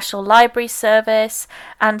the National Library Service,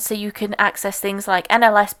 and so you can access things like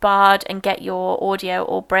NLS Bard and get your audio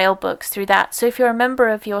or Braille books through that. So if you're a member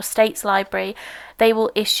of your state's library, they will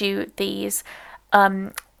issue these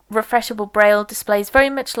refreshable Braille displays, very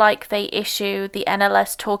much like they issue the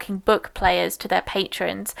NLS talking book players to their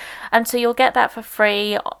patrons, and so you'll get that for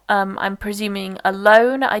free. I'm presuming a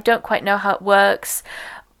loan, I don't quite know how it works,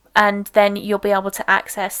 and then you'll be able to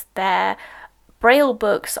access their Braille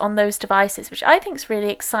books on those devices, which I think is really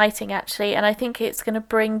exciting, actually. And I think it's going to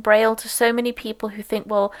bring Braille to so many people who think,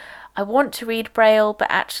 well, I want to read Braille, but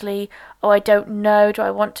actually, I don't know, do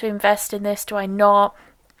I want to invest in this, do I not?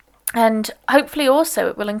 And hopefully also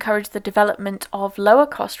it will encourage the development of lower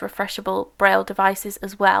cost refreshable Braille devices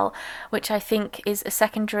as well, which I think is a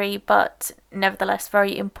secondary but nevertheless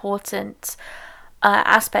very important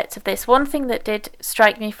aspect of this. One thing that did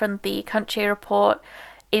strike me from the country report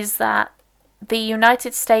is that the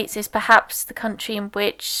United States is perhaps the country in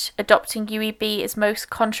which adopting UEB is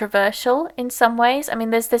most controversial in some ways. I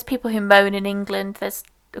mean, there's people who moan in England,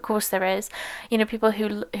 of course there is, people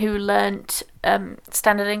who learnt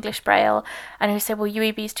standard English Braille and who say, well,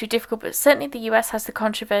 UEB is too difficult, but certainly the US has the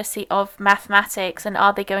controversy of mathematics, and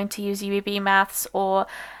are they going to use UEB maths or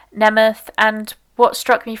Nemeth? And what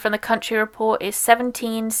struck me from the country report is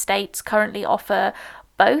 17 states currently offer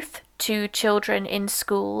both to children in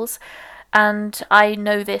schools. And I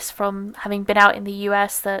know this from having been out in the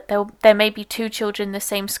US, that there may be 2 children in the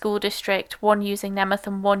same school district, one using Nemeth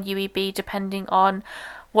and one UEB, depending on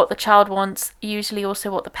what the child wants, usually also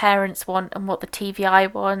what the parents want and what the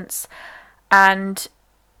TVI wants. And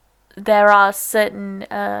there are certain,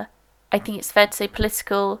 I think it's fair to say,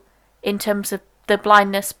 political, in terms of the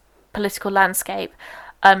blindness political landscape,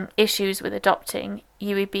 issues with adopting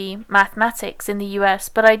UEB mathematics in the US.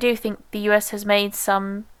 But I do think the US has made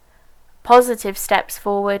some positive steps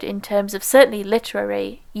forward in terms of certainly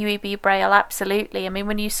literary UEB Braille, absolutely. I mean,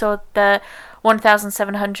 when you saw the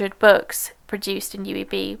 1,700 books produced in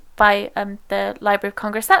UEB by the Library of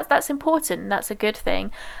Congress, that's important, and that's a good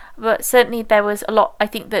thing. But certainly there was a lot, I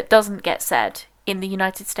think, that doesn't get said in the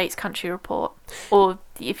United States country report, or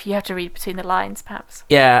if you have to read between the lines, perhaps.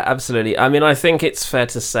 Yeah, absolutely. I mean, I think it's fair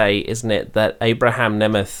to say, isn't it, that Abraham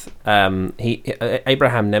Nemeth,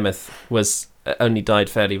 Abraham Nemeth was only died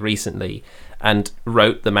fairly recently and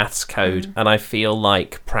wrote the maths code, and I feel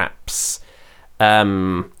like perhaps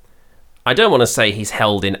I don't want to say he's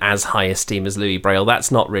held in as high esteem as Louis Braille.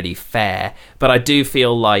 That's not really fair, but I do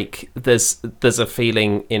feel like there's a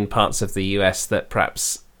feeling in parts of the US that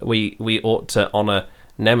perhaps we ought to honour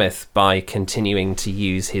Nemeth by continuing to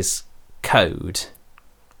use his code.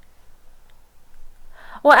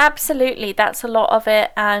 Well, absolutely, that's a lot of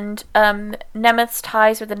it, and Nemeth's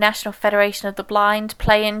ties with the National Federation of the Blind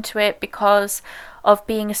play into it because of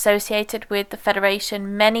being associated with the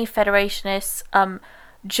Federation. Many Federationists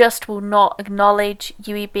just will not acknowledge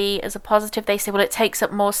UEB as a positive. They say, well, it takes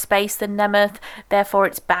up more space than Nemeth, therefore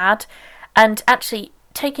it's bad. And actually,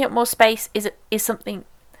 taking up more space is something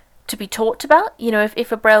to be talked about.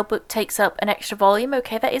 If a Braille book takes up an extra volume,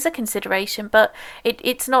 okay, that is a consideration, but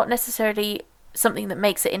it's not necessarily something that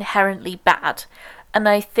makes it inherently bad. And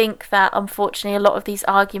I think that unfortunately a lot of these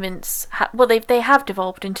arguments they have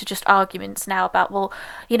devolved into just arguments now about,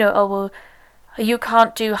 you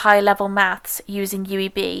can't do high level maths using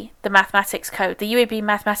UEB, the mathematics code. The UEB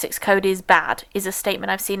mathematics code is bad, is a statement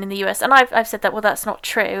I've seen in the US. And I've said that, well, that's not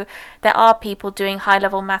true. There are people doing high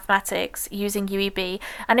level mathematics using UEB.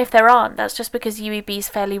 And if there aren't, that's just because UEB is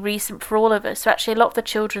fairly recent for all of us. So actually a lot of the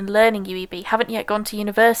children learning UEB haven't yet gone to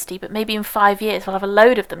university, but maybe in 5 years we'll have a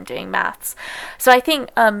load of them doing maths. So I think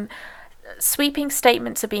sweeping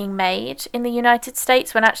statements are being made in the United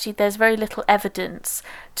States when actually there's very little evidence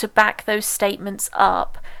to back those statements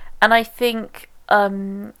up. And I think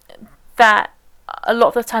that a lot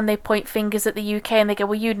of the time they point fingers at the UK and they go,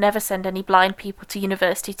 well, you'd never send any blind people to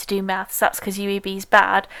university to do maths, that's because UEB is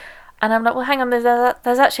bad. And I'm like, well, hang on, there's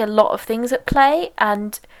actually a lot of things at play,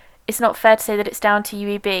 and it's not fair to say that it's down to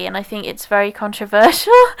UEB, and I think it's very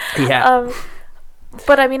controversial. Yeah.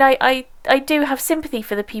 But I mean, I do have sympathy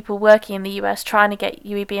for the people working in the US trying to get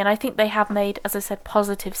UEB, and I think they have made, as I said,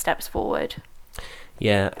 positive steps forward.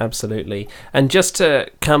 Yeah, absolutely. And just to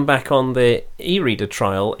come back on the e-reader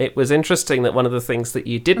trial, it was interesting that one of the things that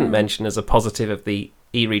you didn't mention as a positive of the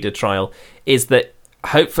e-reader trial is that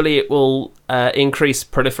hopefully it will increase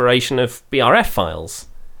proliferation of BRF files.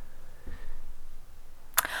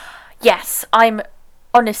 Yes, I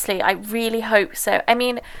really hope so. I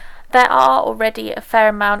mean, there are already a fair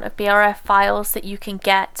amount of BRF files that you can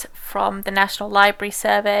get from the National Library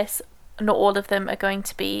Service. Not all of them are going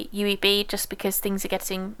to be UEB just because things are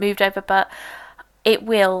getting moved over, but it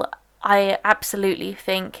will, I absolutely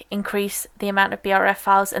think, increase the amount of BRF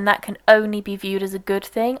files, and that can only be viewed as a good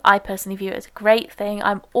thing. I personally view it as a great thing.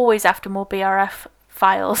 I'm always after more BRF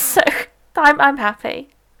files, so I'm happy.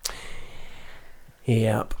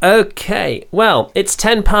 Yep. Okay. Well, it's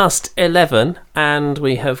 11:10, and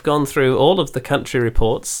we have gone through all of the country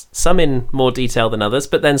reports, some in more detail than others,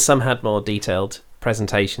 but then some had more detailed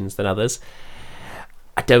presentations than others.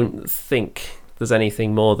 I don't think there's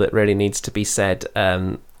anything more that really needs to be said.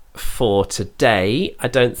 for today, I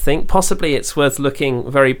don't think. Possibly it's worth looking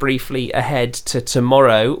very briefly ahead to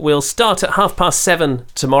tomorrow. We'll start at 7:30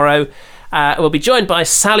 tomorrow. We'll be joined by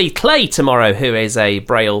Sally Clay tomorrow, who is a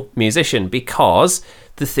Braille musician, because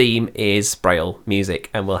the theme is Braille music,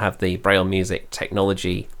 and we'll have the Braille Music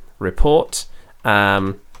Technology report.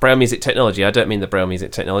 Braille Music Technology, I don't mean the Braille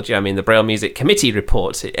Music Technology, I mean the Braille Music Committee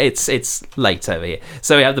report. It's late over here.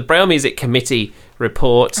 So we have the Braille Music Committee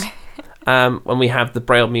report, when we have the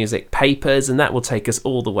Braille Music papers, and that will take us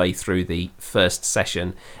all the way through the first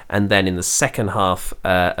session. And then in the second half,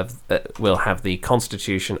 we'll have the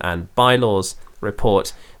Constitution and Bylaws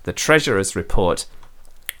report, the Treasurer's report,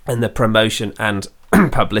 and the Promotion and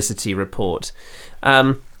Publicity report.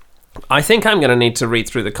 I think I'm going to need to read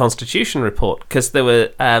through the Constitution report, because there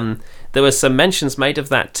were some mentions made of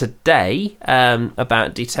that today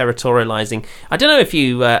about deterritorializing. I don't know if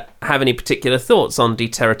you have any particular thoughts on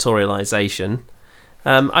deterritorialization.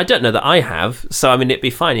 I don't know that I have, so I mean, it'd be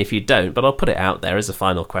fine if you don't, but I'll put it out there as a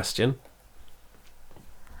final question.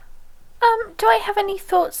 Do I have any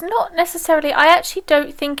thoughts? Not necessarily. I actually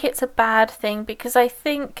don't think it's a bad thing, because I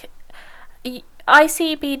think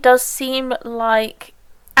ICEB does seem like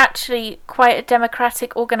actually quite a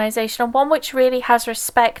democratic organisation, and one which really has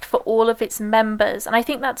respect for all of its members, and I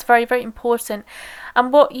think that's very, very important.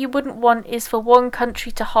 And what you wouldn't want is for one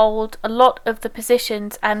country to hold a lot of the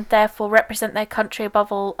positions and therefore represent their country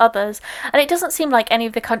above all others, and it doesn't seem like any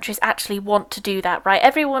of the countries actually want to do that, right?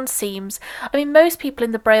 Everyone seems, I mean, most people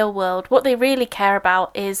in the Braille world, what they really care about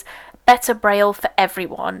is better Braille for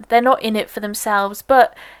everyone. They're not in it for themselves,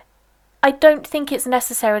 but I don't think it's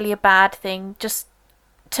necessarily a bad thing, just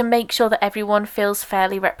to make sure that everyone feels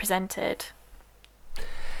fairly represented.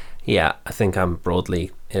 Yeah, I think I'm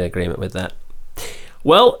broadly in agreement with that.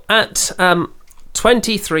 Well, at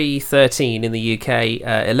 23:13 in the UK,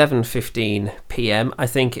 11:15 p.m, I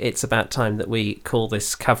think it's about time that we call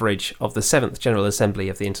this coverage of the 7th General Assembly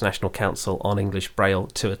of the International Council on English Braille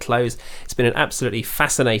to a close. It's been an absolutely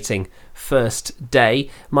fascinating first day.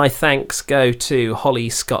 My thanks go to Holly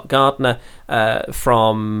Scott Gardner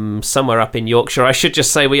from somewhere up in Yorkshire. I should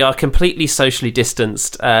just say we are completely socially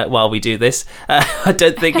distanced while we do this. I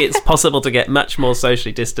don't think it's possible to get much more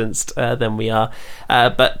socially distanced than we are.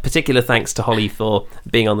 But particular thanks to Holly for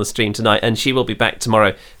being on the stream tonight, and she will be back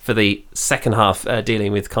tomorrow for the second half,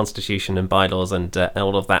 dealing with Constitution and Bylaws and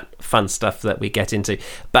all of that fun stuff that we get into.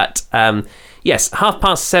 But yes,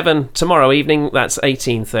 7:30 tomorrow evening. That's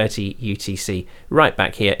 18:30 UTC. Right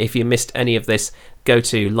back here. If you missed any of this, go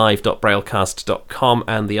to live.braillecast.com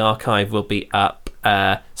and the archive will be up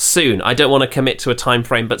soon. I don't want to commit to a time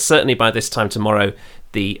frame, but certainly by this time tomorrow,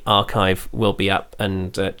 the archive will be up,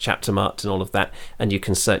 and chapter marked and all of that. And you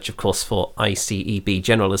can search, of course, for ICEB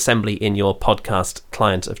General Assembly in your podcast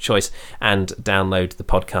client of choice and download the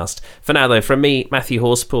podcast. For now, though, from me, Matthew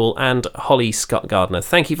Horspool, and Holly Scott Gardner,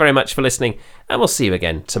 thank you very much for listening, and we'll see you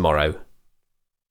again tomorrow.